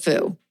so were the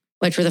FOO,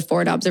 which were the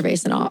forward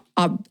observation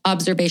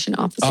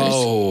officers.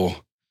 Oh,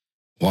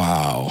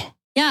 wow.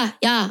 Yeah.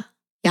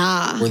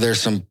 Were there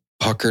some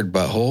puckered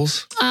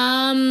buttholes?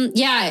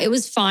 Yeah, it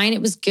was fine.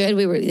 It was good.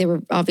 They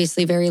were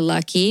obviously very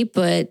lucky,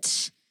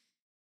 but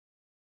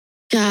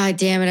God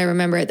damn it, I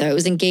remember it though. It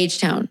was in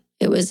Gagetown.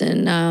 It was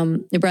in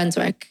New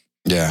Brunswick.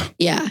 Yeah.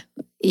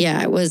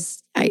 Yeah, it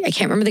was, I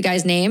can't remember the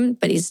guy's name,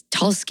 but he's a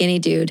tall, skinny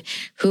dude.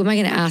 Who am I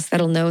going to ask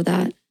that'll know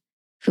that?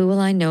 Who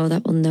will I know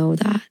that will know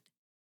that?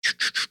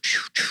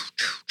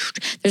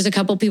 There's a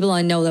couple people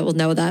I know that will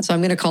know that. So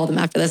I'm going to call them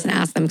after this and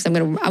ask them because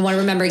I want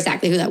to remember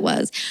exactly who that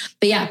was.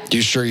 But yeah.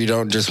 You sure you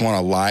don't just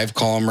want to live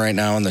call them right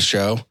now on the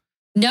show?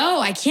 No,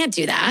 I can't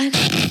do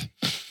that.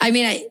 I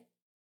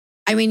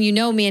mean, you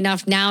know me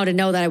enough now to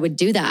know that I would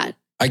do that.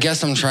 I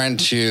guess I'm trying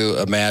to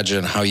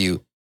imagine how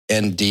you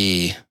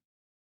ND.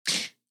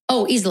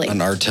 Oh, easily.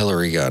 An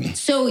artillery gun.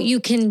 So you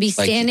can be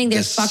standing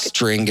there.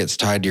 String gets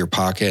tied to your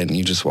pocket and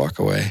you just walk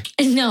away.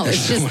 No,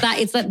 it's just that.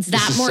 It's that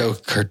this more. Is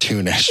so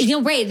cartoonish. You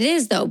know, right? It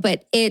is though,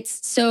 but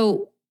it's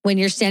so when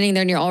you're standing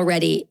there and you're all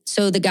ready.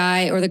 So the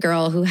guy or the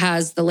girl who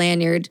has the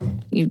lanyard,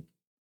 you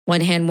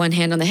one hand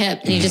on the hip,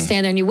 and you just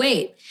stand there and you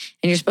wait,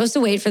 and you're supposed to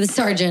wait for the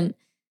sergeant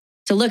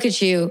to look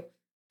at you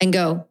and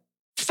go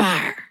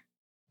fire,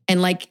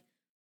 and like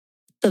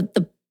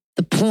the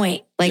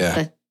point,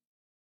 like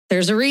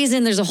there's a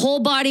reason, there's a whole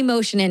body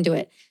motion into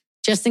it.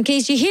 Just in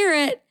case you hear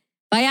it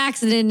by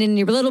accident in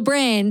your little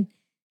brain,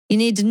 you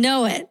need to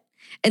know it.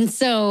 And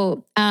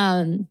so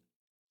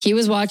he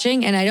was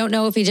watching, and I don't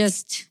know if he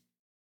just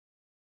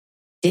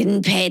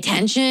didn't pay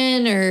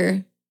attention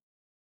or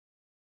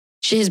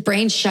his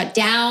brain shut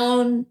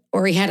down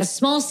or he had a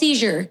small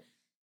seizure,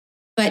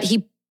 but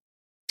he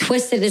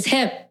twisted his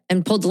hip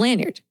and pulled the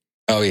lanyard.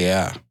 Oh,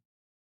 yeah.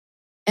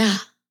 Yeah.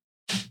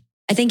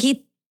 I think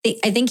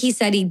he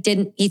said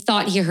he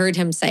thought he heard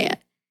him say it.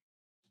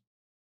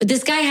 But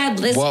this guy had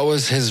this. What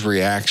was his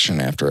reaction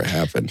after it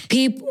happened?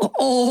 People,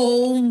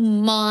 oh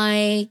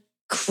my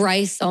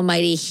Christ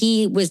almighty.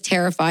 He was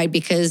terrified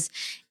because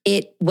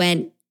it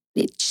went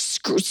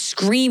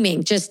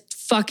screaming, just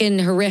fucking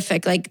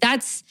horrific. Like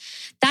that's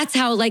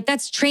how, like,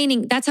 that's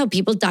training. That's how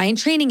people die in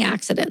training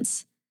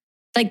accidents.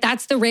 Like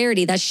that's the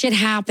rarity. That shit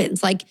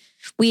happens. Like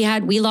we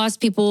lost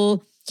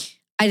people.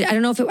 I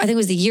don't know if I think it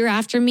was the year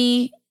after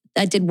me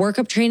that did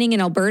workup training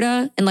in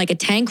Alberta, and like a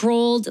tank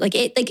rolled. Like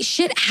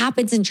shit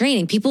happens in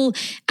training. People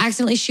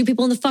accidentally shoot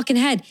people in the fucking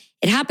head.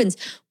 It happens.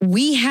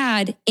 We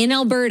had in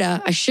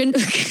Alberta,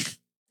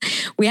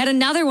 we had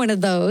another one of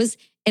those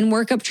in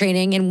workup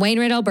training in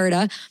Wainwright,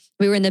 Alberta.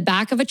 We were in the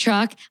back of a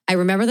truck. I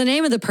remember the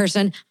name of the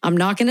person. I'm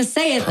not going to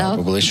say it though.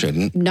 Probably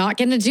shouldn't. Not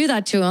going to do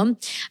that to him.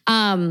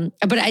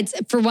 But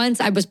for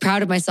once, I was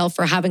proud of myself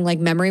for having like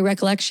memory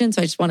recollection.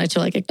 So I just wanted to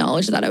like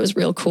acknowledge that I was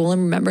real cool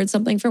and remembered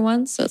something for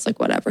once. So it's like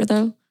whatever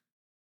though.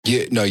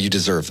 You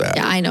deserve that.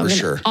 Yeah, I know. For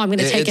sure. I'm going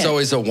to take it. It's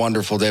always a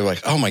wonderful day.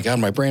 Like, oh my God,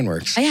 my brain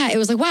works. Yeah, it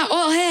was like, wow.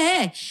 Oh,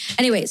 hey.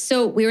 Anyway,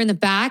 so we were in the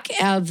back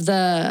of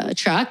the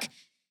truck.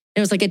 It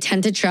was like a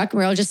tented truck. And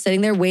we were all just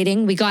sitting there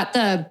waiting.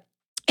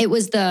 It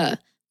was the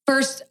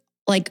first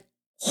like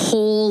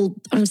whole,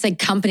 I don't say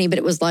company, but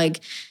it was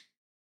like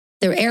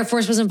the Air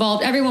Force was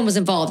involved. Everyone was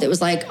involved. It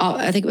was like,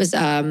 I think it was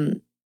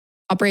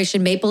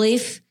Operation Maple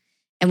Leaf.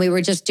 And we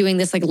were just doing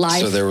this like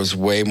live. So there was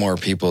way more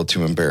people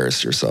to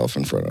embarrass yourself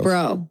in front of.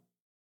 Bro,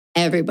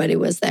 everybody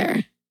was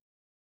there.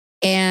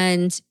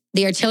 And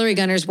the artillery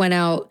gunners went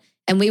out,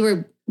 and we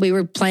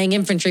were playing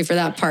infantry for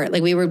that part.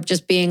 Like we were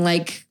just being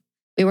like,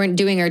 we weren't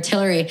doing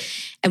artillery.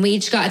 And we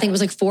each got, I think it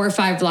was like 4 or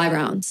 5 live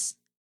rounds.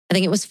 I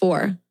think it was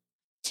 4.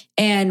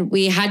 And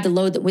we had to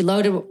load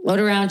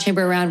around,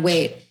 chamber around,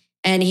 wait.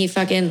 And he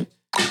fucking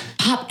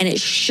popped, and it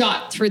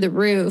shot through the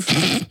roof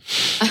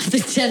of the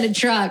tented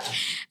truck.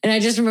 And I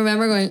just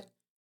remember going,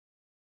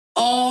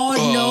 oh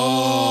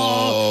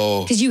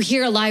no. Because you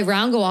hear a live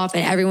round go off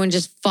and everyone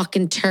just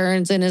fucking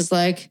turns and is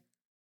like,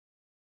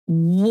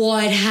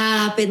 what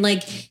happened?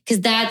 Like, because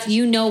that's,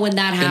 you know, when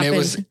that happened. And it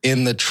was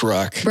in the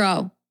truck.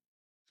 Bro.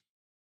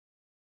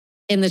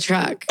 In the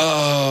truck.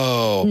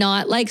 Oh.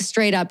 Not like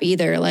straight up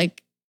either.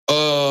 Like,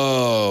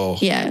 oh.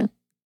 Yeah.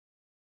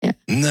 Yeah.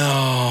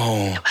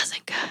 No. It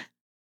wasn't good.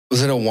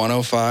 Was it a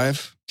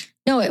 105?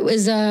 No, it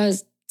was a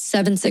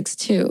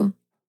 7.62.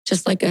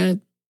 Just like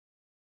a...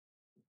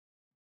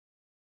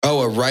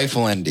 Oh, a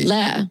rifle ND.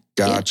 Yeah.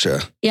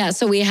 Gotcha. Yeah,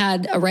 so we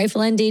had a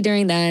rifle ND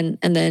during then,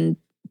 and then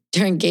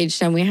during gauge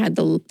time, we had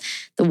the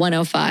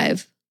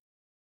 105,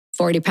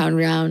 40-pound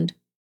round.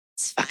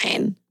 It's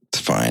fine. It's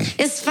fine.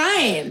 It's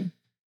fine.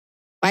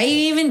 Why are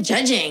you even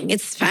judging?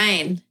 It's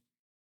fine.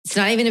 It's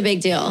not even a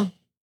big deal.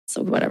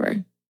 So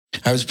whatever.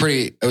 I was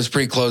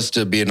pretty close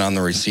to being on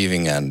the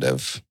receiving end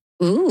of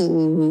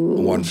Ooh.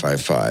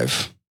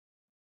 155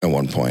 at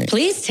one point.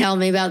 Please tell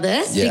me about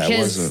this. Yeah,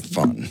 because it wasn't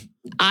fun.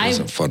 It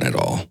wasn't fun at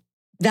all.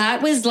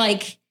 That was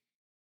like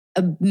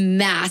a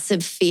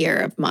massive fear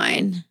of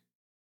mine.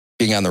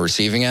 Being on the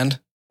receiving end?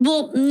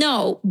 Well,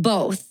 no,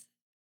 both.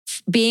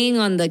 Being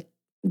on the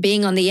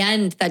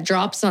end that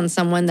drops on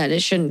someone that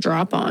it shouldn't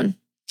drop on.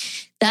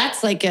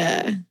 That's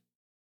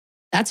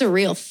a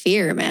real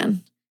fear,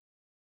 man.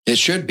 It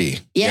should be.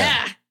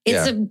 Yeah.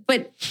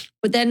 But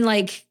then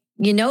like,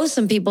 you know,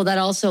 some people that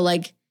also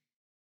like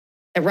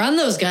that run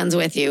those guns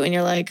with you and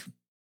you're like.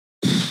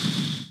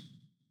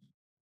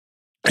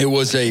 It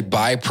was a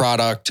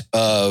byproduct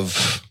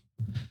of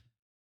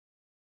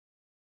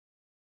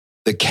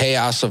the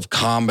chaos of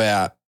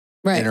combat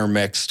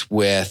intermixed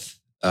with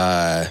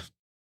the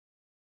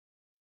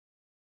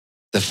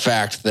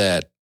fact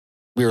that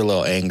we were a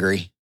little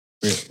angry.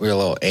 We were a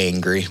little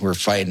angry. We were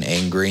fighting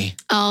angry.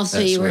 Oh, so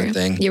you were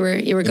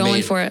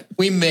going for it.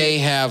 We may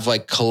have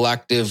like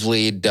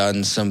collectively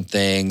done some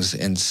things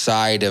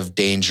inside of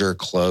danger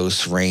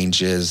close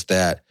ranges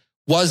that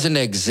wasn't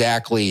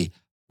exactly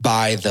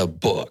by the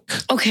book.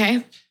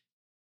 Okay.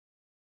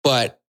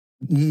 But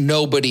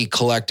nobody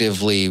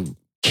collectively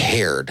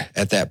cared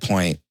at that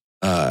point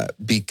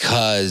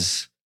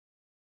because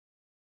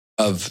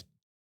of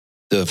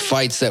the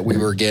fights that we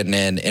were getting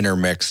in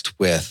intermixed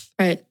with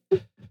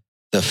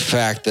the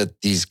fact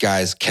that these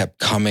guys kept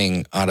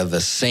coming out of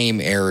the same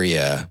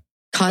area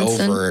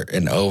over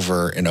and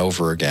over and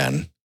over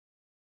again.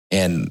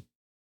 And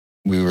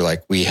we were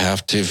like, we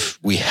have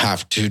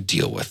to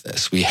deal with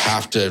this. We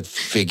have to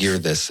figure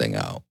this thing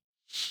out.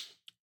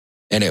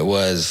 And it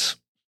was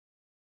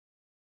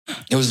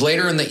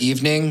later in the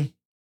evening.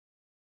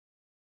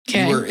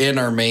 Okay. We were in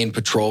our main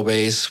patrol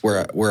base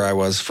where I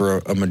was for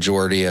a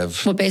majority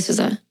of. What base was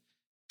that?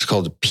 It's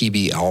called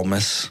PB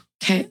Almas.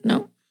 Okay,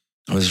 no.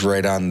 It was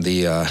right on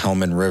the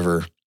Helmand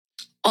River.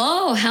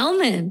 Oh,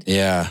 Helmand.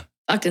 Yeah.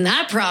 Fucked in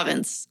that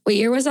province. What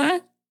year was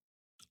that?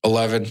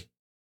 10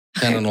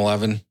 and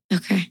 11.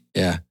 Okay.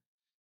 Yeah.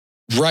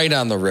 Right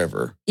on the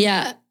river.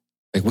 Yeah.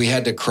 Like we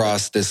had to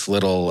cross this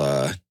little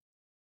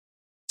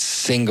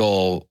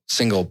single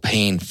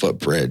pane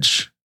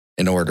footbridge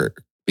in order,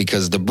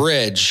 because the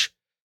bridge,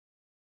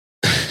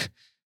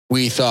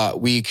 we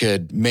thought we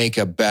could make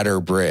a better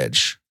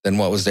bridge than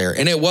what was there.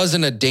 And it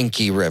wasn't a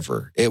dinky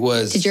river. It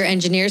was. Did your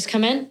engineers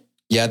come in?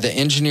 Yeah, the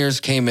engineers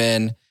came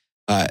in.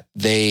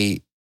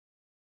 They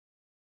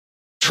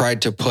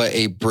tried to put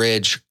a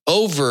bridge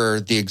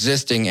over the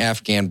existing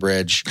Afghan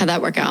bridge. How'd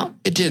that work out?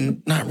 It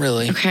didn't, not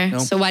really. Okay.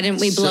 Nope. So why didn't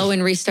we blow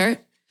and restart?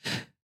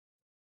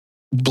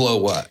 Blow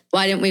what?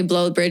 Why didn't we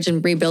blow the bridge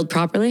and rebuild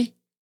properly?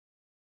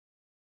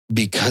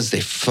 Because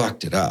they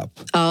fucked it up.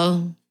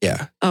 Oh.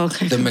 Yeah. Oh,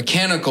 okay. The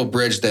mechanical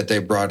bridge that they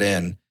brought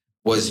in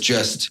was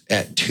just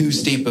at too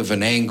steep of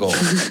an angle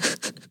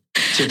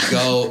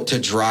to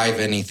drive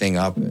anything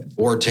up it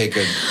or take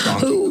a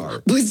donkey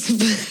cart.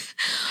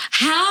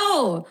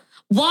 How?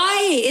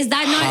 Why is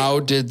that not? How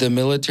did the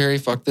military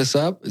fuck this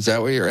up? Is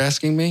that what you're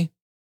asking me?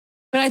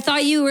 But I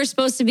thought you were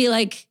supposed to be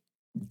like,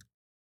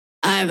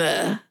 I'm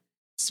a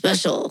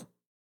special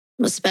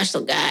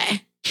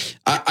guy.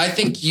 I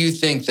think you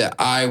think that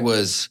I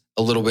was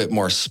a little bit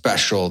more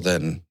special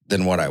than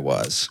what I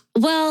was.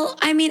 Well,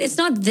 I mean, it's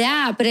not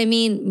that, but I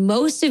mean,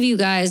 most of you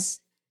guys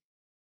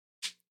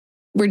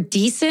were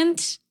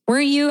decent.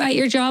 Weren't you at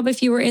your job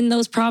if you were in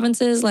those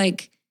provinces?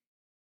 Like,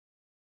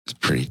 it's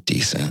pretty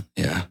decent,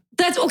 yeah.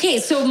 That's okay.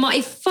 So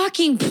my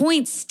fucking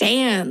point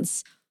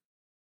stands.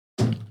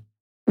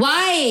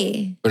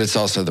 Why? But it's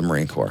also the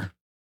Marine Corps,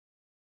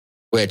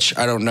 which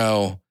I don't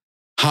know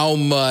how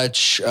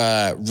much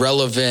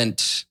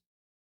relevant,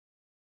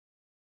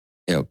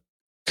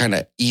 kind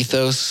of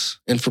ethos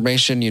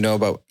information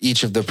about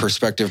each of the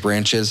prospective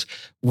branches.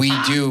 We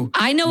do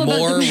I know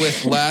more about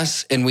with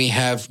less, and we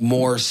have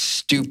more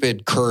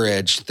stupid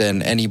courage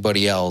than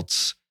anybody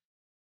else.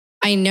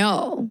 I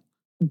know,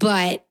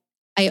 but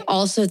I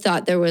also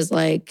thought there was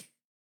like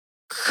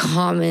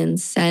common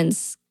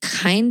sense,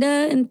 kind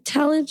of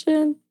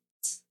intelligence.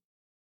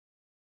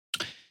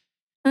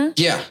 Huh?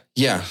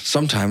 Yeah.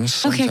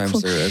 Sometimes cool.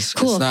 there is.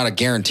 Cool. It's not a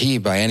guarantee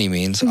by any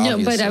means. No,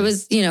 obviously. but I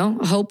was,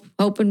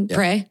 hope and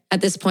pray at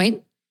this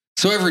point.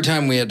 So every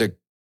time we had to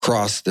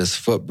cross this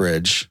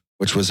footbridge,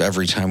 which was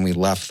every time we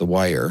left the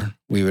wire,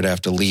 we would have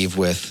to leave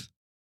with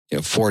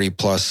 40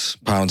 plus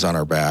pounds on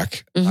our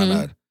back on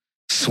a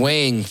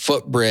swaying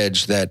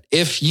footbridge that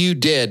if you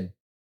did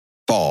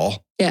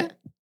fall,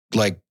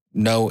 like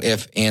no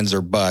ifs, ands,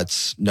 or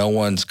buts, no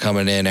one's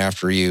coming in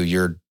after you.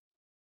 You're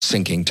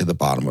sinking to the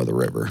bottom of the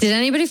river. Did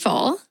anybody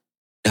fall?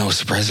 No,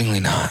 surprisingly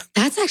not.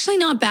 That's actually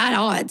not bad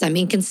odds. I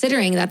mean,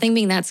 considering that thing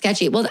being that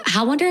sketchy. Well,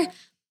 I wonder,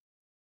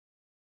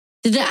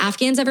 did the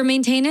Afghans ever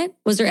maintain it?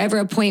 Was there ever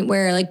a point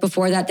where, like,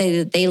 before that,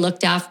 they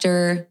looked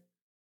after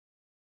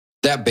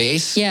that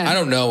base? Yeah. I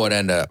don't know what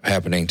ended up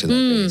happening to that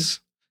base.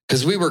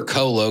 Because we were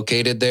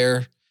co-located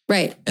there.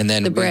 Right. And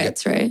then the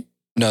Brits, right?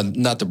 No,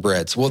 not the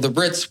Brits. Well, the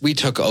Brits, we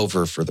took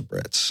over for the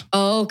Brits.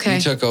 Oh, okay.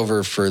 We took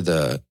over for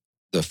the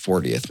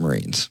 40th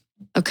Marines.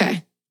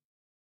 Okay.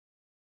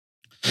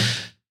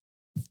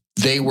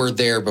 They were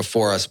there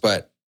before us,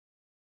 but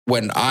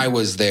when I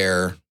was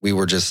there, we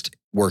were just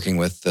working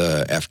with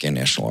the Afghan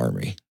National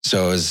Army.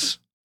 So it was,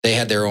 they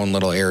had their own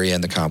little area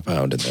in the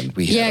compound, and then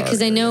we had Yeah,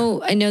 because I know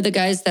the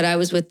guys that I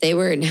was with, they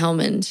were in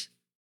Helmand,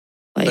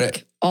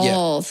 like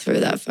all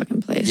through that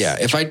fucking place. Yeah,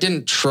 if I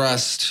didn't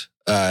trust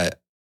a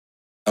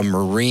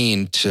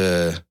Marine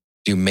to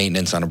do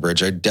maintenance on a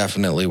bridge, I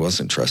definitely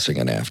wasn't trusting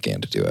an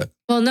Afghan to do it.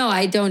 Well, no,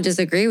 I don't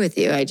disagree with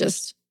you. I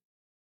just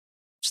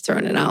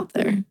throwing it out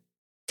there.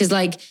 Because,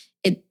 like,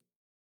 it's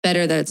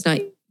better that it's not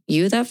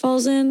you that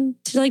falls in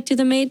to, like, do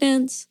the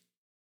maintenance.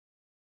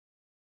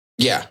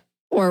 Yeah.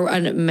 Or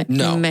an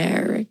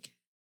American.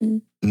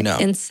 No.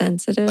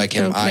 Insensitive. Like,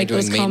 am I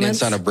doing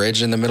maintenance on a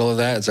bridge in the middle of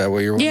that? Is that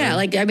what you're wondering? Yeah,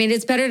 like, I mean,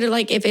 it's better to,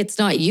 like, if it's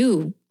not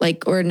you,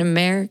 like, or an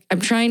American. I'm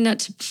trying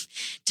not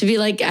to be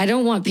like, I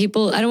don't want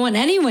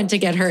anyone to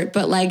get hurt.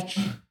 But, like,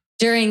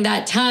 during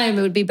that time,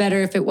 it would be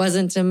better if it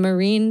wasn't a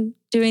Marine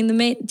doing the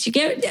maintenance.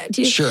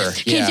 Sure.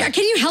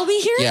 Can you help me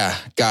here? Yeah,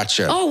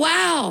 gotcha. Oh,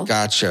 wow.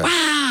 Gotcha.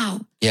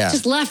 Wow. Yeah.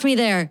 Just left me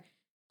there.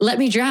 Let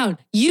me drown.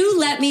 You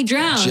let me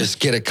drown.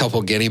 Just get a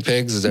couple guinea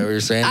pigs. Is that what you're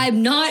saying?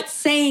 I'm not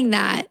saying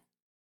that.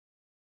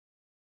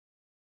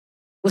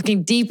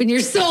 Looking deep in your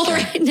soul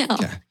right now.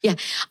 Yeah.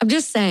 I'm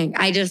just saying,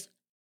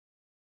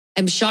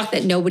 I'm shocked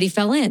that nobody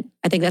fell in.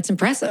 I think that's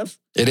impressive.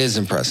 It is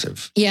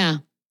impressive. Yeah.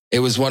 It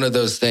was one of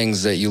those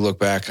things that you look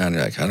back on,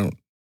 like,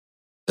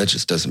 that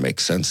just doesn't make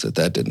sense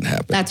that didn't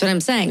happen. That's what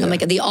I'm saying. Yeah. I'm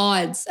like, the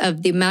odds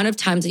of the amount of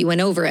times that you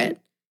went over it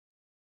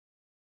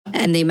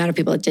and the amount of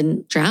people that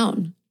didn't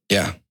drown.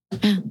 Yeah.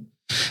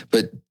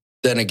 But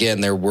then again,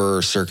 there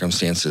were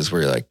circumstances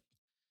where you're like,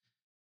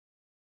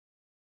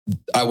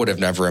 I would have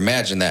never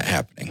imagined that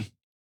happening.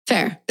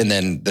 Fair. And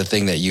then the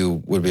thing that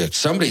you would be like,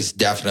 somebody's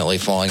definitely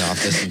falling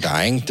off this and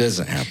dying,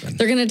 doesn't happen.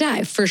 They're going to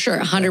die for sure.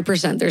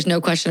 100%. There's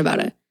no question about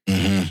it.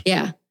 Mm-hmm.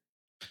 Yeah.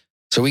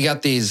 So we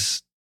got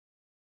these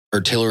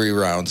artillery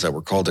rounds that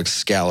were called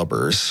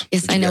Excaliburs.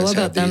 Yes, I know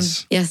about them.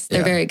 Yes,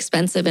 they're very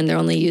expensive and they're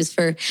only used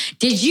for.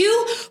 Did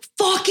you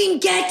fucking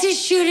get to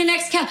shoot an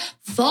Excalibur?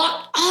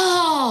 Fuck.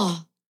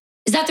 Oh.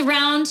 Is that the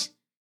round?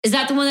 Is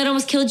that the one that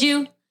almost killed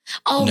you?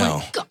 Oh, no.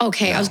 My God.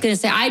 Okay, no. I was going to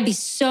say, I'd be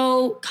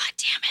so. God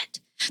damn it.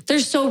 They're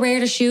so rare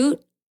to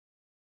shoot.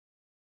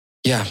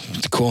 Yeah,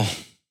 it's cool.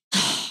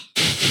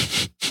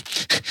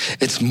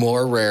 It's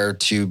more rare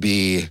to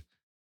be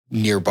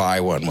nearby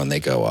one when they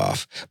go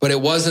off. But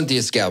it wasn't the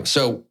Excalibur.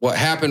 So what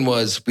happened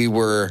was we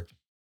were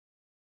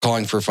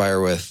calling for fire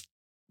with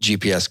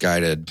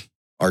GPS-guided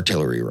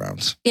artillery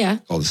rounds. Yeah.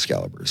 Called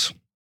Excaliburs.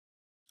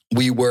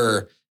 We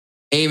were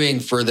aiming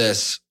for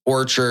this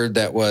orchard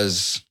that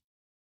was...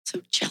 So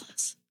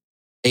jealous.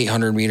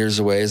 800 meters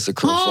away as the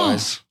crow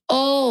flies.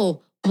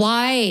 Oh,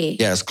 why?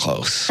 Yeah, it's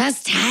close.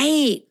 That's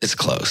tight. It's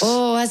close.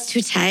 Oh, that's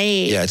too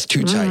tight. Yeah, it's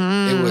too tight.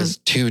 Mm-hmm. It was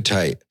too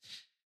tight.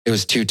 It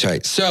was too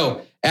tight.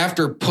 So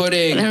after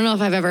putting... I don't know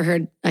if I've ever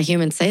heard a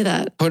human say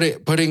that.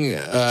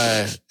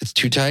 It's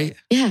too tight?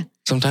 Yeah.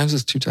 Sometimes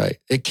it's too tight.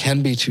 It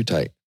can be too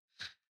tight.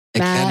 It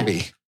can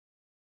be.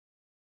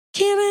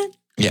 Can it?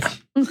 Yeah.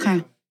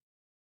 Okay.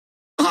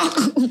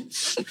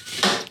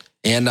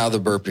 And now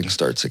the burping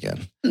starts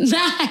again.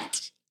 That.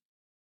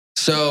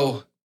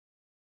 So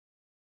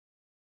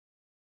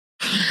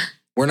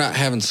we're not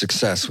having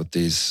success with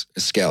these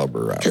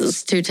Excalibur rounds. Because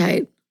it's too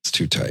tight. It's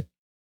too tight.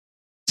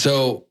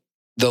 So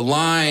the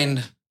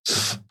line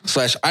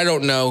 / I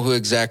don't know who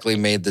exactly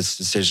made this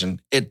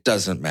decision. It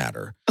doesn't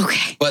matter.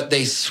 Okay. But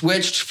they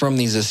switched from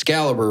these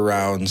Excalibur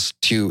rounds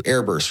to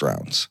airburst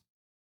rounds.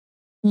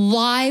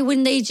 Why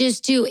wouldn't they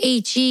just do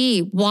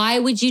HE? Why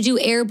would you do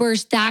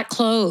airburst that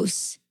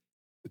close?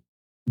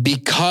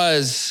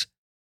 Because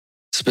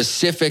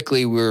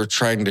specifically we were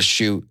trying to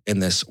shoot in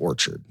this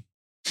orchard,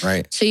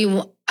 right?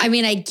 So I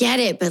get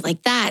it, but like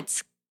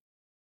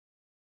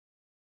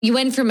you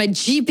went from a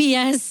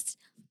GPS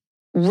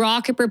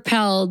rocket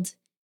propelled,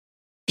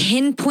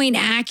 pinpoint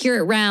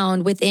accurate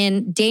round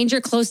within danger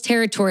close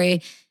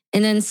territory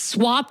and then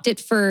swapped it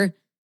for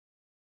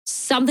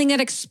something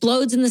that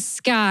explodes in the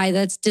sky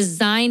that's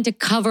designed to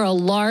cover a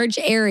large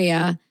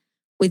area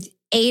with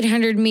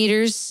 800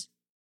 meters.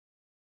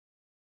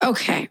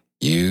 Okay.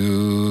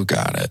 You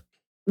got it.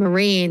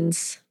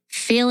 Marines,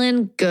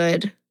 feeling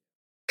good.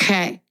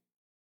 Okay.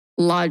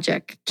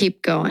 logic.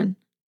 Keep going.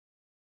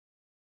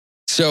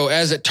 So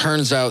as it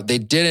turns out, they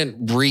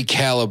didn't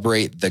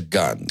recalibrate the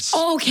guns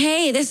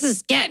Okay, this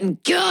is getting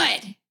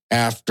good.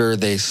 after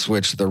they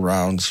switched the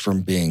rounds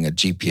from being a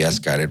GPS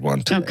guided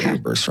one to the Okay.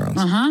 airburst rounds.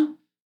 Uh-huh.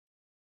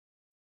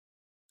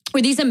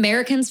 Were these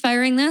Americans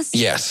firing this?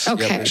 Yes.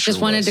 Okay, Yep, it just sure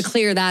wanted was. to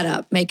clear that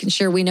up, making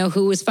sure we know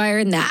who was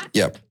firing that.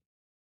 Yep.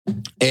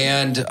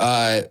 And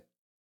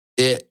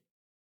it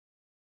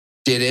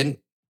didn't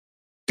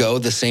go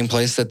the same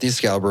place that the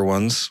Excalibur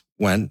ones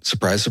went.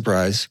 Surprise,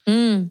 surprise.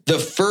 Mm, The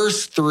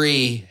first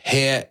 3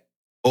 hit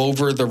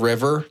over the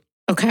river.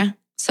 okay,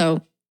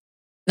 so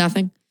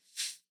nothing.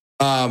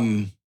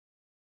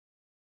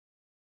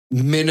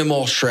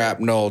 Minimal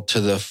shrapnel to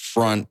the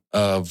front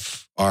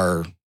of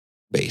our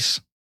base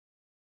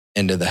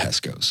into the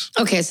Hescos.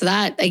 Okay, so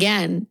that,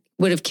 again,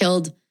 would have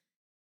killed.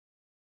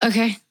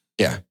 Okay.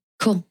 Yeah.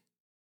 Cool.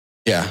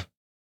 Yeah.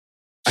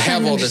 I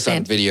have all this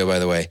on video, by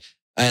the way.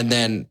 And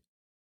then,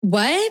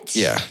 What?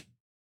 yeah,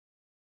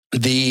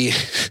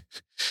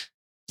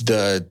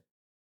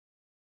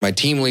 my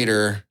team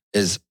leader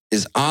is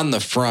on the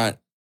front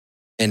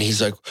and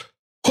he's like,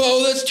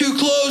 "Whoa, that's too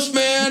close,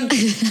 man."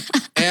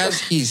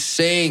 As he's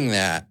saying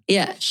that,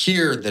 Yeah.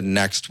 hear the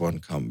next one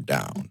come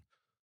down.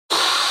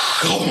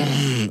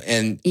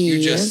 And you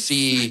Yes. just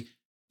see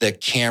the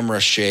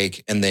camera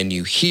shake and then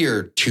you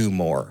hear 2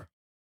 more.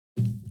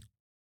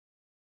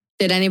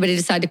 Did anybody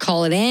decide to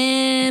call it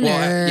in?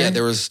 Well, or? yeah,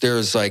 there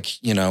was like,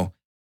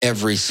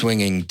 every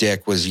swinging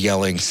dick was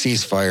yelling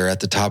ceasefire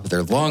at the top of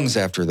their lungs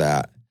after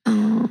that.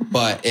 Oh.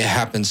 But it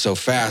happened so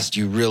fast,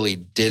 you really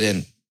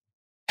didn't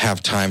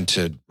have time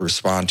to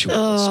respond to it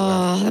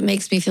whatsoever. Oh, that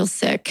makes me feel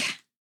sick.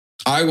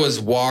 I was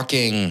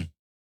walking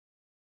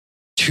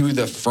to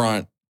the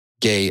front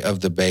gate of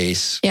the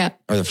base, Yeah.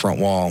 or the front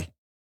wall.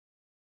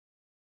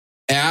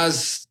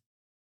 As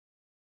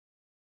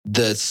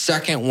the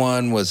second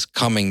one was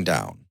coming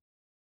down,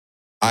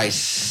 I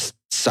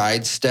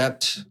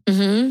sidestepped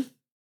Mm-hmm.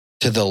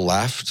 to the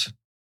left,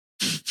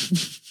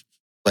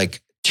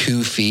 like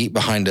 2 feet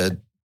behind a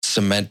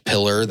cement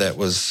pillar that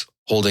was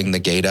holding the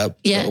gate up,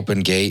 Yeah. the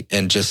open gate,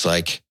 and just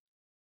like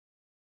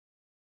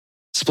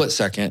split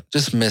second,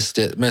 just missed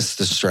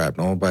the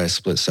shrapnel by a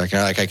split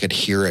second. Like I could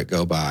hear it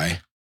go by.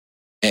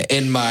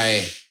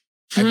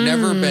 I've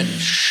never been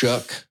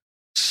shook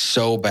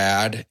so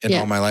bad in Yeah.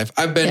 all my life.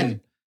 I've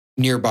been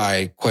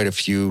nearby quite a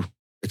few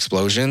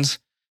explosions.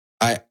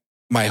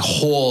 My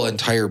whole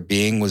entire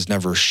being was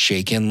never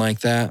shaken like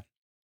that,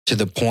 to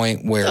the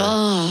point where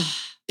Oh,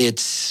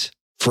 it's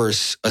for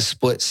a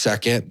split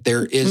second,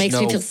 there is makes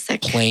me no feel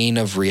sick. plane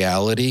of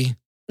reality.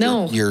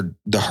 No.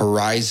 The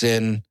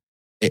horizon,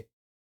 it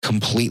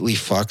completely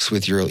fucks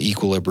with your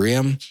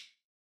equilibrium.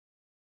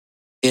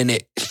 And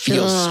it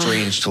feels Ugh.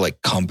 strange to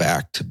like come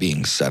back to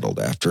being settled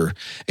after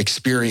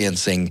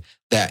experiencing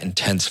that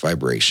intense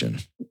vibration.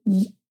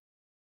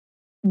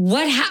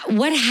 What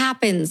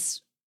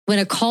happens when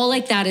a call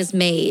like that is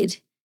made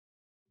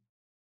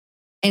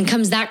and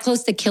comes that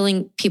close to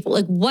killing people?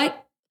 Like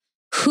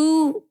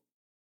who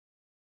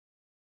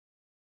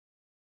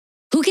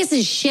gets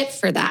his shit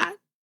for that?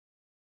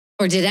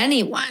 Or did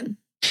anyone?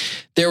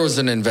 There was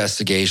an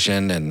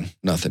investigation and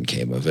nothing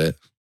came of it.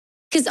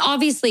 Because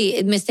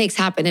obviously mistakes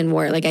happen in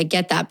war. Like I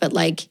get that, but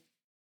like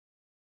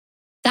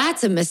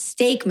that's a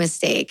mistake.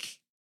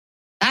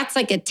 That's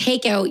like a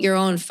take out your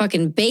own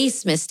fucking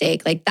base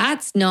mistake. Like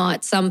that's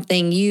not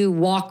something you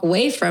walk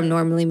away from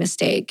normally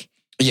mistake.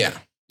 Yeah.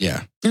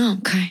 Oh,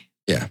 okay.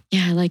 Yeah.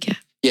 Yeah, I like it.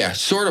 Yeah,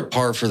 sort of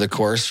par for the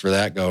course for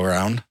that go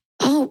around.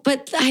 Oh,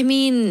 but I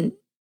mean,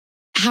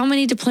 how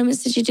many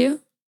deployments did you do?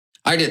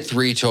 I did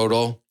 3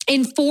 total.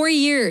 In 4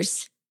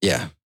 years.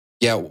 Yeah.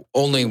 Yeah,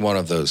 only one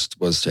of those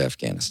was to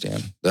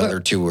Afghanistan. The other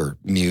 2 were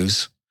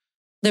Muse.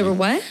 There were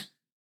what?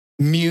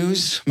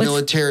 Muse,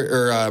 military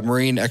or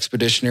Marine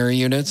expeditionary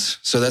units.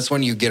 So that's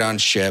when you get on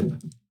ship.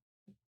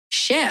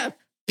 Ship.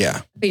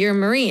 Yeah. But you're a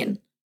Marine.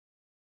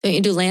 Don't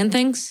you do land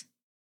things?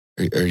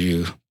 Are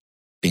you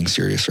being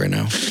serious right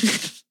now?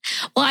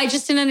 Well, I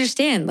just didn't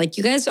understand. Like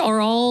you guys are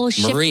all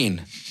ship.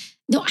 Marine.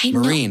 No, I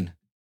know. Marine.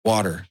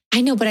 Water.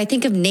 I know, but I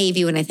think of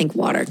Navy when I think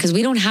water because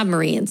we don't have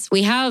Marines.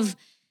 We have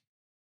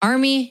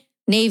Army,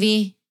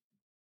 Navy.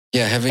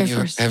 Yeah, Air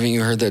Force. haven't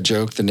you heard that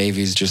joke? The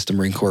Navy's just the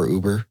Marine Corps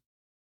Uber.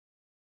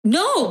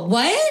 No,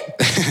 what?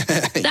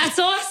 That's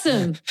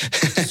awesome.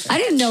 I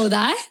didn't know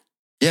that.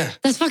 Yeah.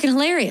 That's fucking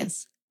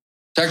hilarious.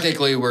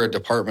 Technically, we're a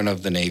department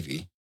of the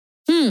Navy.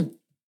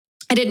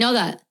 I didn't know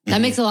that. That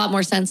Mhm. makes a lot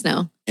more sense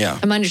now. Yeah.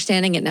 I'm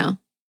understanding it now.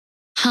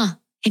 Huh.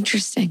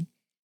 Interesting.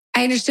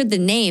 I understood the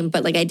name,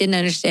 but like I didn't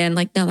understand.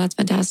 Like, no, that's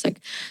fantastic.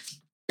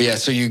 Yeah.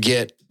 So you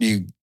get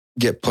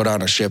put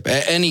on a ship.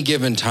 At any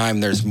given time,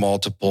 there's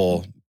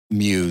multiple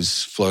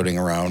Muse floating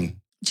around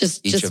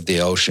Just each of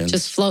the oceans.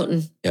 just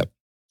floating. Yep.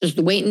 Just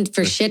waiting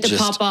for shit to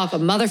Just- pop off. A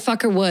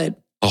motherfucker would.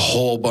 A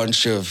whole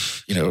bunch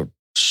of,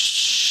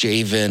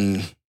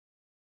 shaven,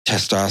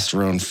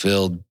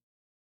 testosterone-filled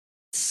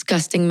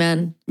Disgusting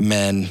men.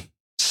 men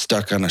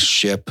stuck on a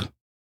ship,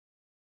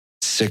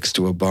 6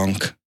 to a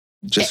bunk,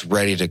 just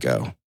ready to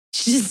go.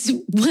 Just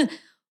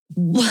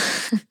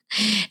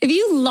if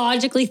you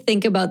logically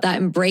think about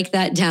that and break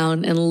that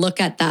down and look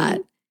at that,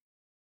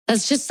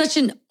 that's just such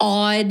an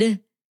odd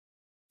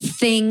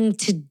thing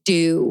to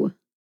do.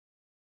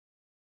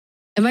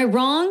 Am I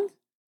wrong?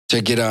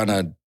 To get on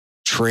a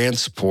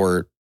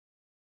transport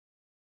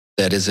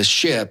that is a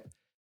ship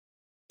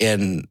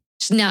and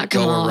Just not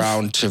come go off.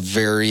 around to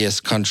various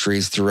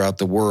countries throughout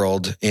the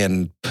world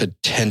and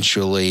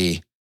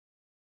potentially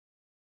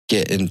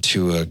get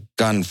into a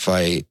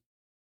gunfight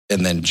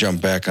and then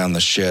jump back on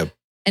the ship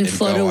and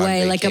float go on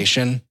away like a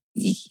vacation.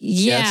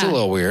 yeah. It's a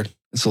little weird.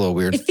 It's a little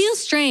weird. It feels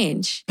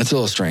strange. It's a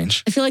little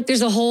strange. I feel like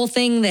there's a whole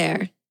thing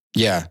there.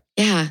 Yeah.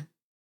 Yeah.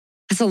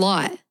 That's a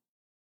lot.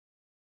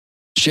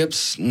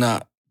 Ships,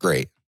 not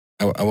great.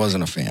 I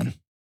wasn't a fan.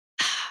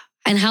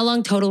 And how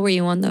long total were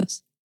you on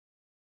those?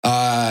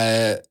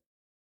 The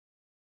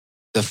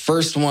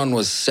first one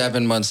was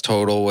 7 months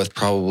total, with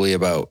probably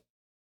about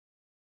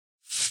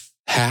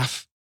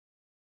half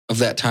of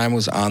that time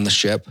was on the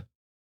ship.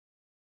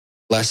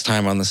 Less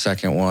time on the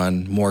second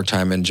one, more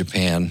time in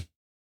Japan.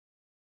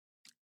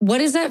 What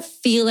does that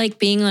feel like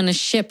being on a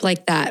ship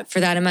like that for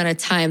that amount of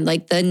time?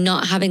 Like the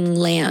not having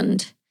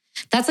land.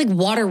 That's like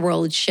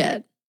Waterworld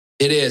shit.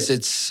 It is.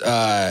 It's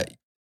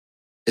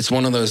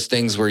one of those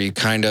things where you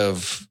kind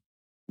of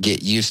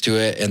get used to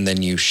it and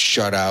then you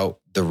shut out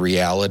the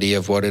reality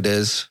of what it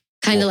is.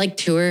 Kind of like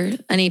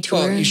any tour.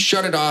 Well, you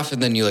shut it off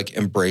and then you like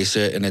embrace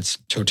it in its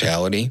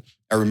totality.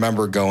 I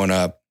remember going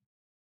up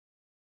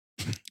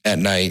at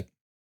night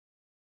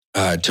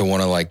to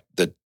one of like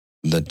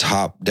the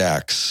top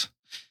decks.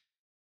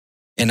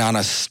 And on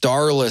a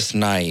starless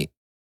night,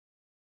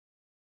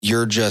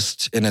 you're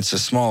just, and it's a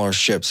smaller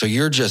ship, so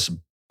you're just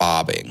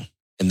bobbing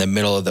in the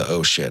middle of the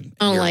ocean.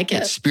 I don't You're like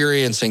it.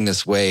 Experiencing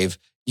this wave.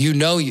 You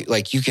know, you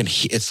can,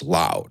 it's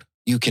loud.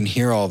 You can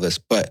hear all this,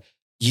 but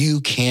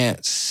you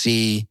can't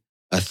see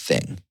a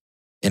thing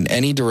in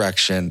any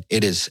direction.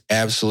 It is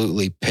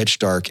absolutely pitch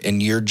dark,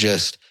 and you're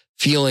just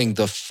feeling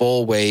the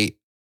full weight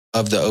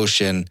of the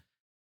ocean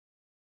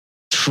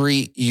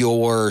treat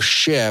your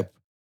ship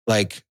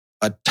like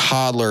a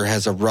toddler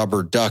has a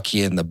rubber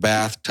ducky in the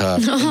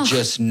bathtub, and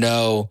just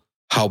know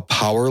how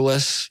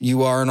powerless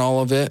you are in all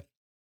of it.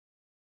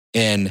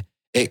 And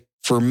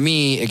for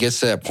me, it gets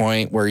to that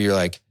point where you're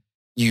like,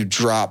 you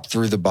drop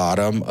through the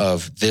bottom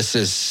of, this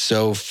is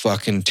so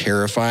fucking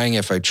terrifying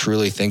if I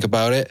truly think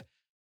about it.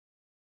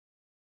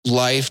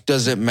 Life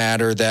doesn't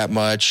matter that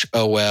much.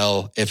 Oh,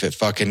 well, if it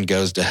fucking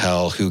goes to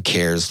hell, who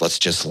cares? Let's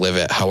just live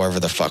it however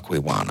the fuck we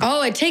want to.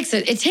 Oh, it takes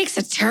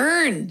a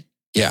turn.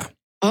 Yeah.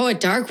 Oh, a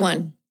dark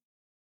one.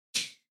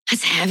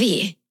 That's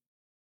heavy.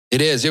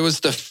 It is. It was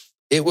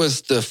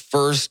the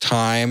first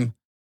time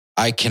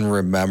I can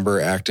remember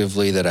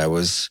actively that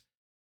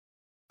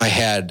I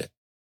had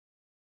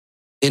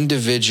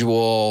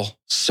individual,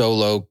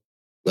 solo,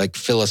 like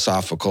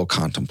philosophical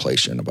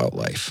contemplation about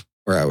life,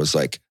 where I was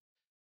like,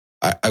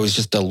 I was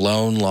just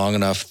alone long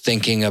enough,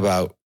 thinking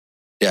about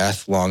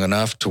death long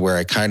enough to where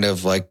I kind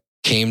of like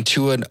came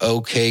to an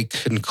okay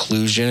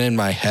conclusion in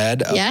my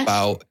head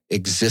about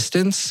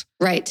existence.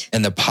 Right.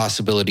 And the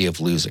possibility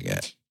of losing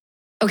it.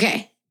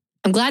 Okay.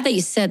 I'm glad that you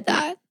said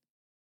that,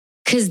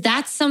 because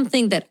that's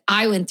something that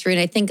I went through,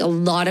 and I think a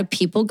lot of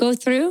people go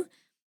through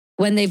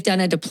when they've done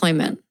a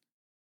deployment.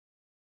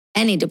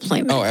 Any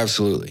deployment. Oh,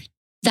 absolutely.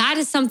 That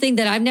is something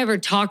that I've never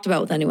talked about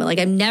with anyone. Like,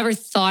 I've never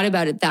thought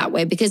about it that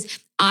way, because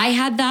I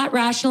had that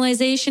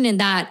rationalization and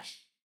that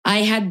I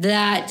had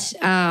that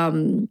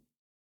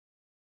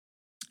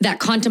that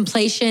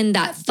contemplation,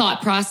 that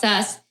thought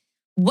process.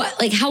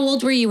 How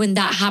old were you when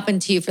that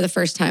happened to you for the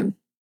first time?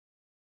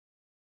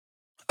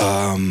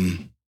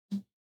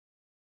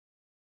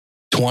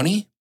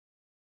 20?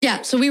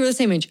 Yeah, so we were the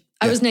same age.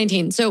 I Yeah. was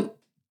 19. So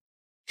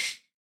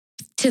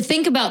to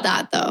think about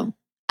that, though,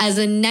 as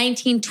a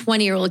 19,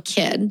 20-year-old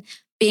kid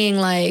being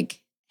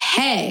like,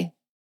 hey,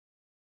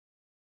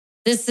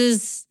 this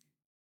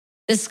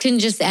can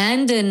just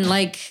end, and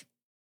like,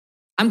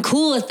 I'm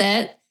cool with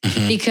it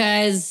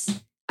because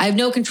I have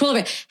no control over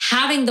it.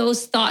 Having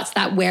those thoughts,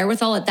 that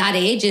wherewithal at that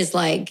age is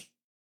like,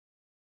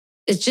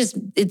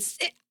 it's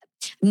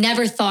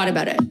never thought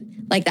about it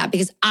like that,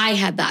 because I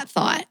had that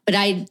thought, but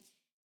I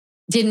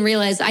didn't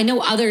realize. I know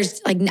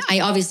others, like, I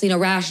obviously know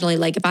rationally,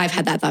 like, if I've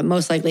had that thought,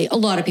 most likely a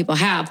lot of people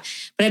have,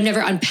 but I've never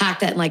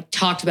unpacked that and like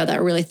talked about that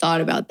or really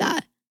thought about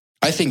that.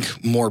 I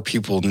think more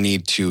people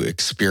need to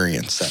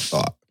experience that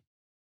thought.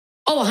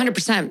 Oh,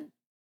 100%.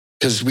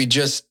 Because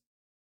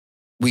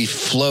we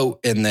float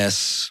in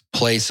this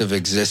place of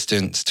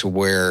existence to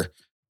where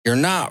you're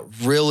not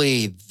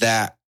really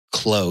that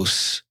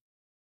close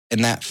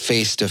and that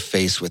face to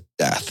face with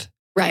death.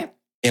 Right.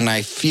 And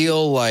I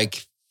feel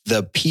like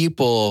the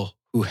people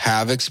who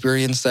have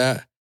experienced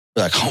that,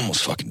 are like,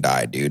 almost fucking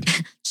died, dude.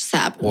 Just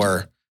happened.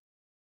 Or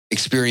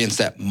experienced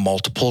that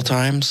multiple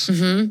times,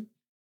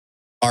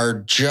 are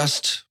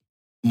just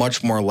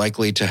much more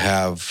likely to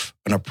have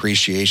an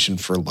appreciation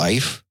for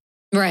life.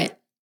 Right.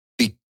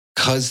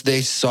 Because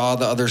they saw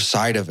the other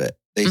side of it.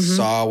 They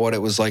saw what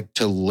it was like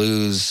to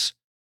lose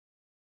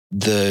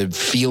the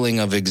feeling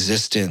of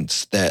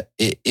existence that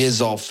it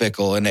is all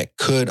fickle and it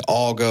could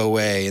all go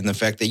away. And the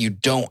fact that you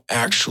don't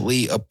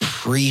actually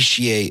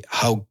appreciate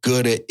how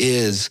good it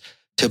is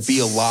to be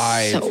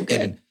alive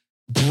and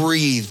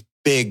breathe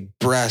big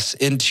breaths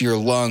into your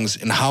lungs,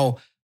 and how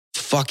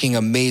fucking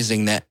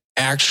amazing that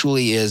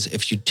actually is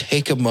if you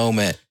take a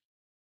moment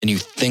and you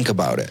think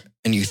about it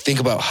and you think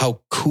about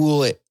how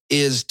cool it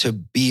is to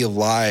be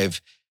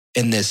alive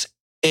in this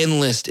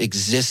endless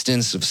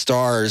existence of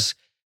stars.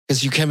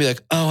 Because you can be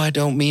like, oh, I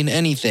don't mean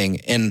anything.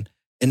 And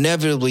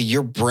inevitably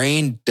your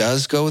brain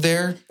does go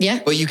there.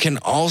 Yeah. But you can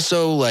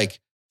also like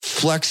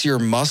flex your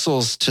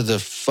muscles to the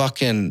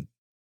fucking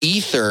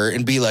ether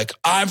and be like,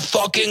 I'm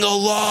fucking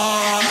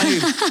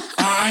alive.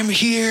 I'm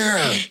here.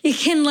 You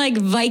can like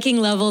Viking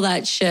level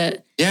that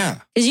shit. Yeah.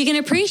 Because you can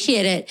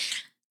appreciate it.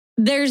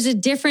 There's a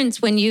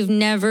difference when you've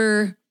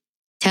never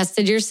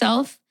tested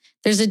yourself.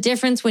 There's a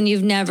difference when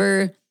you've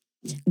never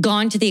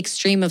gone to the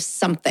extreme of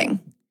something.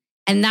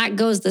 And that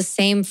goes the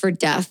same for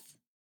death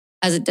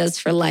as it does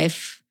for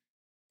life.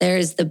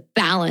 There's the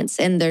balance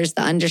and there's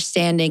the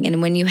understanding.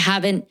 And when you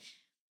haven't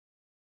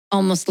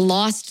almost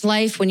lost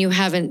life, when you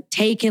haven't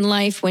taken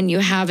life, when you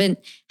haven't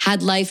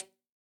had life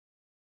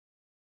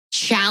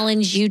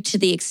challenge you to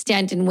the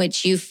extent in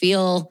which you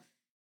feel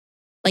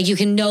like you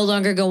can no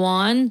longer go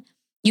on,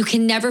 you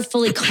can never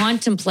fully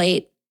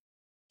contemplate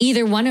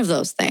either one of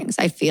those things,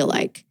 I feel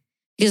like,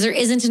 because there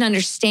isn't an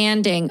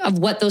understanding of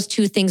what those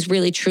two things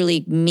really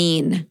truly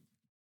mean.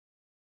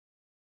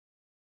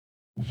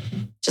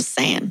 Just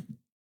saying.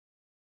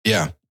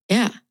 Yeah.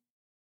 Yeah.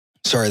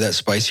 Sorry, that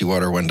spicy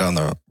water went down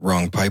the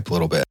wrong pipe a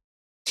little bit.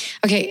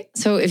 Okay,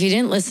 so if you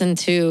didn't listen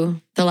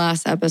to the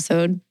last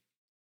episode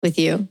with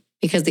you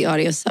because the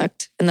audio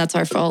sucked, and that's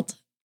our fault,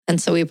 and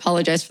so we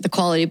apologize for the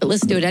quality, but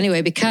listen to it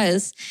anyway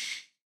because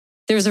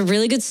there was a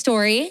really good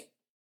story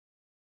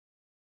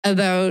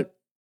about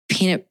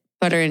peanut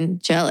butter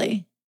and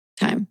jelly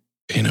time.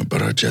 Peanut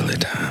butter jelly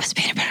time. It's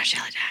peanut butter and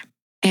jelly time.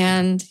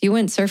 And you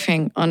went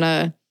surfing on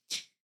a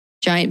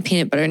giant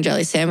peanut butter and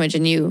jelly sandwich,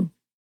 and will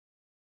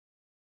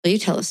you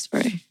tell a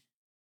story?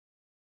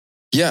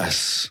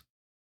 Yes.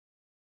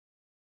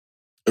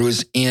 It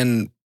was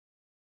in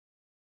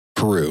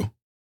Peru.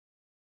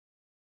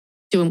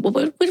 Doing what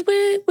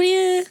are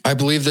you? I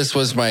believe this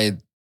was my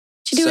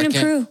in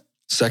Peru?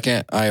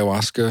 Second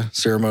ayahuasca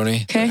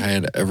ceremony that I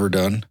had ever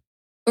done.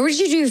 Where did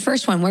you do your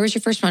first one? Where was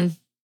your first one?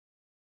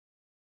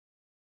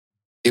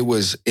 It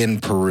was in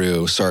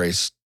Peru. Sorry.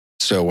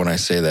 So when I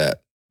say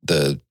that,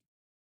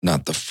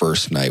 not the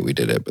first night we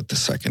did it, but the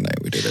second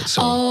night we did it.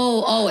 So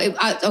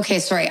okay.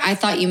 Sorry. I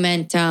thought you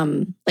meant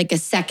like a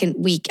second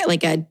week,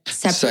 like a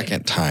separate.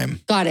 Second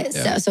time. Got it.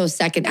 Yeah. So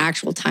second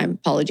actual time.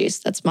 Apologies.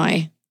 That's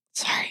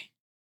sorry.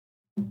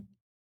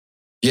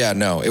 Yeah,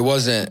 no, it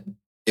wasn't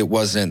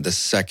the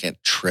second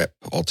trip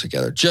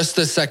altogether. Just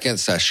the second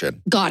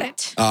session. Got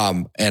it.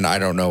 And I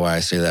don't know why I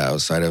say that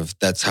outside of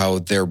that's how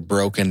they're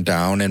broken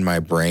down in my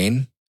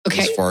brain.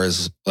 Okay. As far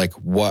as like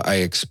what I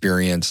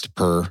experienced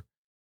per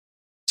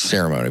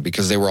ceremony,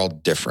 because they were all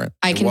different.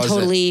 I can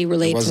totally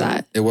relate to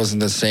that. It wasn't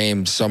the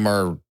same. Some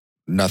are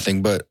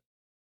nothing but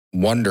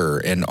wonder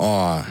and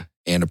awe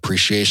and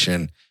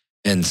appreciation.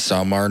 And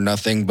some are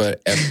nothing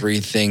but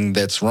everything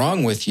that's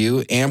wrong with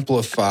you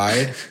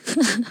amplified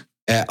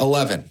at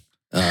 11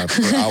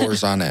 for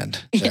hours on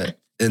end. Yeah.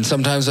 And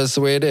sometimes that's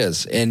the way it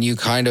is. And you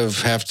kind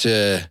of have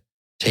to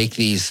take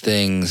these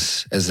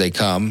things as they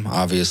come,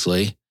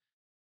 obviously.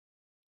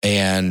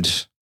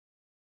 And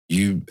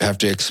you have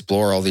to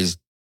explore all these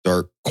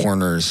dark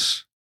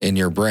corners in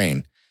your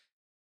brain.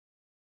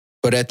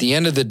 But at the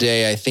end of the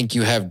day, I think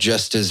you have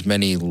just as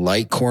many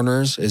light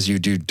corners as you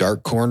do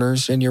dark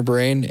corners in your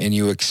brain, and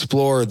you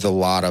explore the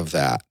lot of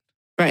that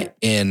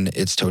in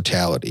its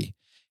totality.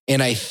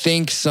 And I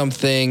think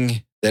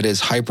something that is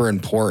hyper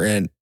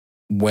important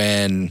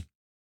when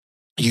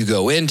you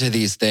go into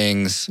these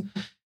things,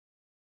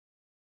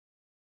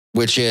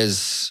 which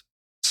is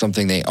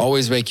something they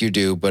always make you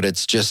do, but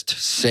it's just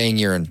saying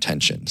your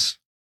intentions.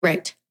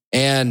 Right.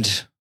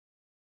 And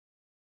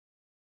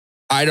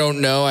I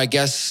don't know. I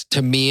guess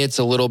to me, it's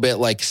a little bit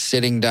like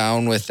sitting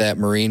down with that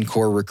Marine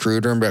Corps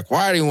recruiter and be like,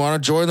 why do you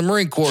want to join the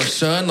Marine Corps,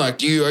 son?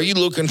 Like, are you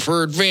looking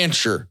for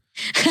adventure?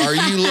 Are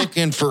you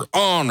looking for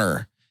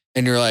honor?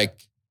 And you're like,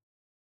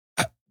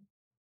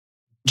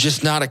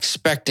 just not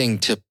expecting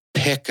to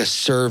pick a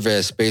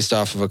service based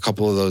off of a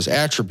couple of those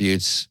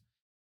attributes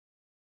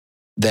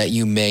that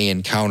you may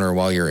encounter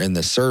while you're in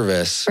the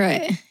service.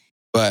 Right.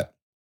 But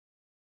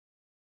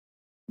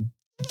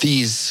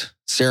these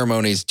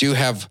ceremonies do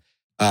have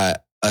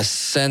a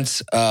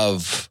sense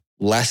of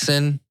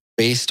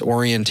lesson-based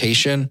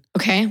orientation.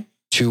 Okay.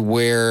 To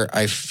where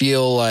I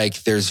feel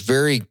like there's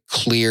very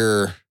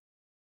clear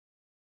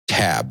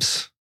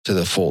tabs to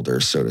the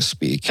folders, so to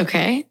speak.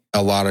 Okay.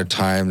 A lot of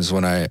times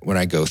when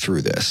I go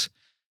through this.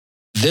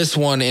 This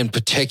one in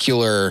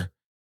particular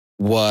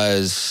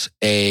was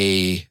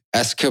a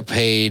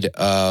escapade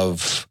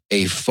of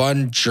a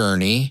fun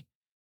journey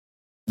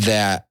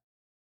that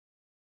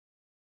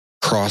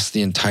crossed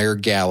the entire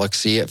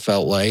galaxy, it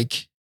felt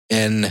like.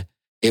 and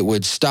it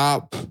would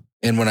stop.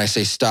 And when I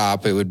say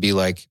stop, it would be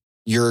like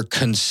you're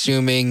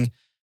consuming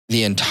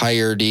the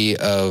entirety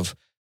of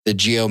the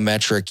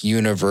geometric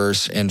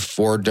universe in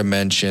 4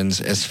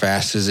 dimensions as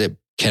fast as it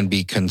can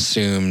be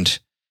consumed.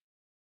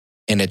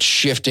 And it's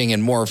shifting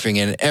and morphing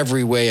in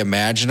every way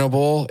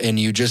imaginable. And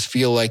you just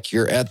feel like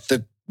you're at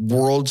the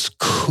world's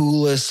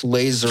coolest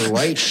laser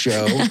light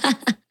show.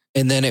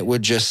 And then it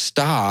would just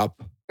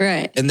stop.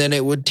 Right. And then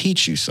it would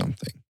teach you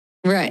something.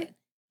 Right.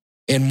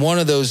 And one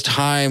of those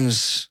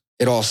times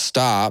it all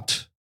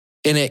stopped,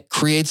 and it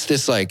creates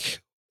this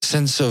like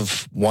sense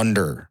of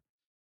wonder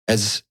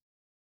as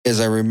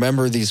I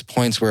remember these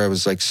points where I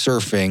was like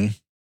surfing.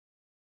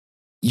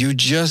 You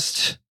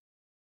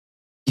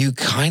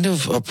kind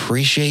of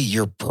appreciate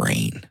your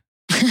brain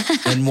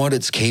and what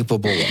it's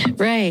capable of.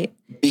 Right.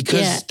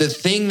 Because the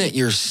thing that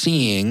you're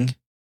seeing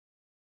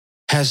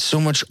has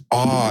so much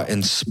awe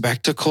and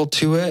spectacle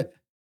to it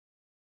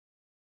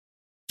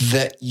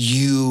that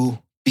you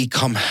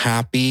become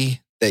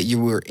happy that you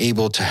were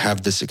able to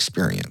have this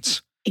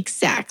experience.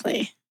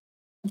 Exactly.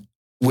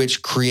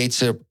 Which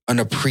creates an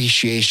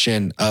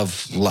appreciation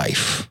of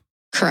life.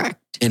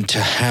 Correct. And to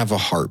have a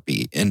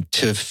heartbeat and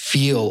to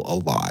feel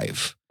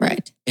alive.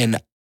 Right. And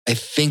I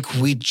think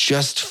we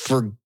just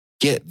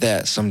forget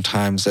that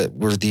sometimes, that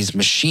we're these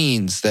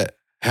machines that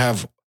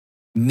have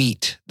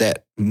meat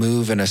that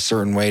move in a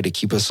certain way to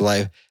keep us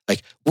alive.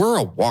 Like we're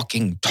a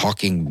walking,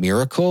 talking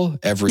miracle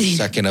every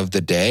second of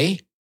the day.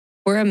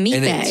 We're a meat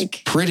and bag.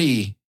 It's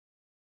pretty,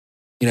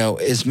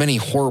 as many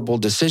horrible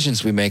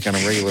decisions we make on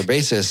a regular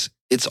basis,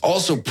 it's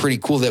also pretty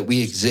cool that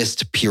we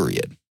exist,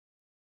 period.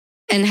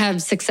 And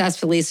have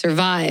successfully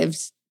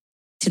survived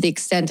to the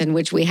extent in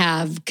which we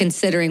have,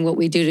 considering what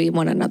we do to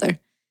one another.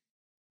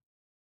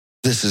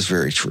 This is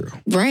very true.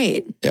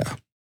 Right. Yeah.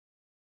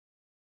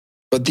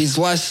 But these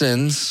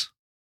lessons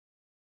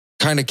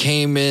kind of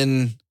came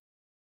in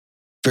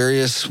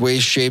various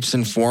ways, shapes,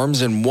 and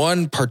forms. And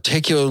one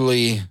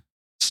particularly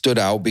stood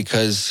out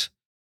because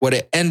what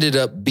it ended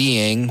up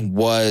being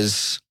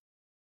was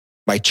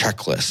my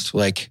checklist.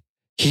 Like,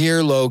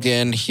 here,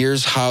 Logan,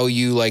 here's how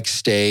you like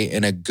stay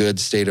in a good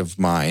state of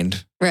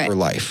mind for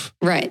life.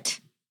 Right.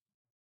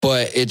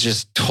 But it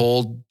just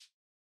told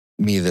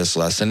me this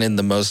lesson in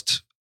the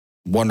most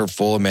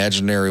wonderful,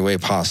 imaginary way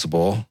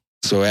possible.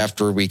 So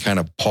after we kind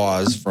of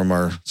pause from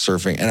our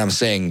surfing, and I'm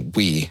saying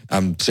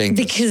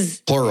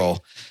because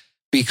plural,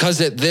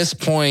 because at this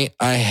point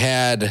I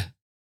had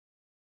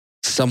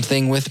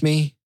something with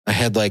me. I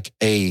had like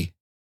it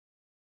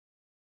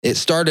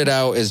started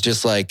out as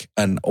just like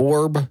an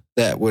orb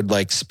that would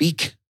like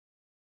speak,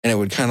 and it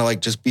would kind of like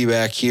just be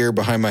back here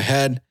behind my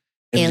head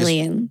and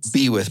aliens just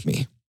be with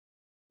me.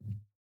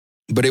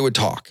 But it would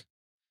talk.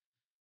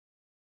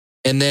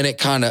 And then it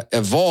kind of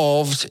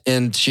evolved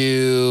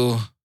into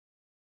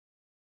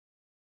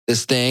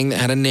this thing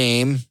that had a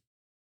name.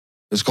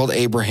 It was called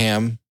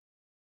Abraham.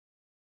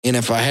 And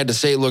if I had to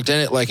say it looked in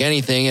it like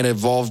anything, it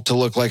evolved to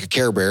look like a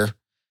Care Bear.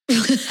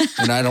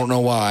 And I don't know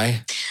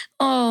why.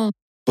 Oh.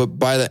 But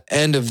by the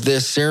end of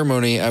this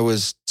ceremony, I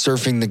was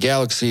surfing the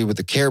galaxy with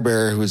the Care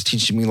Bear who was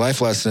teaching me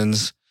life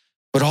lessons.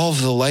 But all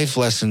of the life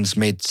lessons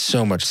made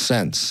so much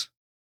sense.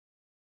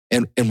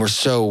 And were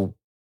so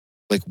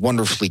like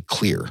wonderfully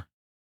clear.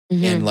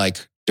 Mm-hmm. And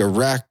like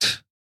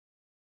direct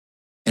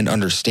and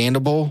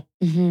understandable.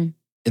 Mm-hmm.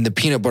 And the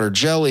peanut butter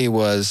jelly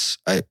was,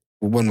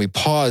 when we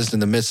paused in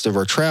the midst of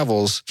our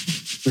travels,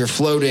 we were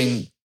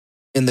floating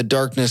in the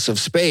darkness of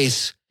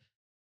space,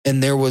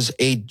 and there was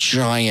a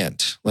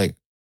giant, like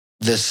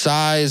the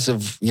size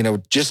of,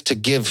 just to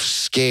give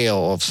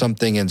scale of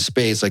something in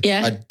space, like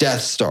a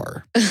Death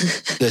Star,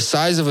 the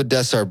size of a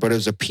Death Star, but it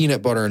was a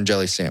peanut butter and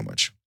jelly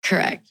sandwich.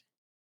 Correct.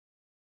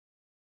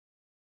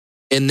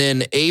 And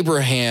then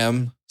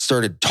Abraham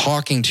started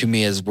talking to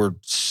me as we're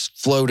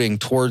floating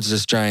towards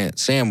this giant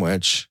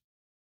sandwich.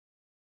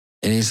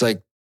 And he's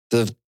like,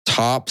 the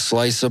top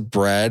slice of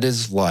bread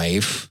is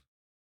life,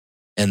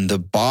 and the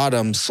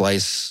bottom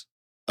slice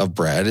of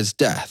bread is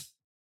death.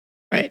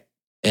 Right.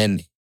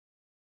 And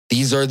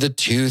these are the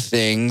two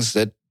things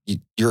that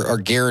are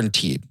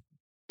guaranteed.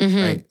 Mm-hmm.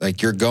 Right?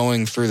 Like you're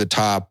going through the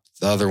top,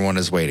 the other one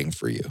is waiting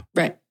for you.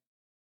 Right.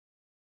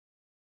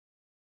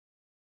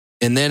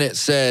 And then it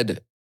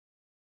said,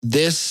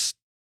 this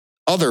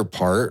other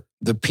part,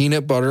 the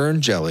peanut butter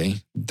and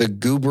jelly, the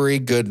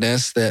goobery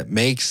goodness that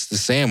makes the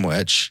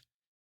sandwich,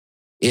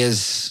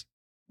 is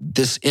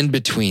this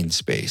in-between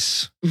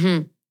space,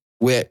 mm-hmm.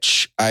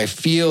 which I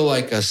feel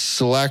like a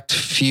select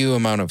few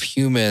amount of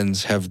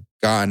humans have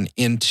gotten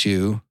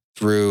into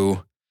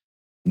through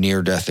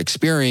near-death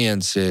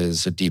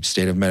experiences, a deep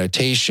state of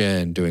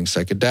meditation, doing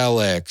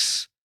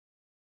psychedelics,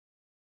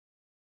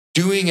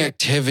 doing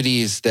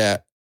activities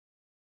that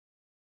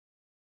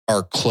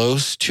are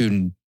close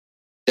to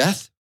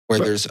death, where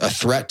there's a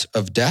threat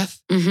of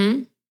death,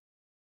 mm-hmm.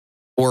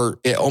 or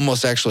it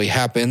almost actually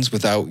happens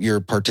without your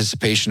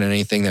participation in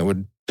anything that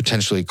would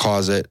potentially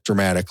cause it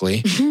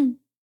dramatically. Mm-hmm.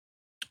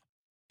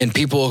 And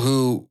people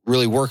who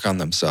really work on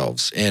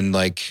themselves and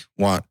like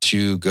want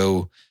to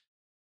go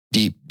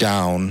deep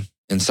down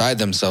inside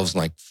themselves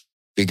and like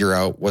figure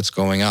out what's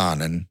going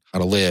on and how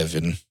to live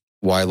and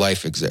why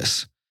life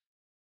exists.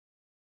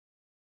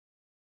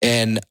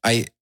 And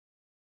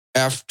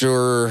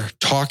after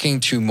talking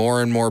to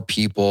more and more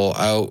people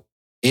out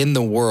in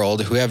the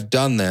world who have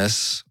done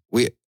this,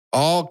 we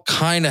all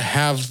kind of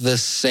have the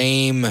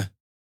same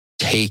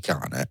take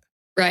on it.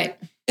 Right.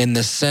 In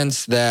the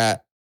sense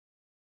that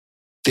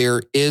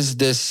there is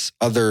this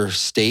other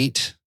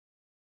state,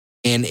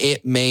 and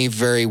it may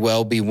very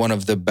well be one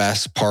of the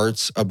best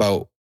parts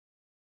about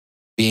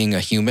being a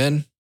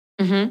human.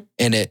 Mm-hmm.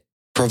 And it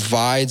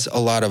provides a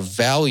lot of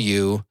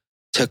value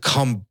to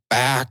come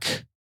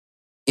back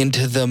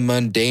into the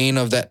mundane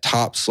of that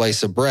top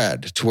slice of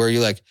bread, to where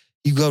you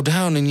go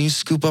down and you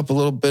scoop up a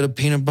little bit of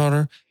peanut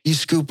butter, you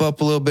scoop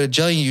up a little bit of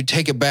jelly, you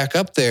take it back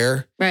up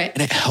there, right?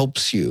 And it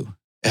helps you.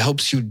 It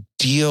helps you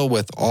deal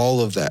with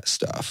all of that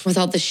stuff. With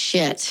all the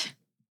shit.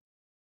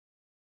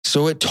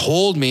 So it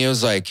told me, it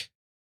was like,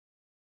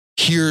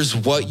 here's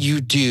what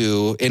you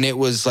do. And it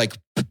was like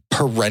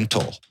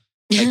parental.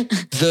 Like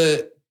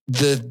the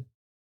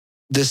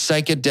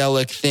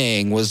psychedelic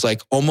thing was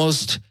like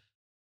almost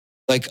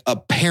like a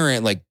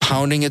parent like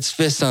pounding its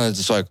fist on it.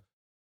 It's like,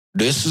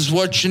 this is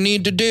what you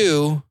need to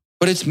do.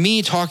 But it's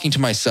me talking to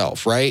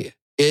myself, right?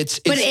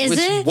 It's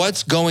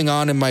what's going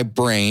on in my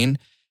brain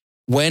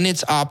when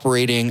it's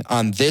operating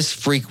on this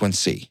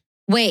frequency.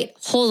 Wait,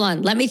 hold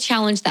on. Let me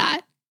challenge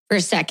that for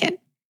a second.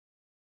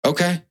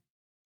 Okay.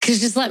 Because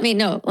just let me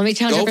challenge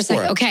it for a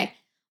second. Okay.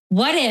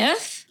 What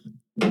if,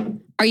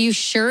 are you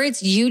sure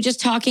it's you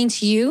just talking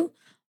to you?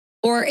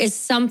 Or is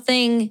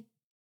something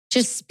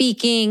just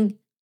speaking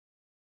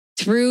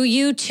through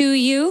you to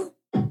you?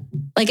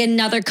 Like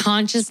another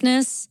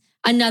consciousness,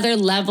 another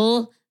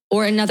level,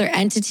 or another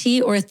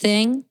entity or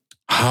thing?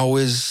 How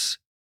is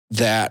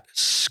that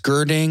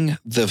skirting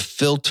the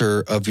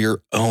filter of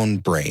your own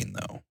brain,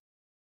 though?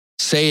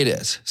 Say it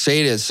is.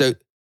 So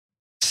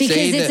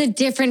because it's a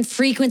different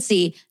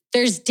frequency.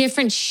 There's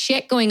different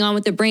shit going on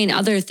with the brain.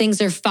 Other things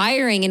are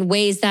firing in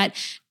ways that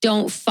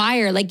don't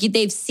fire. Like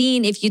they've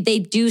seen, they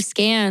do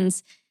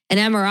scans and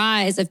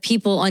MRIs of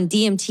people on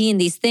DMT and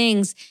these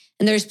things,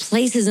 and there's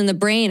places in the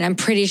brain, I'm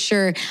pretty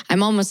sure,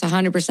 I'm almost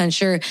 100%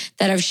 sure,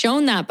 that have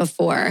shown that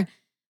before.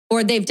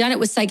 Or they've done it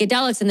with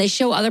psychedelics and they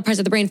show other parts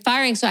of the brain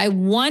firing. So I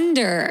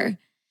wonder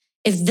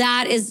if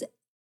that is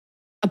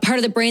a part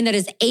of the brain that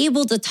is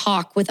able to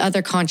talk with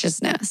other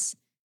consciousness.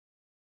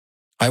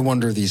 I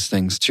wonder these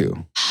things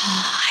too.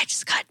 I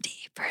just got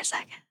deep for a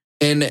second.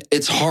 And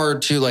it's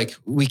hard to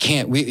we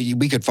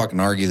could fucking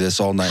argue this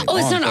all night. Oh,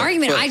 it's not an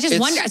argument. I just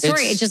wonder.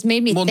 Sorry, it just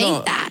made me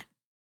think that.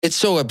 It's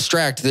so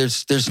abstract.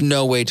 There's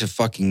no way to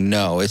fucking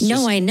know.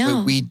 I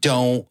know. We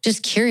don't.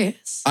 Just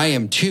curious. I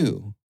am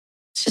too.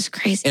 It's just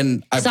crazy.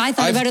 And I've thought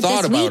about it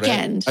this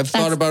weekend. I've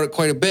thought about it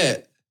quite a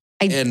bit.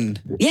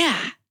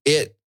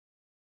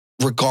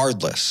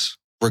 Regardless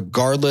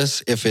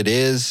if it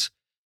is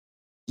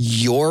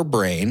your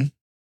brain,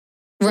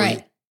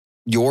 right?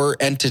 Your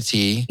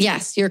entity,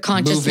 yes, your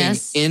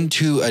consciousness moving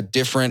into a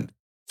different.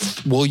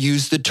 We'll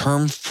use the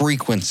term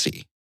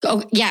frequency.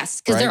 Oh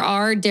yes, because there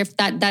are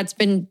that's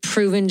been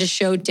proven to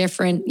show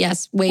different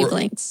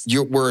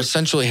wavelengths. We're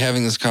essentially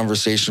having this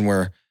conversation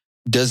where,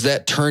 does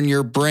that turn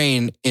your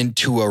brain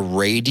into a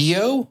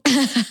radio?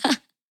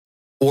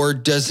 Or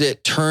does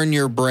it turn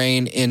your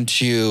brain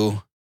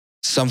into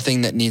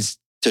something that needs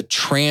to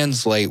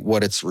translate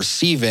what it's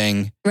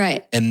receiving,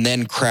 right, and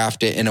then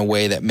craft it in a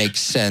way that makes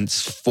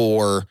sense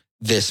for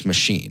this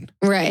machine?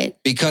 Right.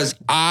 Because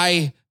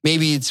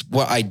maybe it's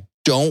what I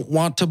don't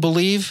want to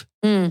believe,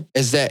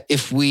 is that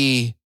if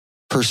we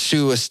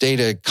pursue a state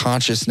of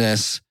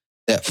consciousness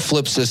that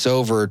flips us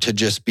over to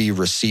just be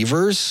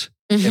receivers,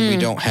 and we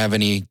don't have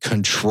any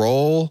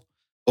control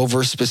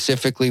over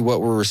specifically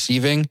what we're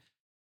receiving,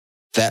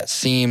 that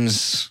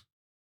seems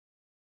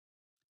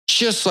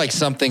just like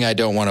something I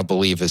don't want to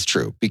believe is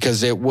true,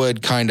 because it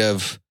would kind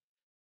of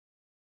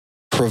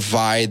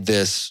provide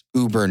this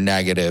uber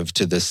negative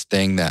to this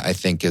thing that I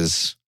think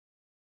is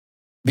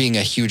being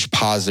a huge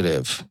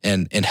positive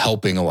and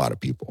helping a lot of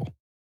people.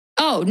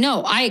 Oh,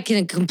 no, I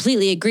can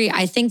completely agree.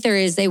 I think there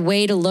is a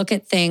way to look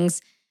at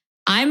things.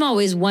 I'm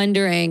always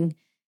wondering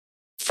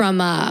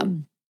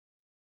from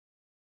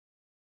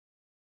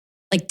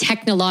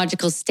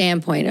technological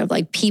standpoint of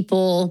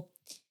people.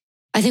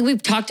 I think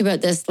we've talked about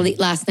this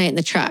last night in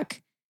the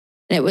truck.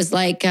 And it was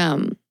we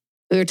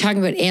were talking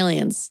about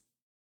aliens.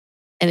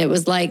 And it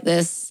was like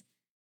this,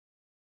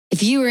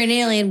 if you were an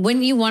alien,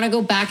 wouldn't you want to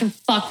go back and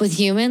fuck with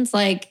humans?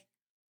 Do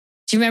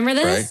you remember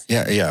this?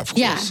 Right? Yeah, of course.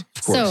 Yeah.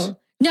 Of course. So,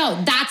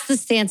 no, that's the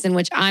stance in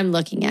which I'm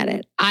looking at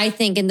it. I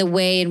think in the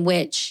way in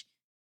which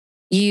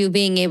you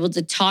being able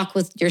to talk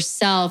with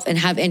yourself and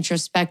have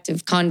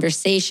introspective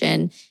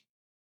conversation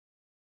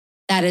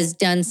that has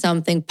done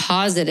something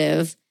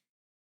positive,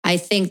 I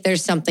think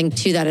there's something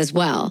to that as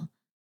well.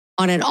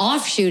 On an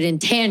offshoot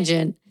and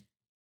tangent,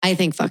 I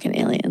think fucking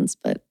aliens,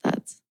 but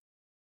that's...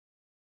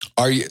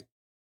 Are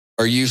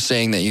you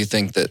saying that you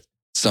think that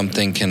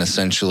something can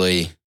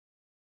essentially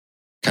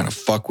kind of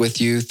fuck with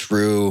you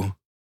through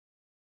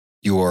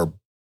your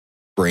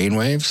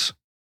brainwaves?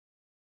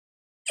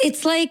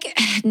 It's like,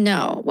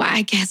 no. Well,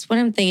 I guess what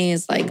I'm thinking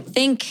is like,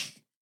 think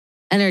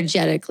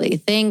energetically.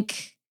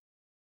 Think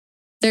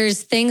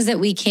there's things that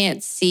we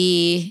can't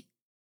see,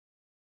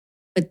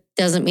 but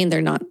doesn't mean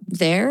they're not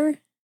there.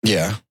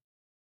 Yeah.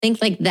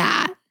 Think like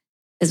that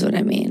is what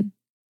I mean.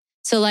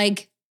 So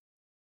like,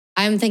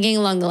 I'm thinking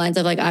along the lines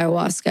of like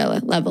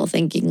ayahuasca level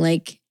thinking,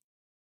 like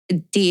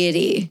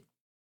deity.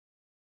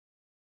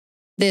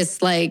 This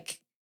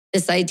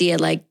idea,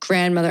 like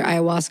grandmother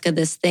ayahuasca,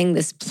 this thing,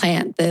 this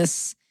plant,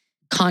 this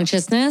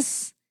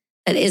consciousness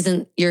that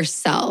isn't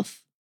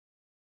yourself.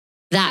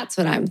 That's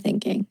what I'm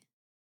thinking.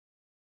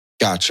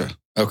 Gotcha.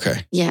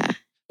 Okay. Yeah.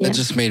 That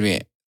just made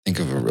me think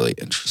of a really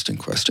interesting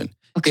question.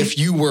 Okay. If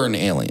you were an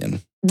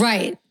alien.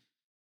 Right.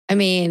 I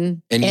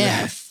mean, and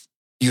if.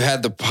 You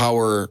had the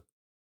power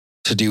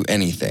to do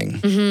anything.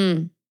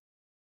 Mm-hmm.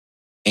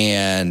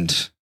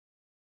 And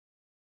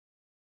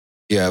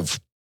you have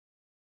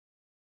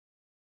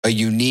a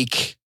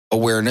unique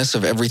awareness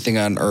of everything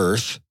on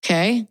Earth.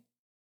 Okay.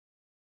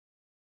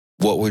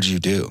 What would you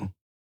do?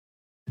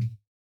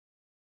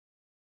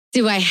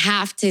 Do I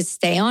have to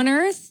stay on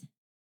Earth?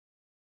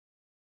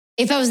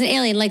 If I was an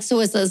alien, like, so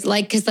it's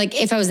like, because like,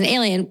 if I was an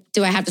alien,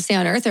 do I have to stay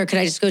on Earth or could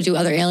I just go do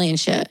other alien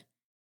shit?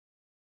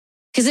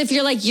 Because if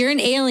you're like, you're an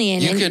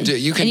alien. You can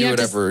do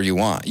whatever you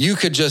want. You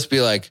could just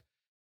be like,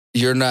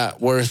 you're not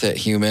worth it,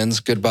 humans.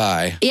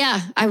 Goodbye. Yeah,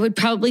 I would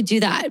probably do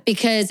that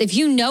because if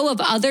you know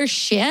of other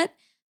shit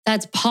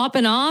that's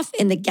popping off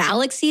in the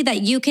galaxy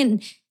that you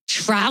can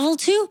travel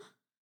to,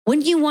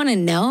 wouldn't you want to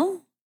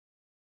know?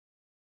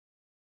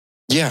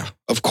 Yeah,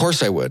 of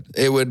course I would.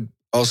 It would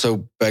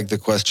also beg the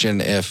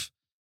question if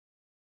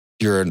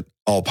you're an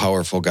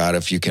all-powerful God,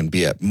 if you can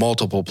be at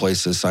multiple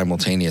places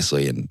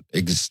simultaneously and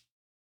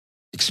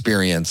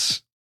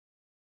experience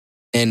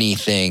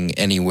anything,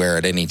 anywhere,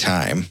 at any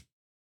time.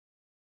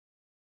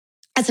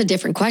 That's a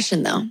different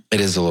question, though. It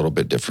is a little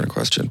bit different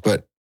question,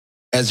 but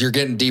as you're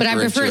getting deeper into it,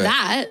 but I prefer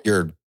that.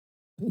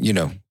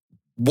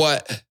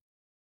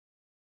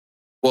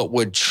 What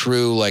would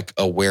true like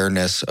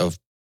awareness of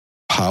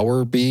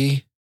power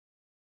be?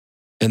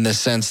 In the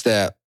sense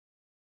that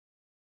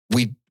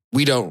we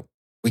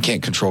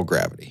can't control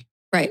gravity.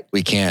 Right.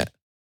 We can't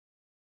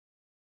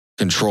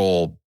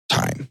control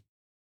time.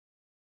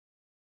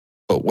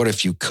 But what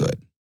if you could?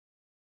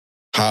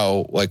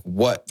 How, like,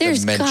 what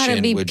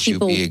dimension would you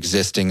be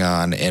existing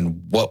on,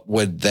 and what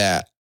would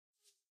that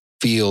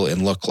feel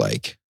and look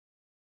like?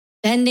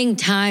 Bending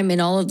time and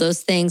all of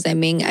those things. I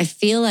mean, I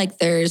feel like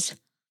there's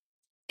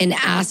an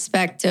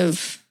aspect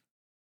of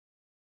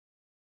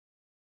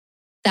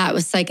that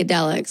with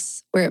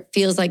psychedelics where it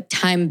feels like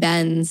time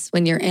bends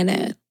when you're in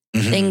it.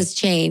 Mm-hmm. Things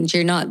change.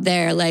 You're not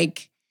there.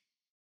 Like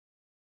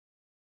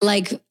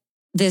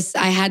this,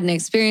 I had an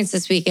experience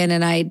this weekend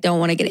and I don't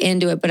want to get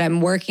into it, but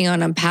I'm working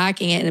on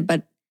unpacking it.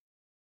 But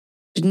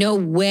there's no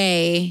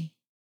way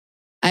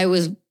I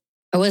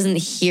wasn't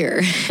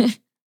here.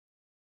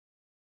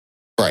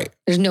 Right.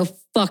 There's no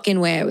fucking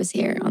way I was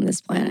here on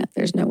this planet.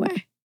 There's no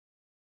way.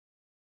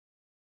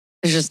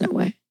 There's just no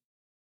way.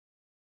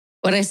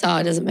 What I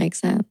saw doesn't make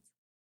sense.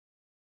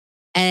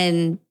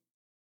 And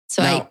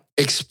so now,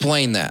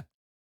 explain that.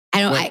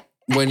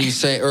 When you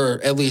say, or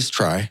at least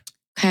try.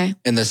 Okay.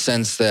 In the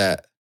sense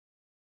that,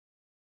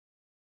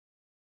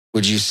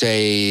 would you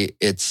say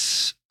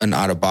it's an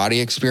out-of-body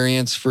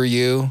experience for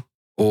you,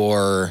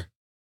 or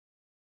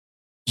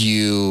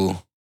you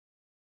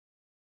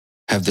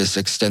have this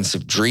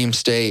extensive dream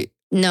state?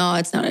 No,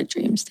 it's not a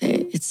dream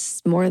state.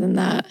 It's more than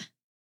that.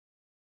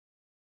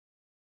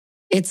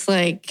 It's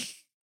like,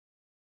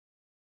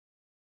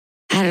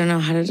 I don't know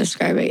how to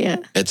describe it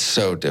yet. It's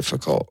so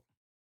difficult.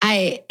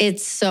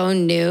 It's so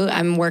new.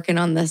 I'm working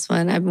on this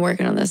one. I've been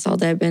working on this all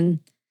day. I've been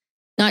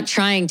not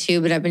trying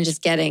to, but I've been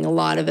just getting a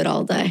lot of it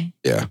all day.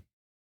 Yeah.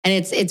 And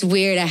it's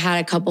weird. I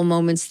had a couple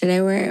moments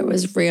today where it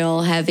was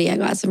real heavy. I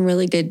got some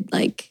really good,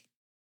 like,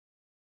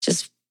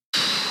 just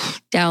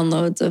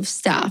downloads of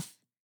stuff.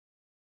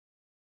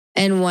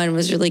 And one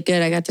was really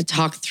good. I got to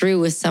talk through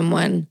with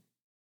someone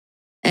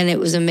and it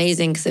was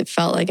amazing because it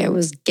felt like I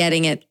was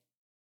getting it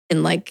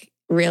in like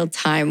real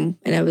time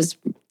and I was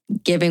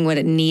giving what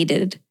it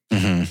needed.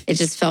 Mm-hmm. It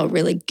just felt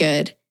really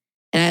good.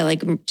 And I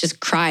like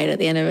just cried at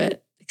the end of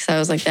it because I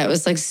was like, that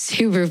was like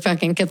super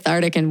fucking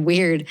cathartic and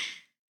weird.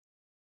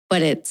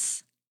 But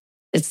it's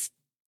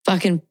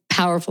fucking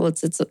powerful.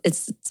 It's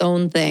its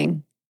own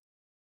thing.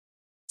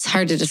 It's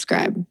hard to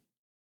describe.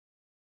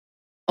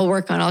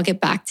 I'll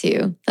get back to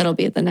you. That'll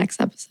be at the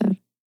next episode.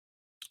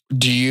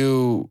 Do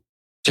you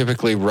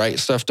typically write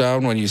stuff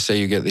down when you say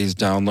you get these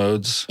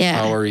downloads? Yeah.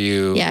 How are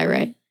you? Yeah, I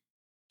write.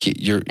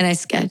 And I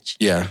sketch.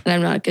 Yeah. And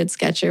I'm not a good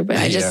sketcher, but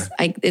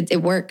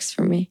it works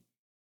for me.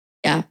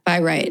 Yeah, I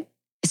write.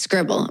 I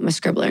scribble. I'm a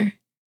scribbler.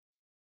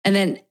 And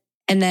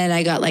then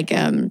I got like,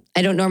 I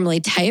don't normally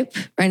type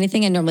or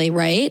anything. I normally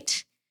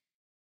write.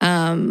 But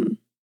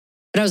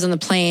I was on the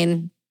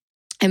plane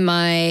and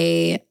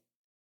my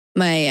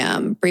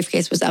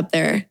briefcase was up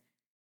there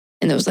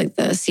and there was like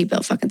the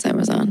seatbelt fucking sign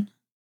was on.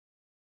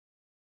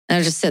 And I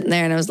was just sitting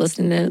there and I was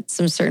listening to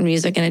some certain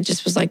music and it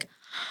just was like,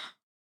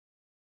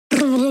 I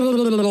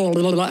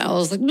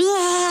was like,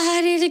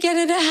 I need to get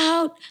it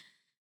out.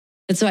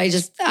 And so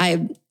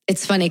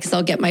it's funny because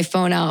I'll get my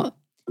phone out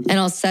and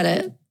I'll set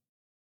it.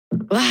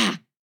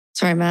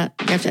 Sorry, Matt,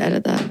 I have to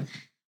edit that.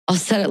 I'll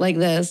set it like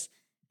this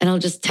and I'll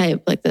just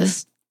type like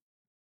this.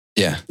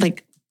 Yeah.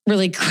 Like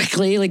really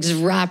quickly, like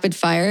just rapid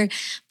fire.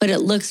 But it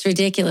looks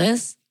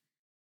ridiculous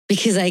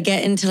because I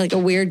get into like a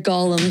weird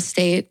Gollum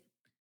state.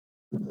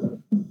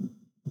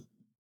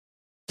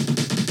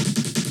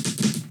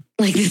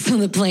 Like this on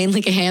the plane,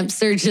 like a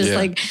hamster, just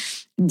like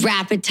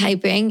rapid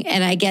typing.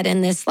 And I get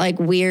in this like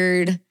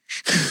weird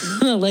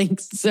like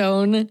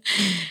zone.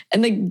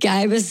 And the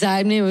guy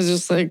beside me was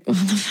just like, what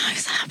the fuck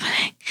is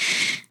happening?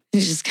 He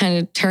just kind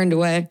of turned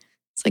away.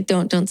 It's like,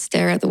 don't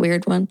stare at the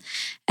weird one.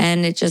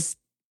 And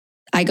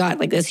I got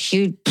like this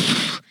huge,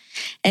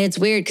 and it's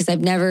weird because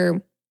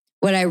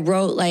what I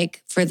wrote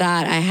like for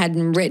that, I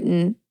hadn't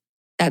written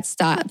that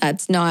stuff. And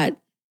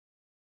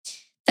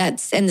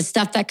the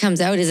stuff that comes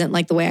out isn't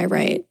like the way I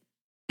write.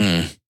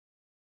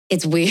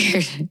 It's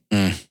weird.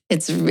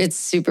 It's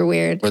super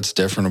weird. What's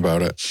different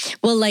about it?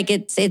 Well, like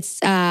it's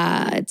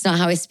not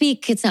how I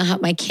speak. It's not how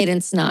my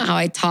cadence. It's not how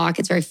I talk.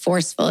 It's very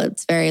forceful.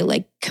 It's very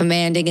like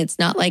commanding. It's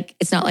not like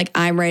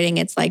I'm writing.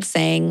 It's like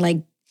saying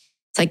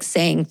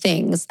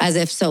things as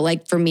if so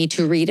like for me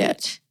to read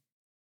it.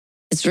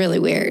 It's really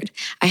weird.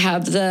 I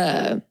have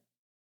the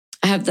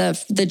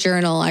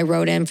journal I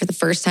wrote in for the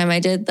first time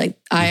I did like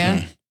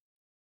Aya.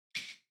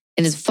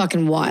 It is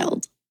fucking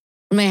wild.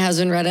 My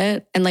husband read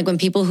it. And like when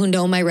people who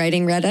know my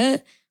writing read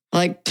it,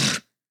 like,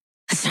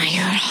 that's not you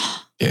at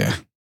all. Yeah.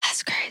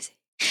 That's crazy.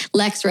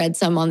 Lex read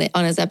some on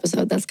his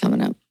episode that's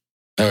coming up.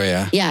 Oh,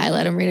 yeah? Yeah, I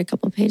let him read a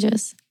couple of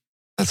pages.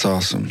 That's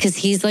awesome. Because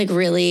he's like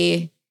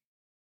really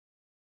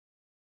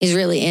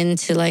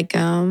into like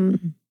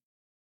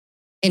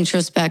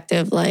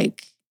introspective,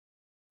 like,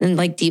 and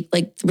like deep,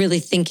 like really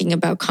thinking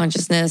about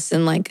consciousness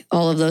and like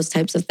all of those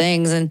types of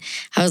things. And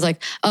I was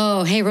like,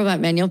 oh, hey, Robot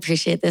Man, you'll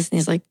appreciate this. And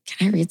he's like,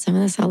 can I read some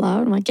of this out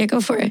loud? I'm like, yeah,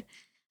 go for it.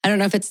 I don't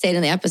know if it stayed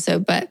in the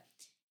episode, but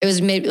it was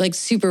maybe like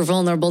super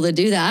vulnerable to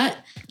do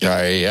that.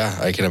 Yeah,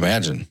 I can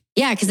imagine.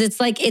 Yeah, because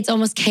it's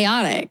almost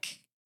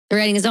chaotic. The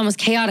writing is almost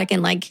chaotic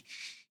and like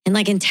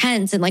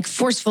intense and like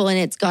forceful. And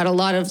it's got a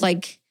lot of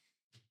like,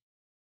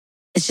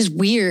 it's just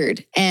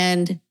weird.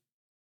 And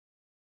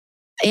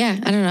yeah,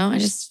 I don't know. I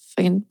just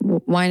fucking,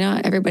 why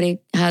not? Everybody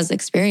has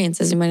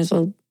experiences. You might as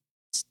well.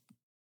 It's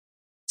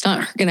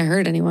not going to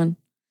hurt anyone.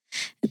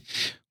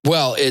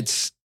 Well,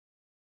 it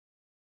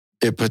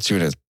puts you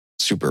in a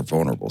super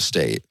vulnerable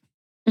state.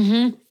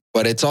 Mm-hmm.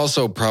 But it's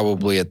also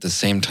probably at the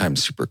same time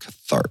super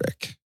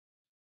cathartic.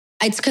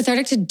 It's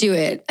cathartic to do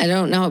it. I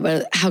don't know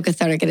about how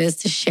cathartic it is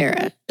to share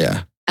it.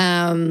 Yeah.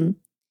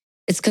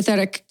 It's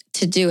cathartic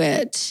to do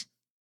it.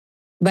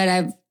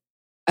 But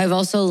I've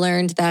also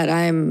learned that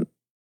I'm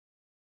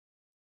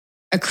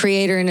a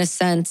creator in a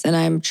sense, and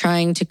I'm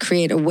trying to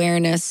create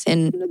awareness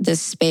in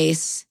this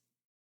space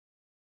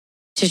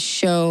to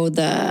show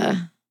the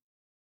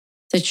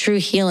true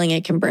healing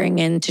it can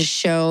bring and to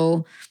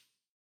show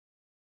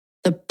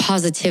the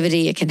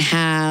positivity it can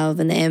have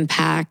and the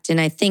impact. And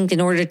I think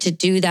in order to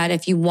do that,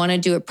 if you want to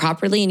do it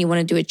properly and you want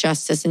to do it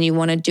justice and you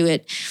want to do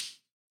it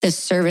the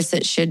service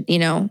it should,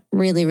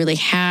 really, really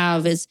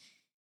have, is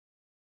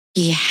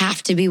you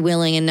have to be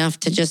willing enough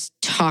to just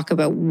talk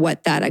about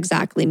what that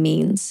exactly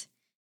means.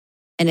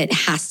 And it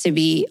has to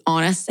be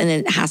honest and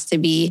it has to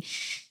be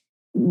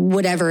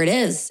whatever it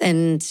is.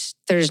 And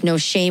there's no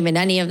shame in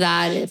any of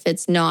that. If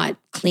it's not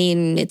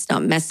clean, it's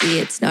not messy,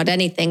 it's not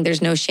anything,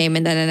 there's no shame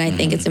in that. And I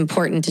think it's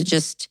important to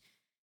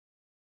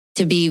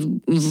be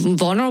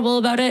vulnerable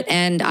about it.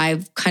 And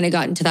I've kind of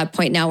gotten to that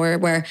point now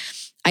where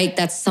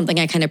that's something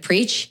I kind of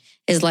preach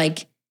is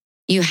like,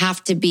 you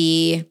have to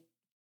be,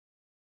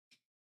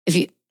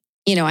 if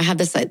I have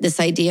this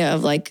idea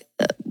of like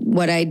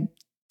what I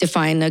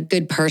define a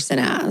good person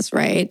as,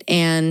 right?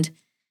 And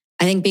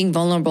I think being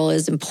vulnerable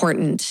is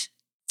important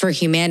for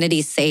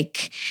humanity's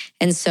sake.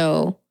 And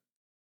so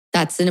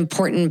that's an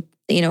important,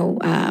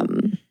 that's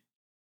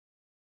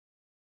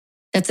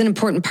an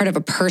important part of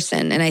a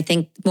person. And I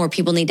think more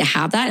people need to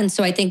have that. And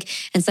so I think,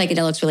 and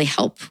psychedelics really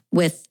help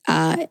with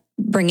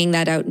bringing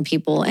that out in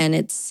people. And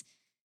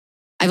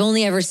I've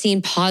only ever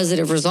seen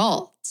positive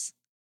results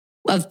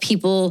of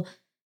people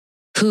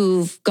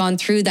who've gone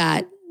through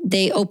that.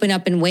 They open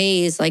up in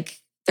ways like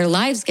their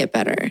lives get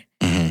better.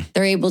 Mm-hmm.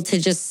 They're able to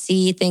just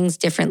see things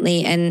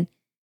differently and,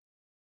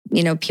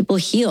 people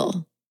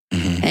heal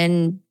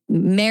and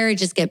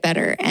marriages get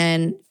better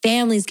and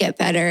families get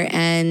better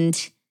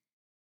and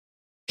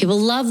people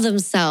love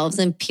themselves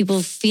and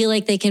people feel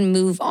like they can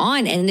move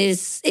on. And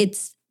there's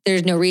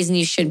no reason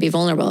you shouldn't be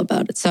vulnerable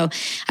about it. So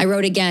I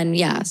wrote again.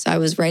 Yeah. So I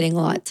was writing a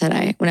lot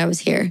today when I was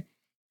here,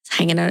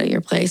 hanging out at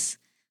your place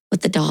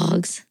with the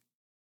dogs.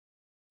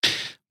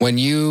 When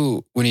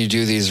you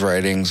do these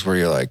writings where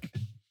you're like,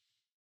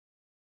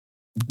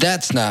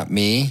 that's not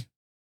me,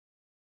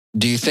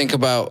 do you think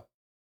about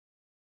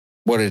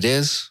what it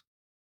is,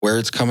 where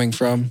it's coming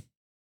from?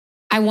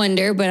 I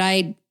wonder, but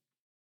I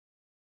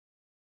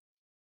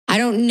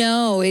don't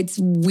know. It's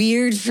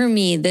weird for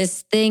me.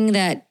 This thing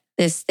that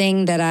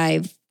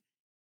I've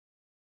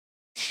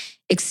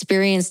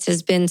experienced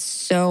has been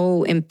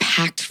so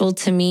impactful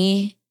to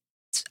me.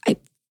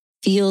 It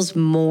feels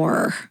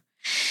more.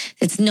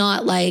 It's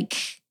not like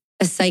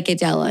a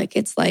psychedelic.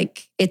 It's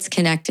like it's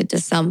connected to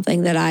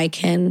something that I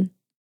don't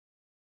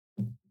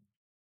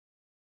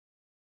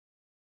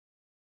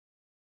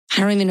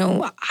even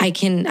know I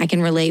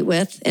can relate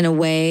with in a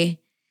way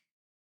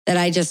that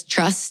I just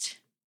trust.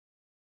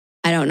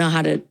 I don't know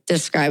how to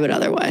describe it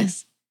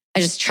otherwise. I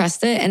just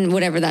trust it, and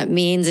whatever that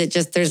means,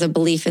 there's a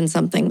belief in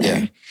something there.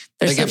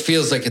 Yeah. Like it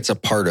feels like it's a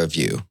part of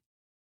you.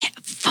 Yeah,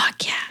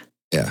 fuck yeah.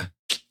 Yeah.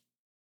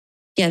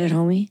 Get it,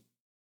 homie?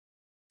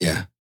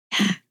 Yeah.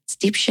 Yeah, it's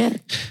deep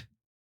shit.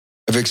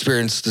 I've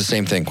experienced the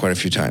same thing quite a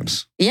few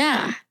times.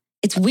 Yeah.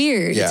 It's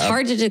weird. Yeah. It's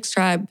hard to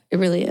describe. It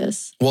really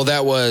is. Well,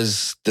 that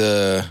was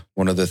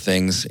one of the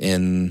things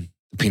in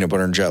the peanut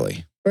butter and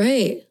jelly.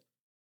 Right.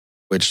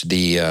 Which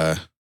the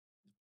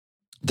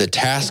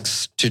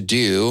tasks to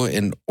do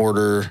in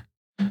order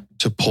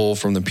to pull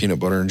from the peanut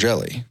butter and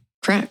jelly.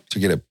 Correct. To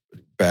get it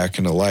back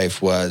into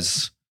life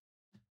was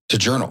to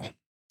journal.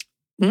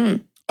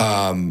 Mm.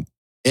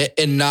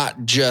 And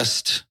not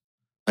just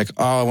like,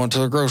 oh, I went to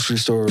the grocery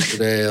store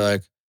today.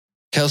 Like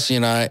Kelsey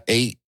and I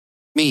ate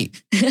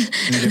meat in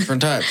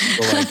different times.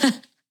 But like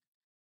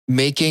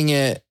making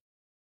it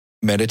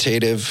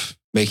meditative,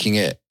 making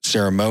it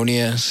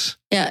ceremonious.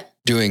 Yeah.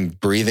 Doing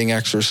breathing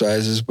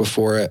exercises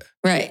before it.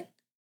 Right.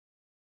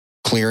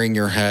 Clearing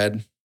your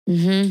head.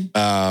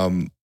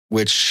 Mm-hmm.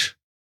 Which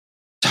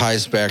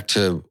ties back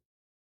to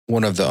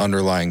one of the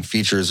underlying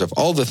features of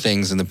all the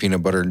things in the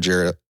peanut butter and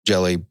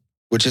jelly,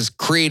 which is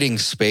creating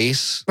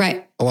space.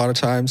 Right. A lot of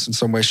times in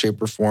some way,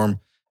 shape, or form.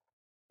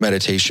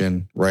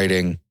 Meditation,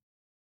 writing,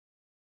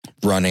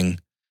 running.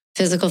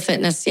 Physical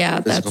fitness.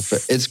 Yeah.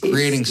 It's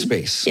creating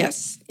space.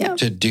 Yes. Yeah.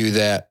 To do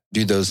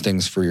those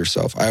things for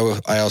yourself.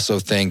 I also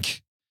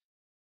think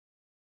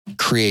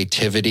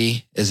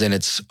creativity is in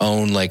its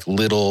own like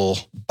little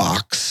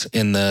box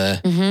in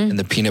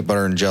the peanut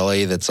butter and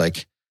jelly that's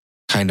like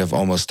kind of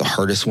almost the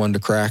hardest one to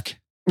crack.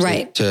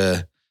 Right.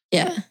 To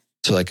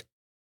like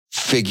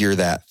figure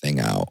that thing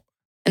out.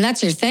 And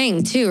that's your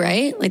thing too,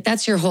 right? Like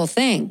that's your whole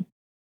thing.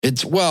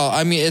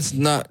 It's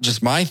not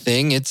just my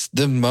thing. It's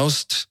the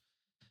most.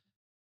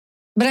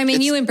 But I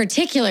mean, you in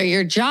particular,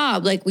 your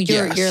job, like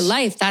your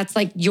life, that's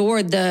like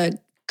you're the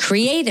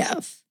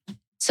creative.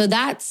 So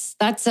that's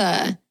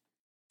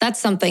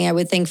something I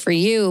would think for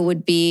you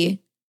would be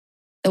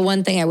the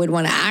one thing I would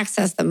want to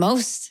access the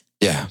most.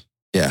 Yeah.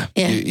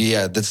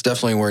 That's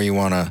definitely where you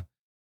want to,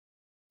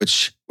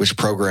 which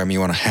program you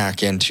want to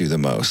hack into the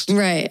most.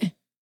 Right.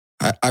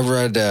 I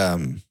read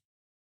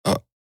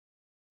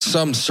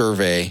some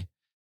survey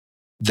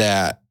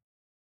that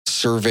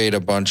surveyed a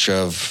bunch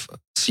of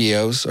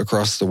CEOs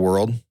across the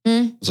world.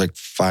 It was like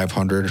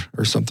 500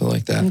 or something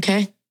like that.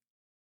 Okay.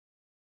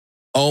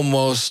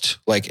 Almost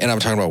like, and I'm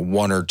talking about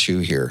one or two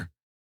here.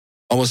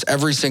 Almost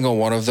every single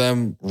one of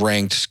them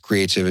ranked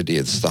creativity.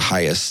 It's the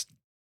highest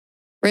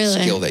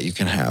skill that you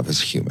can have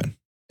as a human.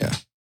 Yeah.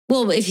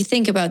 Well, if you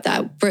think about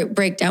that,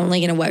 break down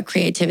like, what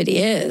creativity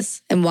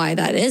is and why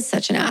that is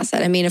such an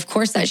asset. I mean, of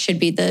course, that should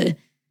be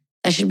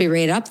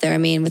right up there. I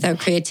mean, without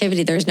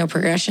creativity, there's no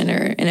progression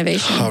or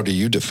innovation. How do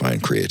you define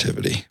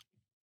creativity?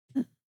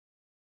 That's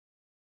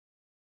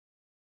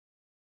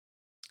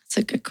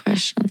a good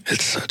question.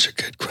 It's such a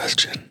good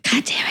question.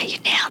 God damn it, you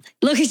nailed it.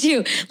 Look at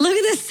you. Look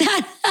at this.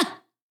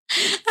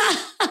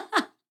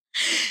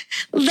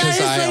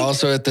 Because I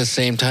also at the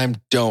same time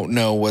don't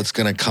know what's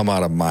going to come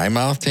out of my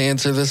mouth to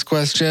answer this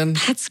question.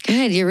 That's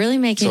good. You're really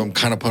making. So I'm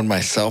kind of putting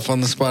myself on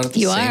the spot at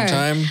the same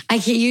time. I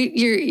can't.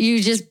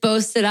 You just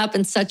boast it up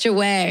in such a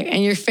way,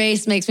 and your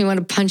face makes me want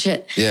to punch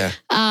it. Yeah.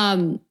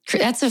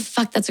 That's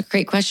a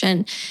great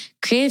question.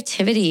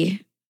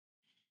 Creativity,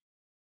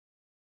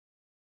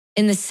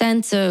 in the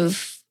sense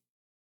of,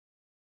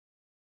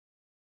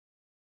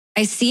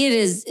 I see it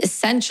as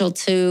essential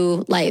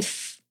to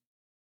life.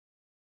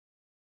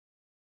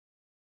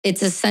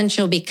 It's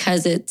essential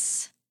because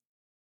it's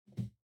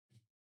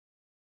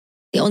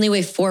the only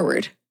way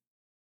forward.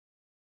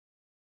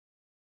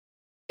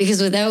 Because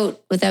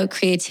without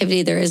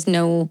creativity, there's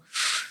no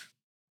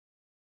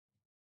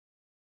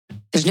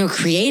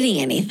creating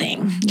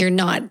anything. You're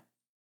not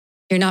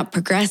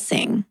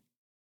progressing.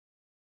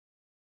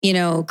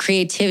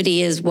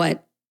 Creativity is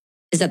what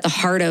is at the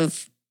heart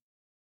of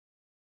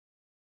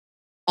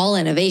all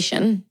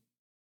innovation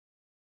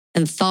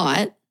and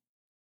thought.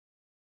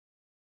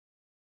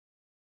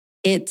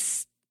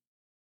 It's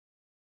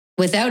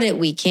without it,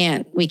 we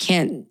can't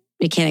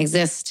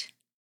exist.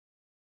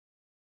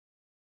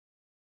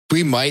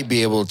 We might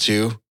be able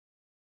to,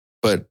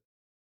 but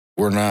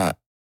we're not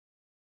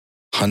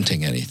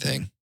hunting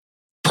anything.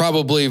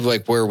 Probably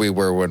like where we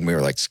were when we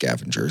were like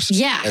scavengers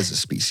as a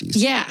species.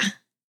 Yeah.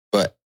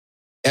 But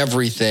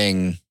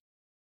everything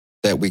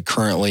that we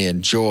currently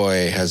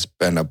enjoy has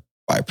been a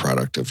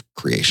byproduct of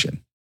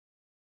creation.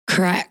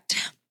 Correct.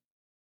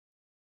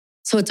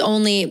 So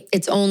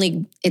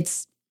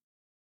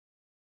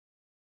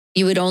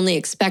you would only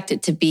expect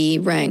it to be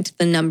ranked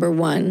the number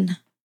one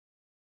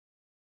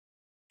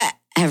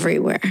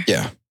everywhere.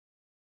 Yeah.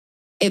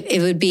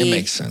 It would be. It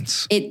makes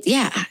sense.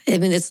 Yeah. I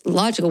mean, it's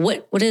logical.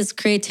 What is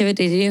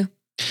creativity to you?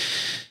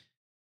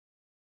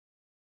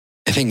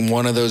 I think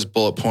one of those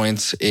bullet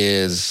points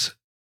is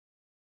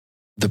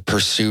the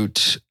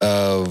pursuit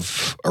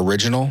of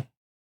original,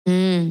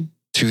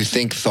 to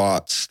think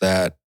thoughts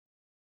that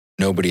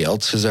nobody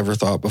else has ever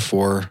thought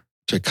before,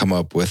 to come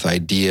up with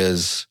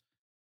ideas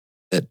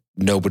that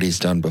nobody's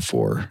done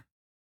before.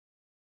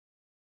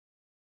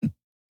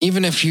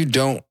 Even if you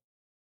don't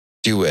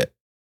do it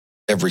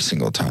every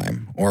single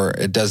time, or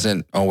it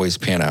doesn't always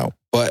pan out,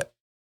 but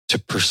to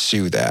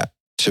pursue that,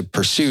 to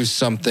pursue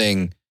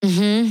something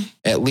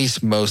at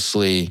least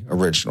mostly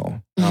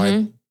original. Now,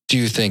 I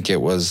do think it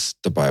was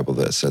the Bible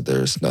that said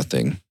there's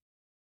nothing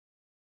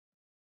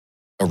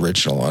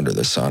original under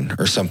the sun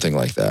or something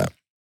like that.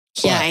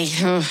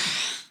 Yeah.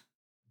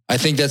 I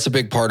think that's a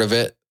big part of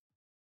it.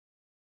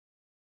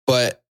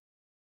 But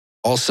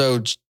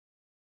also,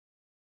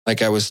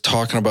 like I was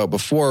talking about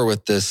before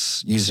with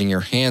this using your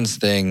hands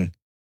thing,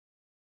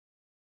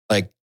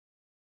 like,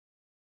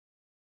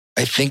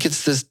 I think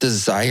it's this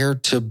desire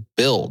to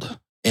build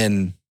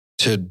and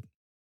to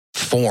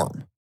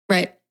form.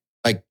 Right.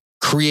 Like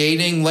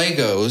creating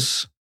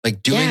Legos,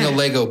 like doing a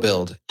Lego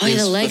build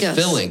is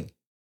fulfilling.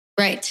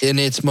 Right. In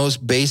its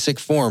most basic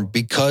form,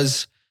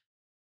 because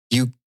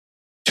you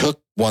took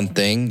one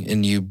thing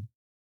and you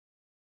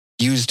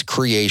used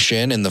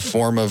creation in the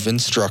form of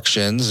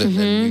instructions, and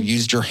then you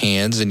used your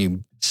hands and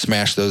you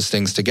smashed those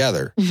things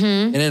together.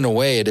 And in a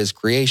way, it is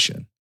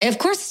creation. Of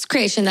course, it's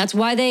creation. That's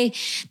why they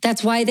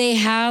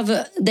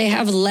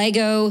have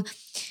Lego.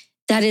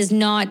 That is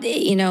not,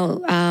 you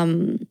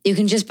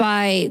can just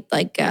buy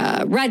like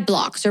red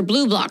blocks or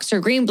blue blocks or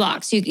green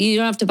blocks. You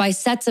don't have to buy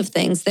sets of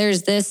things.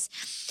 There's this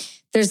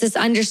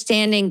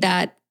understanding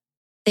that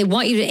they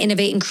want you to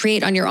innovate and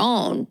create on your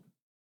own.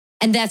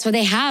 And that's what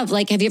they have.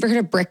 Like, have you ever heard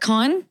of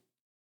BrickCon?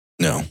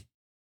 No.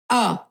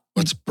 Oh.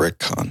 What's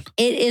BrickCon?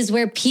 It is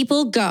where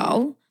people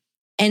go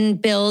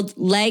and build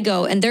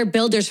Lego, and they're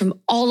builders from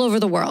all over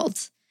the world.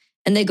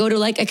 And they go to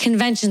like a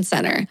convention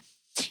center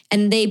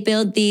and they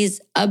build these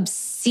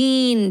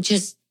obscene,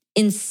 just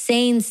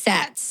insane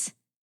sets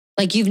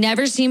like you've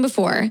never seen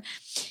before.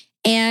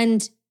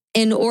 And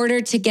in order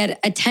to get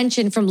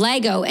attention from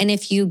Lego, and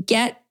if you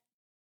get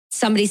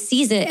somebody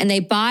sees it and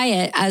they buy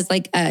it as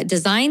like a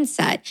design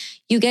set,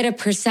 you get a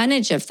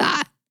percentage of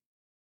that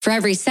for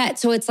every set.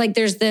 So it's like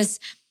there's this,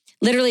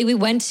 literally we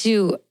went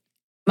to,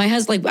 my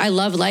husband, like I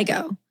love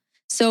Lego.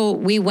 So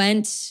we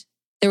went,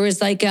 there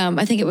was like,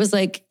 I think it was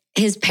like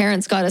his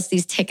parents got us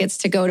these tickets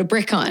to go to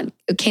BrickCon.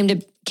 It came to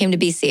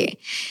BC.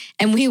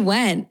 And we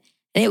went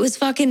and it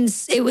was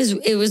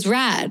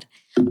rad.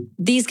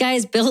 These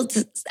guys built,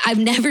 I've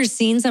never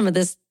seen some of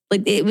this.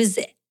 Like it was,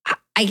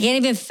 I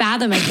can't even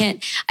fathom. I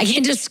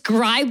can't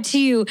describe to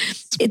you.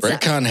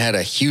 BrickCon had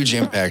a huge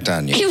impact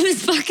on you. It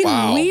was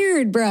fucking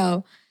weird,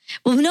 bro.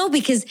 Well, no,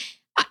 because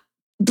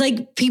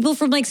like people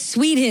from like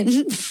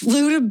Sweden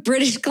flew to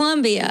British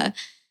Columbia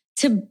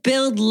to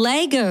build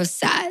Lego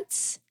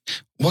sets.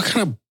 What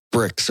kind of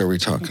bricks are we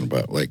talking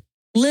about? Like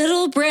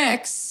little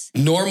bricks.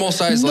 Normal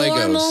size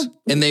Legos.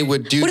 And they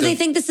would do What do they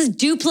think this is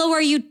Duplo?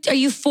 Are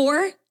you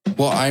 4?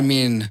 Well, I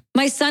mean,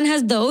 my son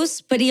has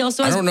those, but he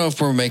also has, I don't know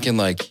if we're making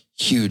like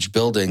huge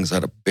buildings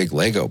out of big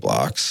Lego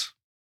blocks,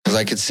 because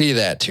I could see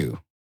that too.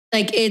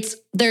 Like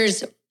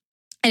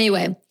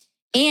anyway,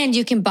 and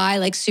you can buy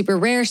like super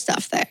rare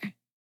stuff there.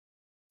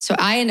 So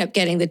I end up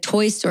getting the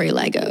Toy Story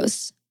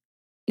Legos.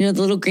 You know,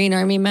 the little green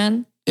army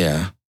men?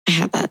 Yeah. I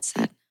have that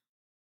set.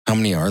 How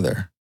many are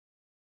there?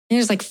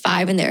 There's like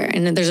 5 in there.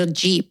 And then there's a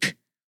Jeep.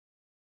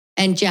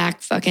 And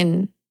Jack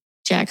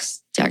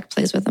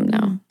plays with them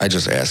now. I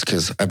just asked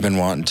because I've been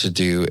wanting to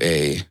do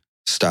a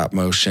stop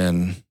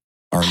motion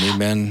Army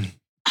Men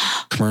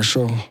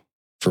commercial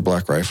for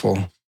Black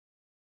Rifle.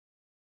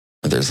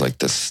 There's like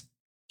this.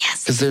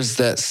 Yes. Because there's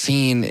that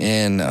scene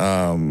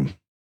in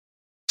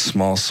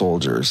Small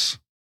Soldiers.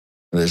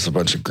 There's a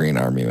bunch of green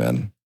army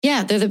men.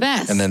 Yeah, they're the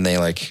best. And then they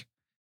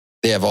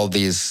have all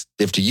these,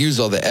 they have to use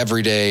all the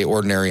everyday,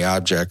 ordinary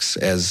objects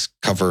as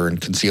cover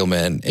and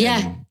concealment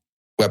and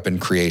weapon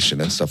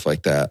creation and stuff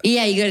like that.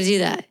 Yeah, you got to do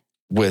that.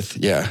 With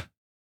the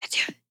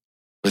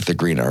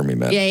green army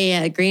men.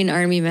 Yeah. Green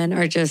army men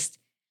are just,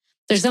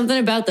 there's something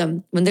about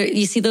them. When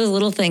you see those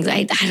little things,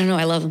 I don't know,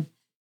 I love them.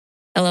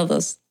 I love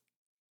those.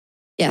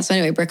 Yeah, so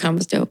anyway, BrickCon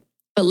was dope.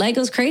 But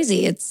Lego's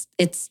crazy. It's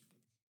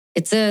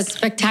a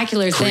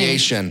spectacular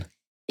creation. Thing.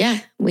 Yeah,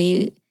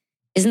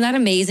 isn't that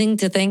amazing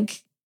to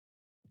think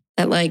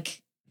that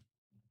like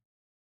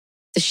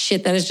the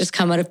shit that has just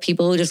come out of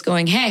people just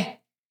going, hey, I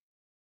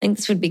think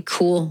this would be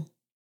cool.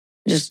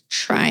 Just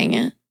trying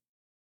it.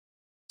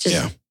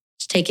 Just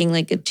taking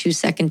like a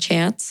 2-second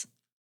chance.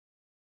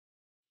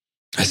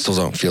 I still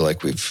don't feel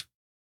like we've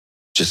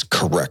just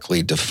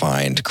correctly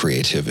defined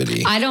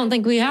creativity. I don't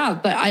think we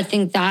have, but I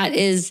think that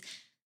is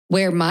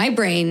where my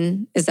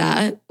brain is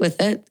at with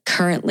it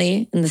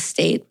currently in the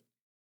state.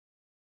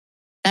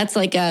 That's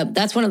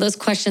one of those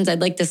questions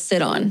I'd like to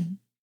sit on.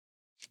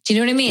 Do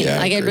you know what I mean?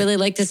 Yeah, I'd really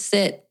like to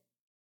sit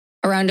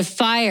around a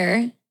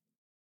fire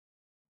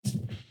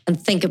and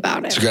think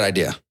about it. It's a good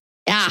idea.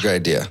 Yeah. It's a good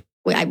idea.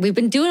 We've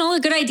been doing all the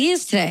good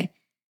ideas today.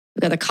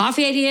 We've got the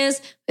coffee ideas.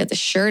 We have the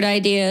shirt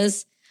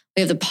ideas.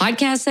 We have the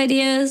podcast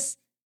ideas.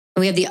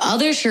 And we have the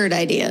other shirt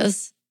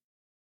ideas.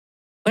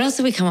 What else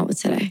did we come up with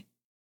today?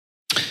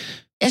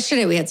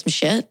 Yesterday we had some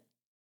shit.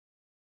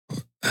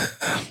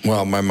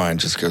 Well, my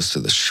mind just goes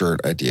to the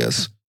shirt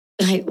ideas.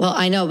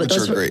 I know, but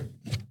Which are great.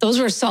 Those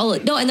were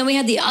solid. No, and then we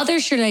had the other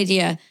shirt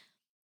idea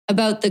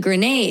about the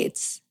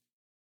grenades.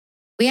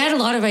 We had a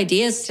lot of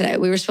ideas today.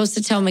 We were supposed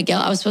to tell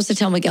Miguel. I was supposed to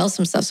tell Miguel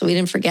some stuff so we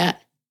didn't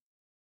forget.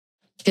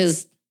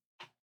 Because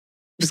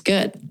it was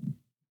good.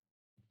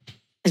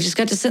 I just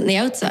got to sit in the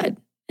outside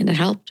and it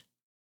helped.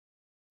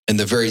 In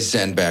the very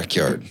zen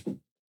backyard.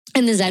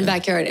 In the zen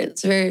backyard.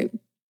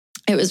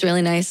 It was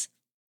really nice.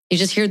 You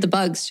just hear the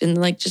bugs and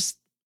just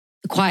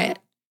the quiet.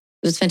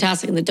 It was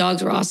fantastic. And the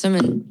dogs were awesome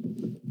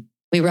and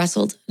we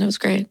wrestled and it was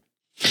great.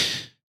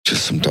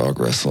 Just some dog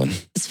wrestling.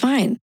 It's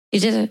fine. You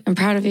did it. I'm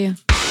proud of you.